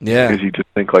 right? Yeah, because you just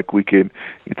think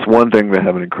it's one thing to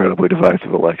have an incredibly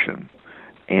divisive election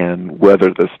and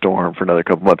weather the storm for another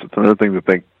couple months. It's another thing to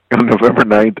think on November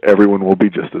 9th, everyone will be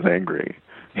just as angry.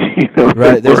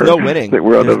 Right, there's no winning.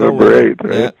 We're on November 8th,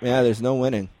 right? Yeah, there's no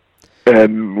winning.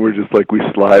 And we're just we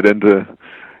slide into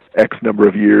X number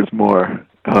of years more.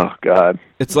 Oh, God.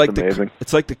 It's amazing.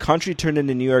 It's like the country turned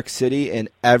into New York City, and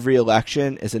every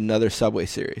election is another Subway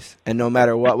Series. And no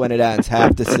matter when it ends,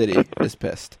 half the city is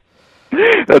pissed.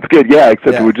 That's good, yeah,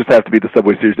 except it would just have to be the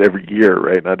Subway Series every year,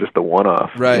 right? Not just the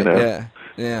one-off. Right,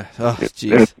 yeah. Oh,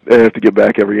 jeez. They have to get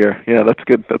back every year. Yeah, that's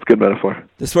good. That's a good metaphor.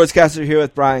 The Sportscaster here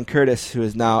with Bryan Curtis, who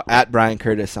is now at Bryan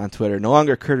Curtis on Twitter. No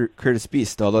longer Curtis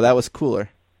Beast, although that was cooler.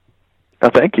 Oh,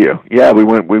 thank you. Yeah, I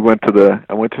went for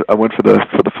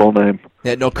the full name.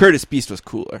 Yeah, no, Curtis Beast was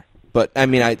cooler. But I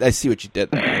mean, I see what you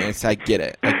did there. I get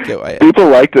it. I get why. People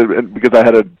liked it because I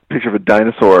had a picture of a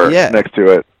dinosaur next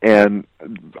to it, and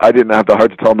I didn't have the heart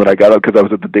to tell them that I got it because I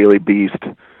was at the Daily Beast.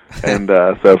 And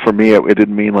so for me, it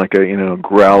didn't mean like a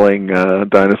growling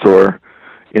dinosaur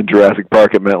in Jurassic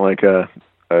Park. It meant like a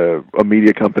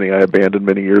media company I abandoned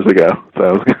many years ago. So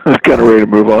I was kind of ready to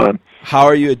move on. How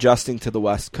are you adjusting to the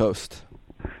West Coast?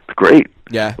 It's great.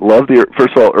 Yeah. Love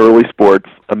first of all, early sports,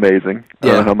 amazing. I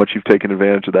don't know how much you've taken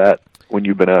advantage of that when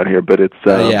you've been out here, but it's...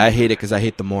 I hate it because I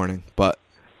hate the morning, but...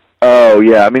 Oh,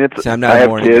 yeah, I mean, it's... I'm not a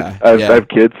morning guy. I have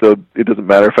kids, so it doesn't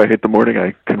matter if I hate the morning.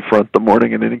 I confront the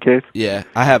morning in any case. Yeah,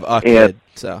 I have a kid,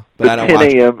 so... But the I don't 10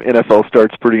 watch a.m. NFL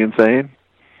start's pretty insane.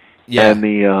 Yeah. And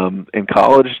in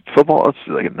college football, it's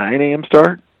like a 9 a.m.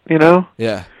 start,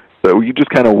 Yeah. So you just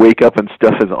kind of wake up and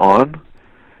stuff is on.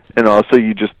 And also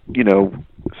you just,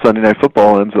 Sunday Night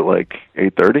Football ends at like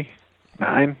 8:30,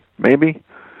 9 maybe.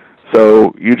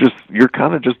 So you're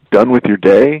kind of just done with your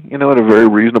day, at a very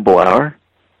reasonable hour.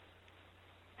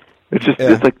 It's just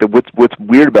it's like what's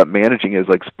weird about managing is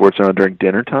like sports are on during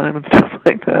dinner time and stuff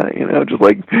like that. Just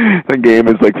like the game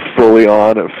is like fully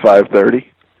on at 5:30.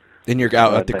 Then you're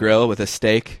out at the grill with a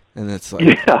steak, and it's like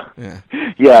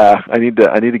yeah. I need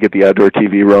to get the outdoor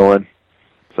TV rolling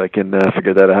so I can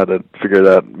figure that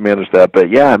out, manage that. But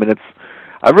yeah, I mean,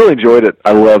 I've really enjoyed it.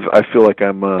 I feel like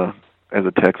I'm as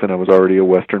a Texan, I was already a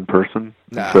Western person,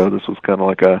 so this was kind of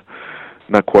like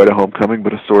not quite a homecoming,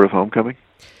 but a sort of homecoming.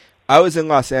 I was in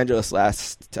Los Angeles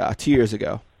last 2 years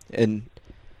ago, and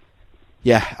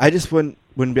yeah, I just wouldn't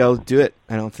be able to do it.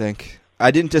 I don't think.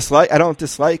 I don't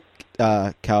dislike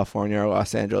California or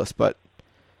Los Angeles, but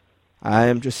I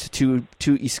am just too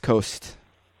East Coast.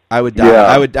 I would die.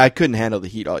 Yeah. I couldn't handle the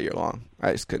heat all year long.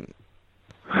 I just couldn't.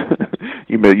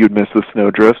 You'd miss the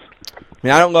snow drifts. I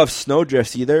mean, I don't love snow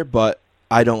drifts either, but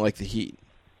I don't like the heat.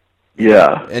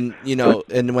 Yeah. And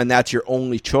and when that's your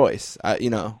only choice, I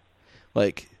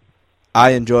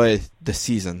enjoy the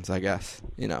seasons, I guess,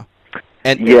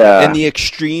 And the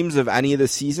extremes of any of the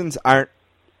seasons aren't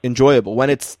enjoyable.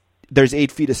 When there's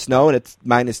 8 feet of snow and it's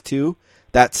 -2,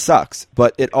 that sucks.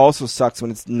 But it also sucks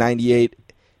when it's 98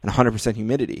 and 100%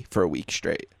 humidity for a week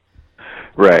straight.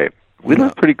 Right. We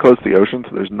live pretty close to the ocean,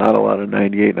 so there's not a lot of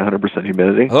 98 and 100%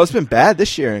 humidity. Although it's been bad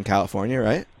this year in California,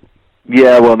 right?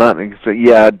 Yeah, well,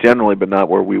 generally, but not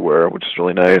where we were, which is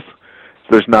really nice.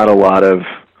 So there's not a lot of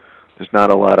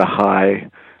high,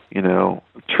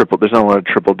 triple. There's not a lot of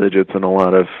triple digits and a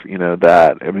lot of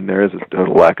that. I mean, there is a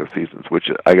total lack of seasons, which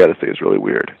I got to say is really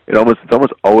weird. It's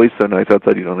almost always so nice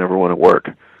outside you don't ever want to work.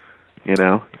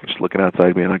 You're just looking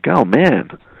outside, being like, oh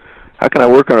man, how can I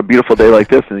work on a beautiful day like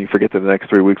this? And you forget that the next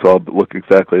 3 weeks will all look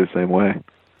exactly the same way.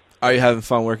 Are you having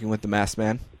fun working with the Masked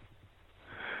Man?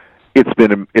 It's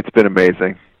been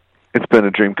amazing. It's been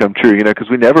a dream come true, because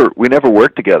we never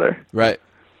worked together. Right.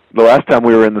 The last time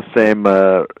we were in the same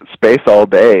space all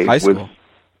day was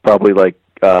probably like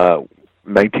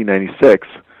 1996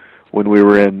 when we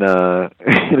were in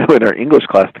in our English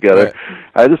class together. Right.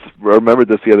 I just remembered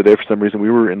this the other day for some reason.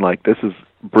 We were in this is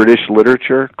British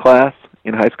literature class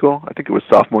in high school. I think it was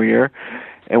sophomore year.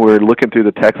 And we were looking through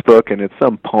the textbook, and it's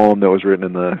some poem that was written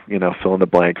in the, fill in the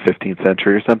blank 15th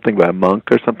century or something by a monk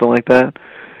or something like that.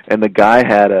 And the guy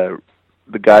had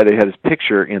his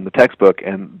picture in the textbook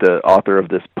and the author of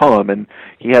this poem, and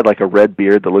he had a red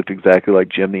beard that looked exactly like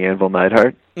Jim the Anvil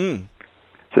Neidhart. Mm.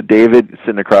 So David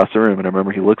sitting across the room, and I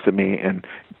remember he looks at me and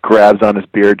grabs on his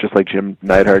beard just like Jim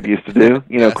Neidhart used to do.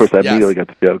 Of course, I immediately got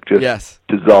the joke, just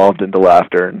dissolved into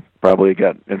laughter and probably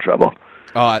got in trouble.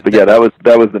 But yeah, that was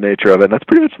the nature of it. And that's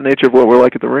pretty much the nature of what we're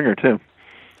like at the Ringer too.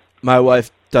 My wife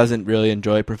doesn't really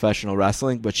enjoy professional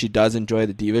wrestling, but she does enjoy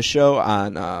the Divas show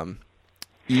on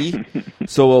E.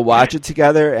 So we'll watch it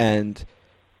together, and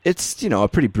it's a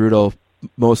pretty brutal,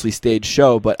 mostly staged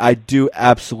show. But I do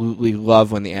absolutely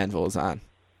love when the Anvil is on,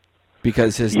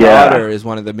 because his daughter is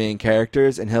one of the main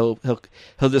characters, and he'll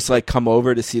just come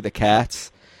over to see the cats,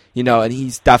 and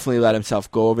he's definitely let himself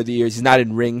go over the years. He's not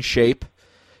in ring shape.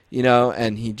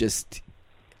 And he just,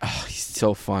 he's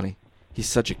so funny. He's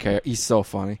such a character. He's so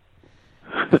funny.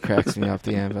 He cracks me up,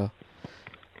 the Anvil.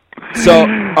 So, all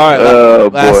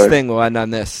right, last thing, we'll end on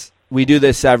this. We do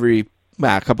this a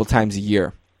couple times a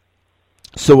year.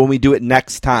 So when we do it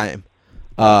next time,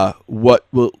 what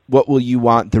will you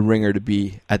want the Ringer to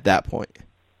be at that point?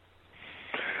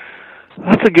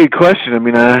 That's a good question. I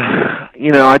mean,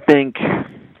 I think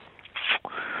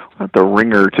the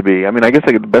Ringer to be. I mean, I guess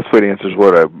the best way to answer is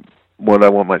what I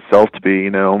want myself to be.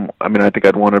 I mean, I think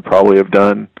I'd want to probably have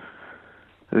done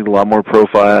a lot more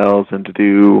profiles and to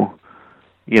do,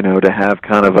 to have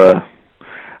kind of a.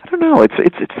 I don't know. It's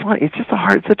fun. It's just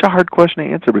such a hard question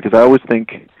to answer because I always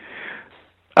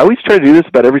try to do this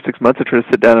about every 6 months. I try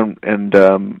to sit down and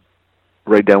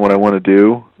write down what I want to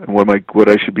do and what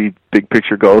I should be big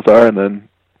picture goals are, and then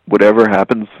whatever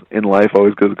happens in life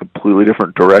always goes a completely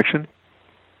different direction.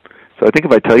 So I think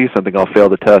if I tell you something, I'll fail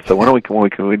the test. So when we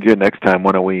do it next time?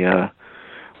 Why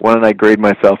don't I grade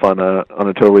myself on a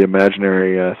totally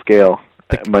imaginary scale,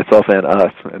 myself and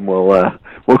us, and we'll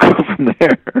go from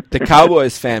there. The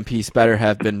Cowboys fan piece better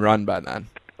have been run by then.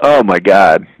 Oh my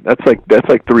God, that's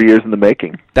like 3 years in the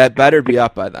making. That better be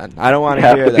up by then. I don't want to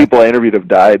hear that. Half the people I interviewed have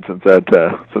died since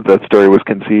that story was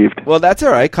conceived. Well, that's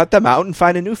all right. Cut them out and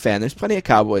find a new fan. There's plenty of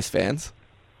Cowboys fans.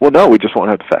 Well, no, we just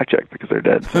won't have to fact check because they're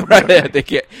dead. So right?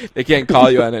 They can't call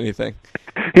you on anything.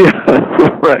 Yeah,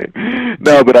 right.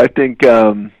 No, but I think,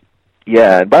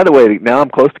 yeah. And by the way, now I'm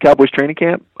close to Cowboys training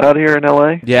camp out here in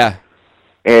LA. Yeah.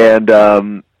 And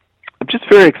I'm just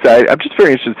very excited. I'm just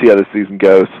very interested to see how this season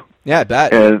goes. Yeah, I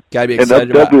bet. And gotta be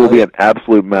excited. And that will be an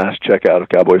absolute mass checkout of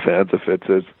Cowboy fans if it's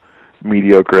as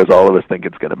mediocre as all of us think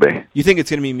it's going to be. You think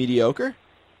it's going to be mediocre?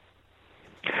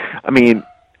 I mean,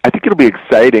 I think it'll be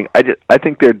exciting. I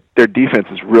think their defense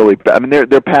is really bad. I mean,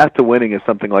 their path to winning is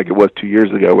something like it was 2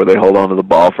 years ago, where they hold on to the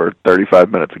ball for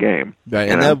 35 minutes a game. Right,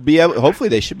 and they'll be able. Hopefully,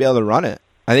 they should be able to run it.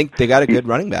 I think they got a good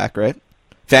running back, right?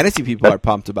 Fantasy people are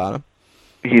pumped about him.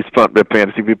 He's pumped. The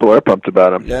fantasy people are pumped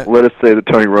about him. Yeah. Let us say that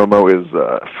Tony Romo is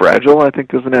fragile. I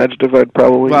think is an adjective I'd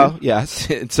probably. Well, yes.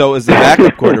 And so is the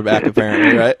backup quarterback,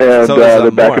 apparently, right? And so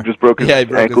the backup just broke his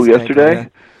ankle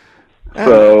yesterday. Yeah.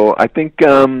 So I think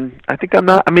I'm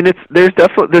not. I mean, there's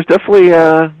definitely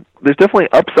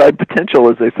upside potential,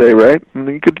 as they say, right? I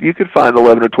mean, you could find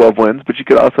 11 or 12 wins, but you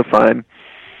could also find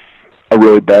a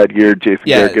really bad year. Jason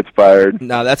Garrett gets fired.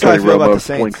 No, that's Tony how I feel Romo about the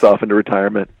Saints. slinks off into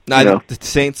retirement. No, the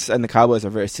Saints and the Cowboys are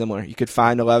very similar. You could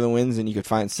find 11 wins and you could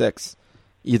find 6.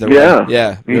 Either way.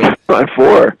 Yeah. You could find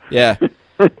 4. Yeah.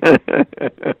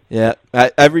 Yeah.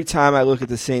 Every time I look at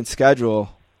the Saints'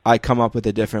 schedule, I come up with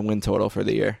a different win total for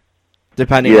the year,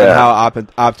 depending on how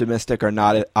optimistic or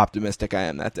not optimistic I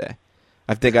am that day.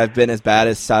 I think I've been as bad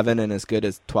as 7 and as good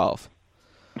as 12.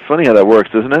 It's funny how that works,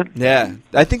 isn't it? Yeah.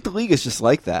 I think the league is just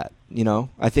like that.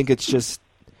 I think it's just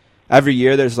every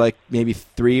year there's like maybe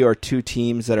 3 or 2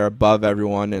 teams that are above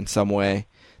everyone in some way,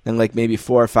 then like maybe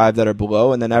 4 or 5 that are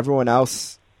below, and then everyone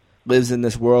else lives in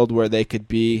this world where they could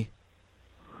be,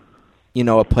 a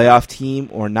playoff team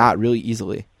or not really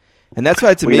easily. And that's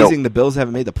why it's amazing the Bills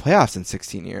haven't made the playoffs in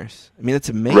 16 years. I mean, it's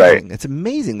amazing. Right. It's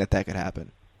amazing that could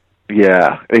happen.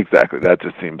 Yeah, exactly. That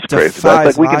just seems crazy.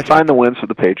 That's like we can find the wins for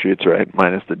the Patriots, right?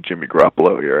 Minus the Jimmy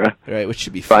Garoppolo era. Right, which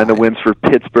should be find the wins for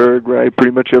Pittsburgh, right?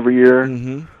 Pretty much every year.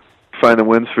 Mm-hmm. Find the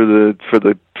wins for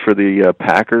the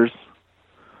Packers.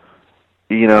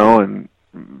 And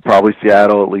probably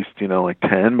Seattle at least, like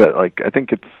 10. But I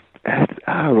think it's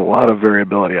a lot of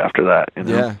variability after that.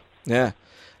 Yeah.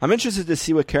 I'm interested to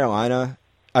see what Carolina.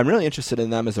 I'm really interested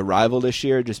in them as a rival this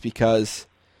year, just because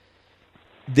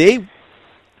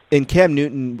in Cam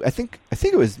Newton, I think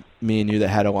it was me and you that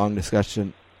had a long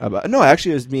discussion about. No,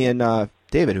 actually, it was me and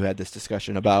David who had this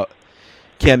discussion about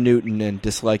Cam Newton and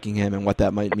disliking him and what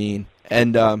that might mean.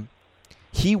 And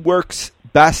he works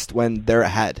best when they're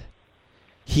ahead.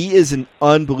 He is an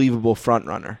unbelievable front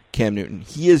runner, Cam Newton.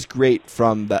 He is great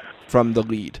from the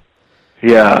lead.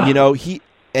 Yeah,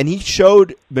 he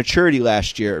showed maturity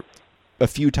last year. A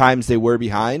few times they were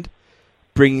behind,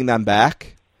 bringing them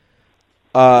back.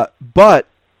 But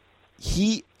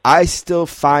I still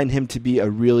find him to be a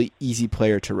really easy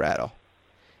player to rattle.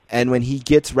 And when he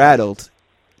gets rattled,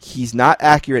 he's not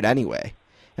accurate anyway.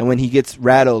 And when he gets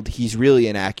rattled, he's really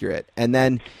inaccurate. And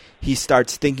then he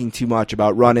starts thinking too much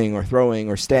about running or throwing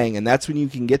or staying, and that's when you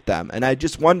can get them. And I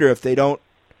just wonder if they're not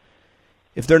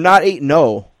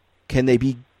 8-0, can they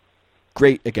be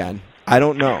great again? I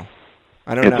don't know.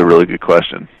 It's a really good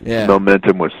question. Yeah.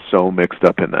 Momentum was so mixed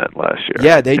up in that last year.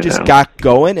 Yeah, they just got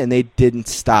going and they didn't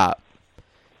stop.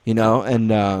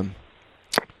 And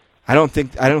I don't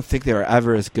think they were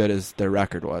ever as good as their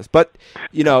record was. But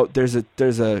there's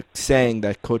a saying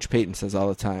that Coach Payton says all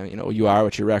the time. You are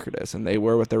what your record is, and they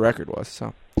were what their record was.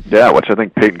 So yeah, which I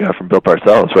think Payton got from Bill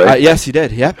Parcells, right? Yes, he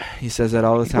did. Yep, he says that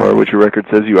all the time. Or what your record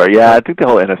says you are. Yeah, I think the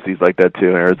whole NFC's like that too.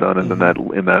 Arizona's in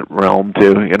that realm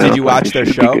too. Did you watch their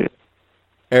show?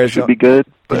 Arizona should be good.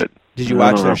 But did you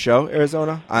watch their show,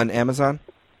 Arizona, on Amazon?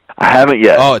 I haven't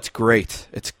yet. Oh, it's great.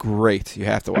 It's great. You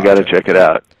have to watch it. I got to check it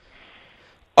out.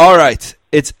 All right.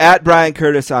 It's at Bryan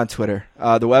Curtis on Twitter.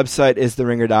 The website is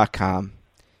theringer.com.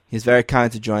 He's very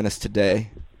kind to join us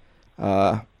today.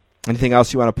 Anything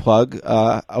else you want to plug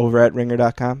over at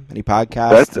ringer.com? Any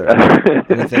podcasts or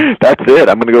anything? That's it.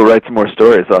 I'm going to go write some more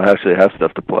stories. I'll actually have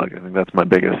stuff to plug. I think that's my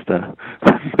biggest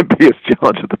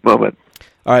challenge at the moment.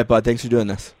 All right, bud. Thanks for doing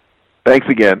this. Thanks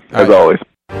again, as always.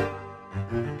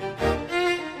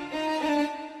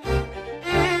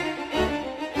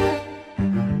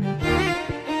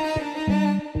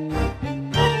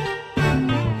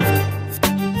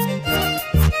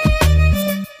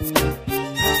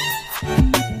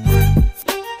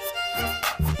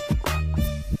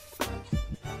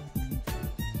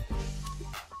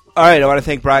 All right, I want to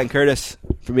thank Bryan Curtis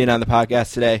for being on the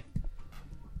podcast today.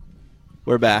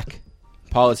 We're back.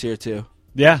 Paula's here, too.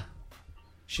 Yeah.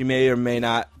 She may or may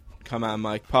not come on,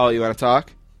 Mike. Paula, you want to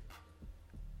talk?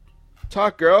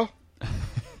 Talk, girl.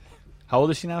 How old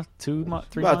is she now? 3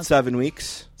 months? About 7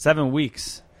 weeks. 7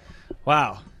 weeks.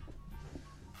 Wow.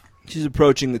 She's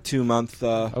approaching the 2-month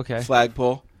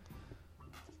flagpole.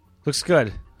 Looks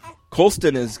good.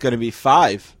 Colston is going to be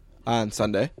 5 on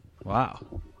Sunday. Wow.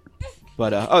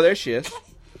 But, there she is.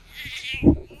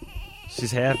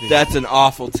 She's happy. That's an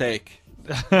awful take.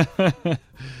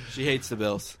 She hates the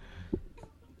Bills.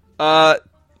 The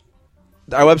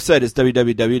our website is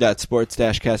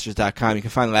www.sports-casters.com. You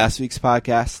can find last week's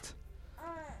podcast.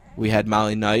 We had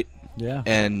Molly Knight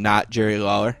and not Jerry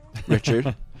Lawler, Richard.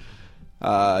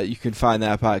 You can find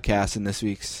that podcast in this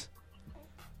week's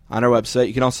on our website.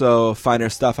 You can also find our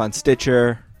stuff on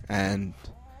Stitcher and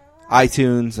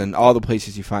iTunes and all the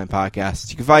places you find podcasts.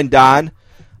 You can find Don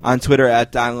on Twitter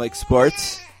at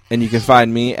DonLakeSports, and you can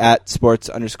find me at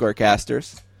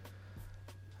sports_casters.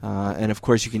 And, of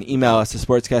course, you can email us at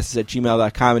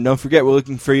sportscasters@gmail.com. And don't forget, we're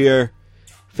looking for your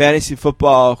fantasy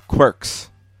football quirks,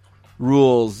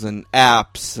 rules, and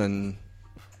apps, and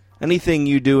anything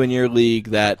you do in your league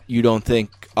that you don't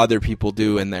think other people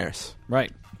do in theirs.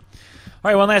 Right. All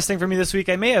right, one last thing for me this week.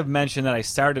 I may have mentioned that I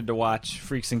started to watch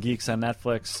Freaks and Geeks on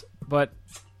Netflix, but,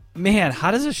 man, how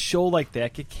does a show like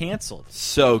that get canceled?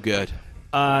 So good.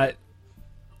 I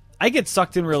get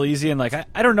sucked in real easy, and, like,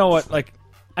 I don't know what, like,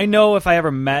 I know if I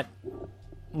ever met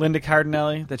Linda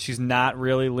Cardinelli that she's not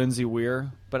really Lindsay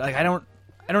Weir, but like, I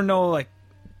don't know, like,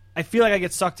 I feel like I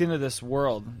get sucked into this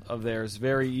world of theirs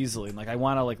very easily, and like I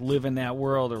want to like live in that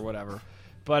world or whatever.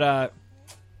 But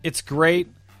it's great.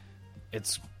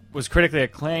 Was critically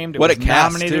acclaimed. It what was a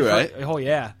cast nominated too, for, right? Oh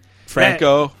yeah,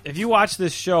 Franco. If you watch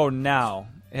this show now,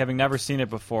 having never seen it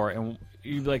before, and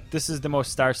you like, this is the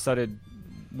most star-studded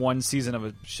one season of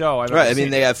a show I've ever seen. I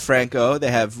mean, they it. have Franco,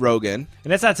 they have Rogan,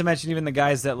 and that's not to mention even the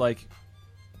guys that like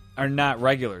are not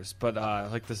regulars, but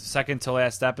like the second to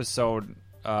last episode,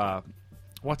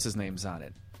 what's his name's on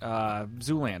it?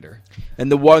 Zoolander.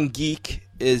 And the one geek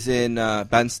is in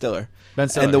Ben Stiller.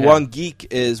 And the one geek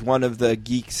is one of the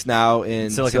geeks now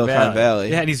in Silicon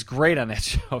Valley. Yeah, and he's great on that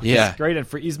show. Yeah. He's great.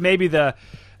 He's maybe the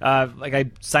like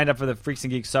I signed up for the Freaks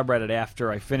and Geeks subreddit after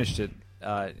I finished it.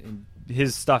 And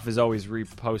his stuff is always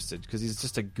reposted because he's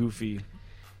just a goofy.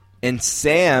 And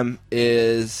Sam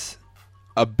is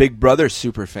a Big Brother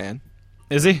super fan.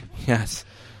 Is he? Yes.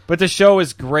 But the show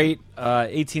is great.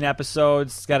 18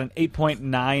 episodes. It's got an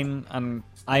 8.9 on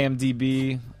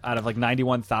IMDb out of like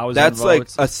 91,000 That's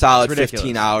votes. like a solid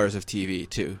 15 hours of TV,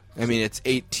 too. I mean, it's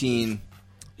 18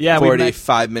 yeah,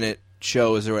 45-minute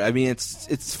shows. I mean,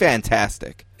 it's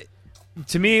fantastic.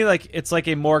 To me, like it's like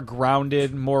a more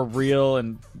grounded, more real,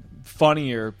 and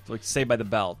funnier, like Saved by the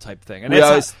Bell type thing. And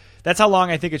that's how long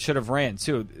I think it should have ran,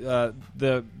 too.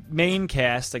 The main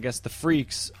cast, I guess the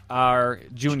Freaks, are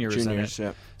juniors in it.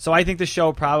 Yeah. So I think the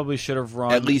show probably should have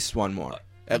run... At least one more.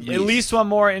 At least one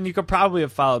more, and you could probably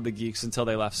have followed the Geeks until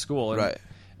they left school. And,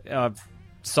 right.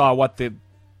 Saw what the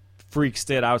Freaks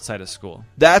did outside of school.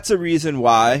 That's a reason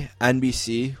why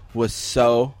NBC was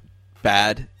so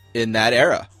bad in that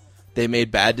era. They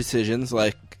made bad decisions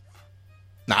like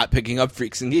not picking up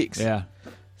Freaks and Geeks. Yeah.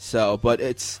 So, but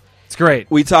it's great.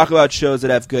 We talk about shows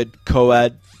that have good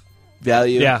co-ed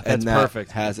value. Yeah, that's and that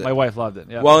perfect. Has it. My wife loved it.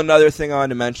 Yeah. Well, another thing I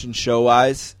want to mention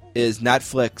show-wise is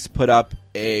Netflix put up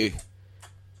a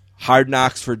Hard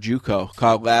Knocks for JUCO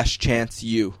called Last Chance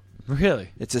U. Really?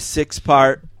 It's a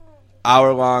 6-part,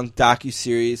 hour-long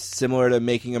docuseries similar to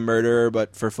Making a Murderer,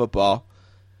 but for football.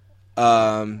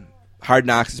 Hard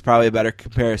Knocks is probably a better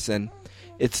comparison.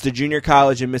 It's the junior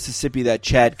college in Mississippi that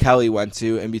Chad Kelly went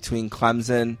to in between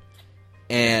Clemson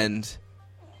and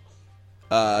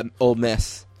Ole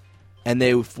Miss. And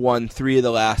they've won 3 of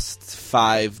the last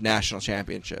 5 national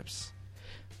championships.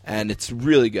 And it's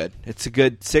really good. It's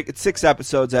it's 6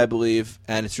 episodes, I believe,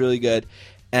 and it's really good.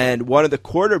 And one of the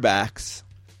quarterbacks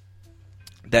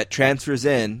that transfers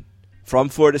in from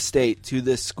Florida State to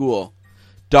this school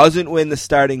doesn't win the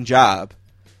starting job,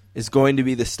 is going to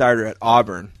be the starter at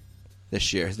Auburn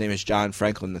this year. His name is John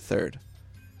Franklin III.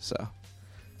 So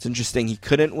it's interesting. He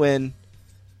couldn't win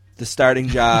the starting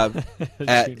job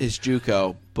at his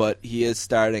JUCO, but he is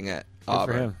starting at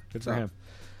Auburn. Good for him.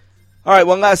 All right,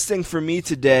 one last thing for me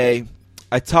today.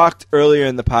 I talked earlier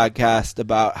in the podcast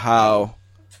about how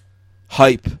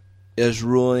hype is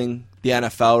ruling the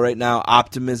NFL right now.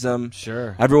 Optimism.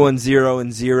 Sure. Everyone's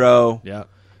 0-0. Yeah.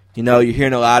 You know, you're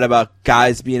hearing a lot about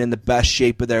guys being in the best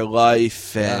shape of their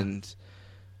life. And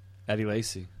Eddie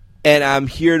Lacy. And I'm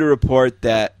here to report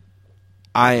that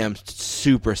I am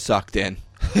super sucked in.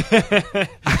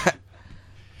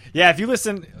 Yeah, if you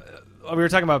listen, we were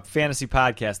talking about fantasy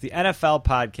podcasts, the NFL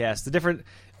podcast,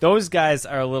 those guys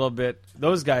are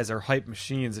those guys are hype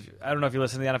machines. I don't know if you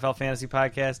listen to the NFL fantasy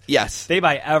podcast. Yes. They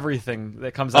buy everything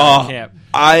that comes out of camp.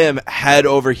 I am head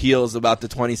over heels about the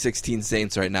 2016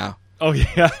 Saints right now. Oh,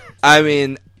 yeah. I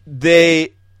mean,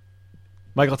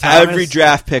 Michael Thomas. Every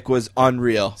draft pick was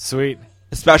unreal. Sweet.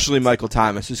 Especially Michael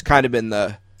Thomas, who's kind of been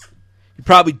you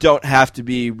probably don't have to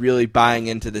be really buying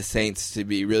into the Saints to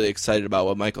be really excited about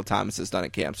what Michael Thomas has done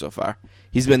at camp so far.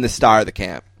 He's been the star of the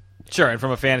camp. Sure, and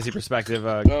from a fantasy perspective...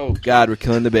 oh, God, we're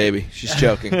killing the baby. She's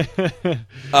choking.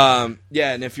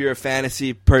 Yeah, and if you're a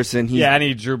fantasy person... I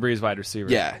need Drew Brees wide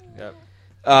receiver. Yeah. Yep.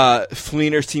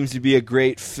 Fleener seems to be a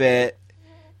great fit.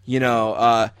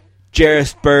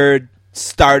 Jarris Bird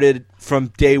started from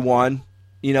day one.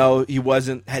 He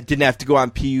didn't have to go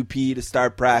on PUP to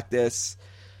start practice.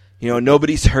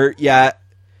 Nobody's hurt yet.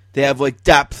 They have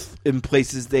depth in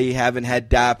places they haven't had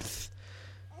depth.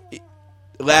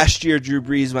 Last year, Drew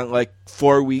Brees went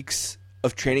 4 weeks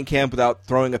of training camp without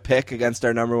throwing a pick against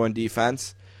our number one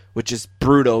defense, which is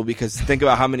brutal because think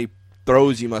about how many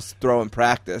throws you must throw in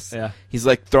practice. Yeah. He's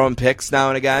throwing picks now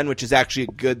and again, which is actually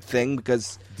a good thing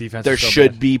because defense there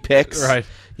should be picks. Right.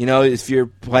 If you're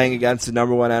playing against the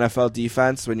number one NFL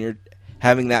defense when you're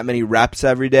having that many reps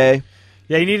every day.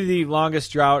 Yeah, you needed the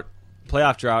longest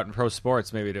playoff drought in pro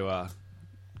sports maybe to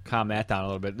calm that down a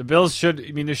little bit. The Bills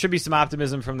there should be some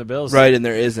optimism from the Bills. Right, and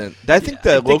there isn't. I think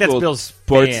the local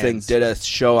sports fans. thing did a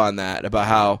show on that about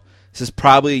how this is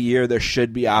probably a year there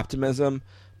should be optimism,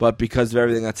 but because of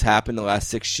everything that's happened the last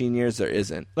 16 years, there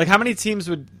isn't. How many teams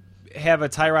would have a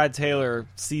Tyrod Taylor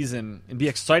season and be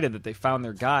excited that they found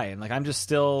their guy? And I'm just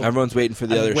still... Everyone's waiting for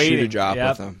the other shoe to drop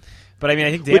with him. But I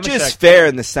think Which is fair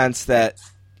in the sense that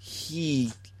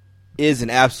he is an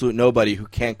absolute nobody who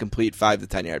can't complete 5 to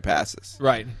 10 yard passes.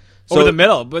 Right. Over the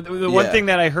middle. But the one thing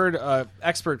that I heard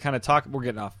expert kind of talk... We're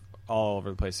getting off all over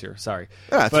the place here. Sorry.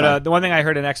 But the one thing I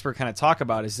heard an expert kind of talk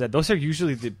about is that those are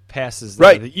usually the passes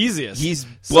that are the easiest. He's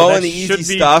blowing the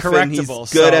easy stuff and he's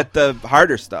good at the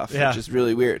harder stuff, which is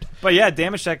really weird. But yeah,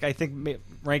 Damashek, I think,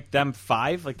 ranked them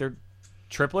 5. They're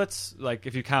triplets.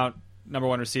 If you count number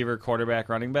one receiver, quarterback,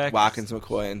 running back. Watkins,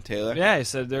 McCoy, and Taylor. Yeah, he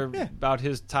said they're about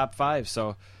his top 5.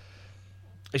 So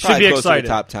they should be excited.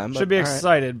 Top 10, should be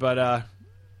excited, but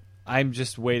I'm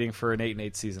just waiting for an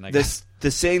 8-8 season, I guess.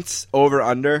 The Saints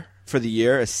over-under for the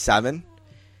year is 7,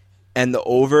 and the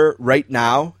over right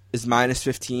now is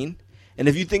 -15. And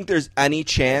if you think there's any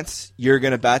chance you're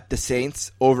going to bet the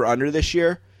Saints over-under this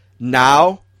year,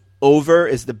 now over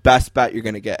is the best bet you're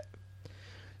going to get.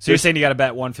 So you're saying you got to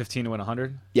bet 115 to win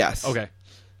 100? Yes. Okay.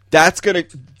 That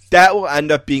will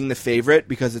end up being the favorite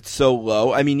because it's so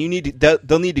low. I mean,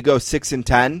 they'll need to go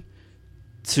 6-10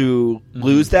 to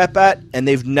lose that bet, and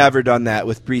they've never done that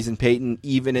with Brees and Peyton,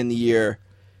 even in the year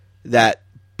that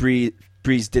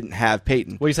Brees didn't have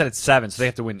Peyton. Well, you said it's 7, so they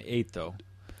have to win 8, though.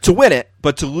 To win it,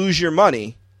 but to lose your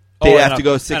money, they'd have to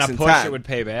go 6-10. And a push, it would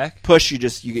pay back? Push,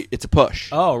 it's a push.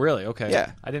 Oh, really? Okay.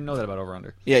 Yeah. I didn't know that about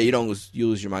over-under. Yeah, you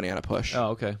lose your money on a push. Oh,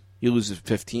 okay. You lose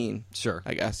 15. Sure.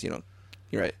 I guess, you're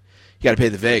right. You got to pay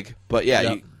the vig, but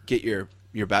you get your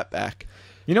bet back.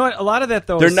 You know what? A lot of that,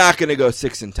 though, they're not going to go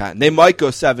 6-10. They might go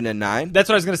 7-9. That's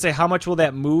what I was going to say. How much will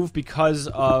that move because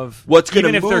of what's going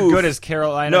to move? Even if they're good as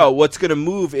Carolina? No, what's going to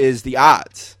move is the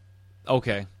odds.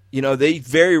 Okay. They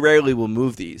very rarely will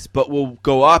move these, but will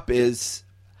go up is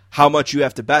how much you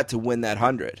have to bet to win that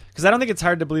 100. Because I don't think it's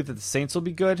hard to believe that the Saints will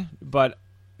be good, but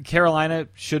Carolina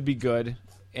should be good,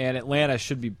 and Atlanta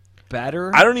should be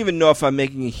better. I don't even know if I'm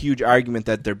making a huge argument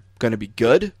that they're going to be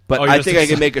good, but I think I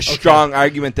can make a strong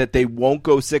argument that they won't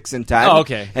go 6-10. Oh,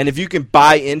 okay. And if you can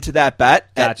buy into that bet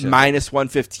at Gotcha.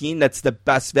 -115, that's the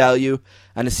best value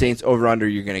on the Saints over/under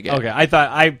you're going to get. Okay, I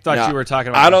thought you were talking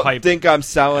about. I don't think I'm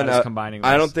selling a. Combining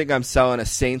I don't think I'm selling a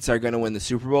Saints are going to win the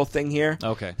Super Bowl thing here.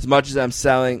 Okay. As much as I'm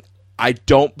selling, I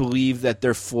don't believe that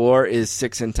their floor is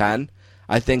 6-10.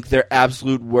 I think their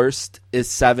absolute worst is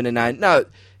 7-9. Now,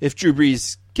 if Drew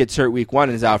Brees gets hurt week 1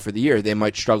 and is out for the year, they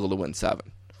might struggle to win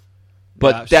 7.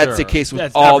 But that's the case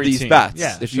with all these team. bets.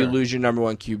 Yeah, if you lose your number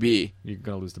one QB, you're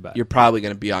going to lose the bet. You're probably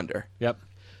going to be under. Yep.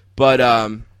 But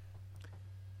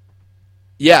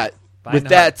with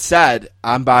that said,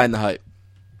 I'm buying the hype.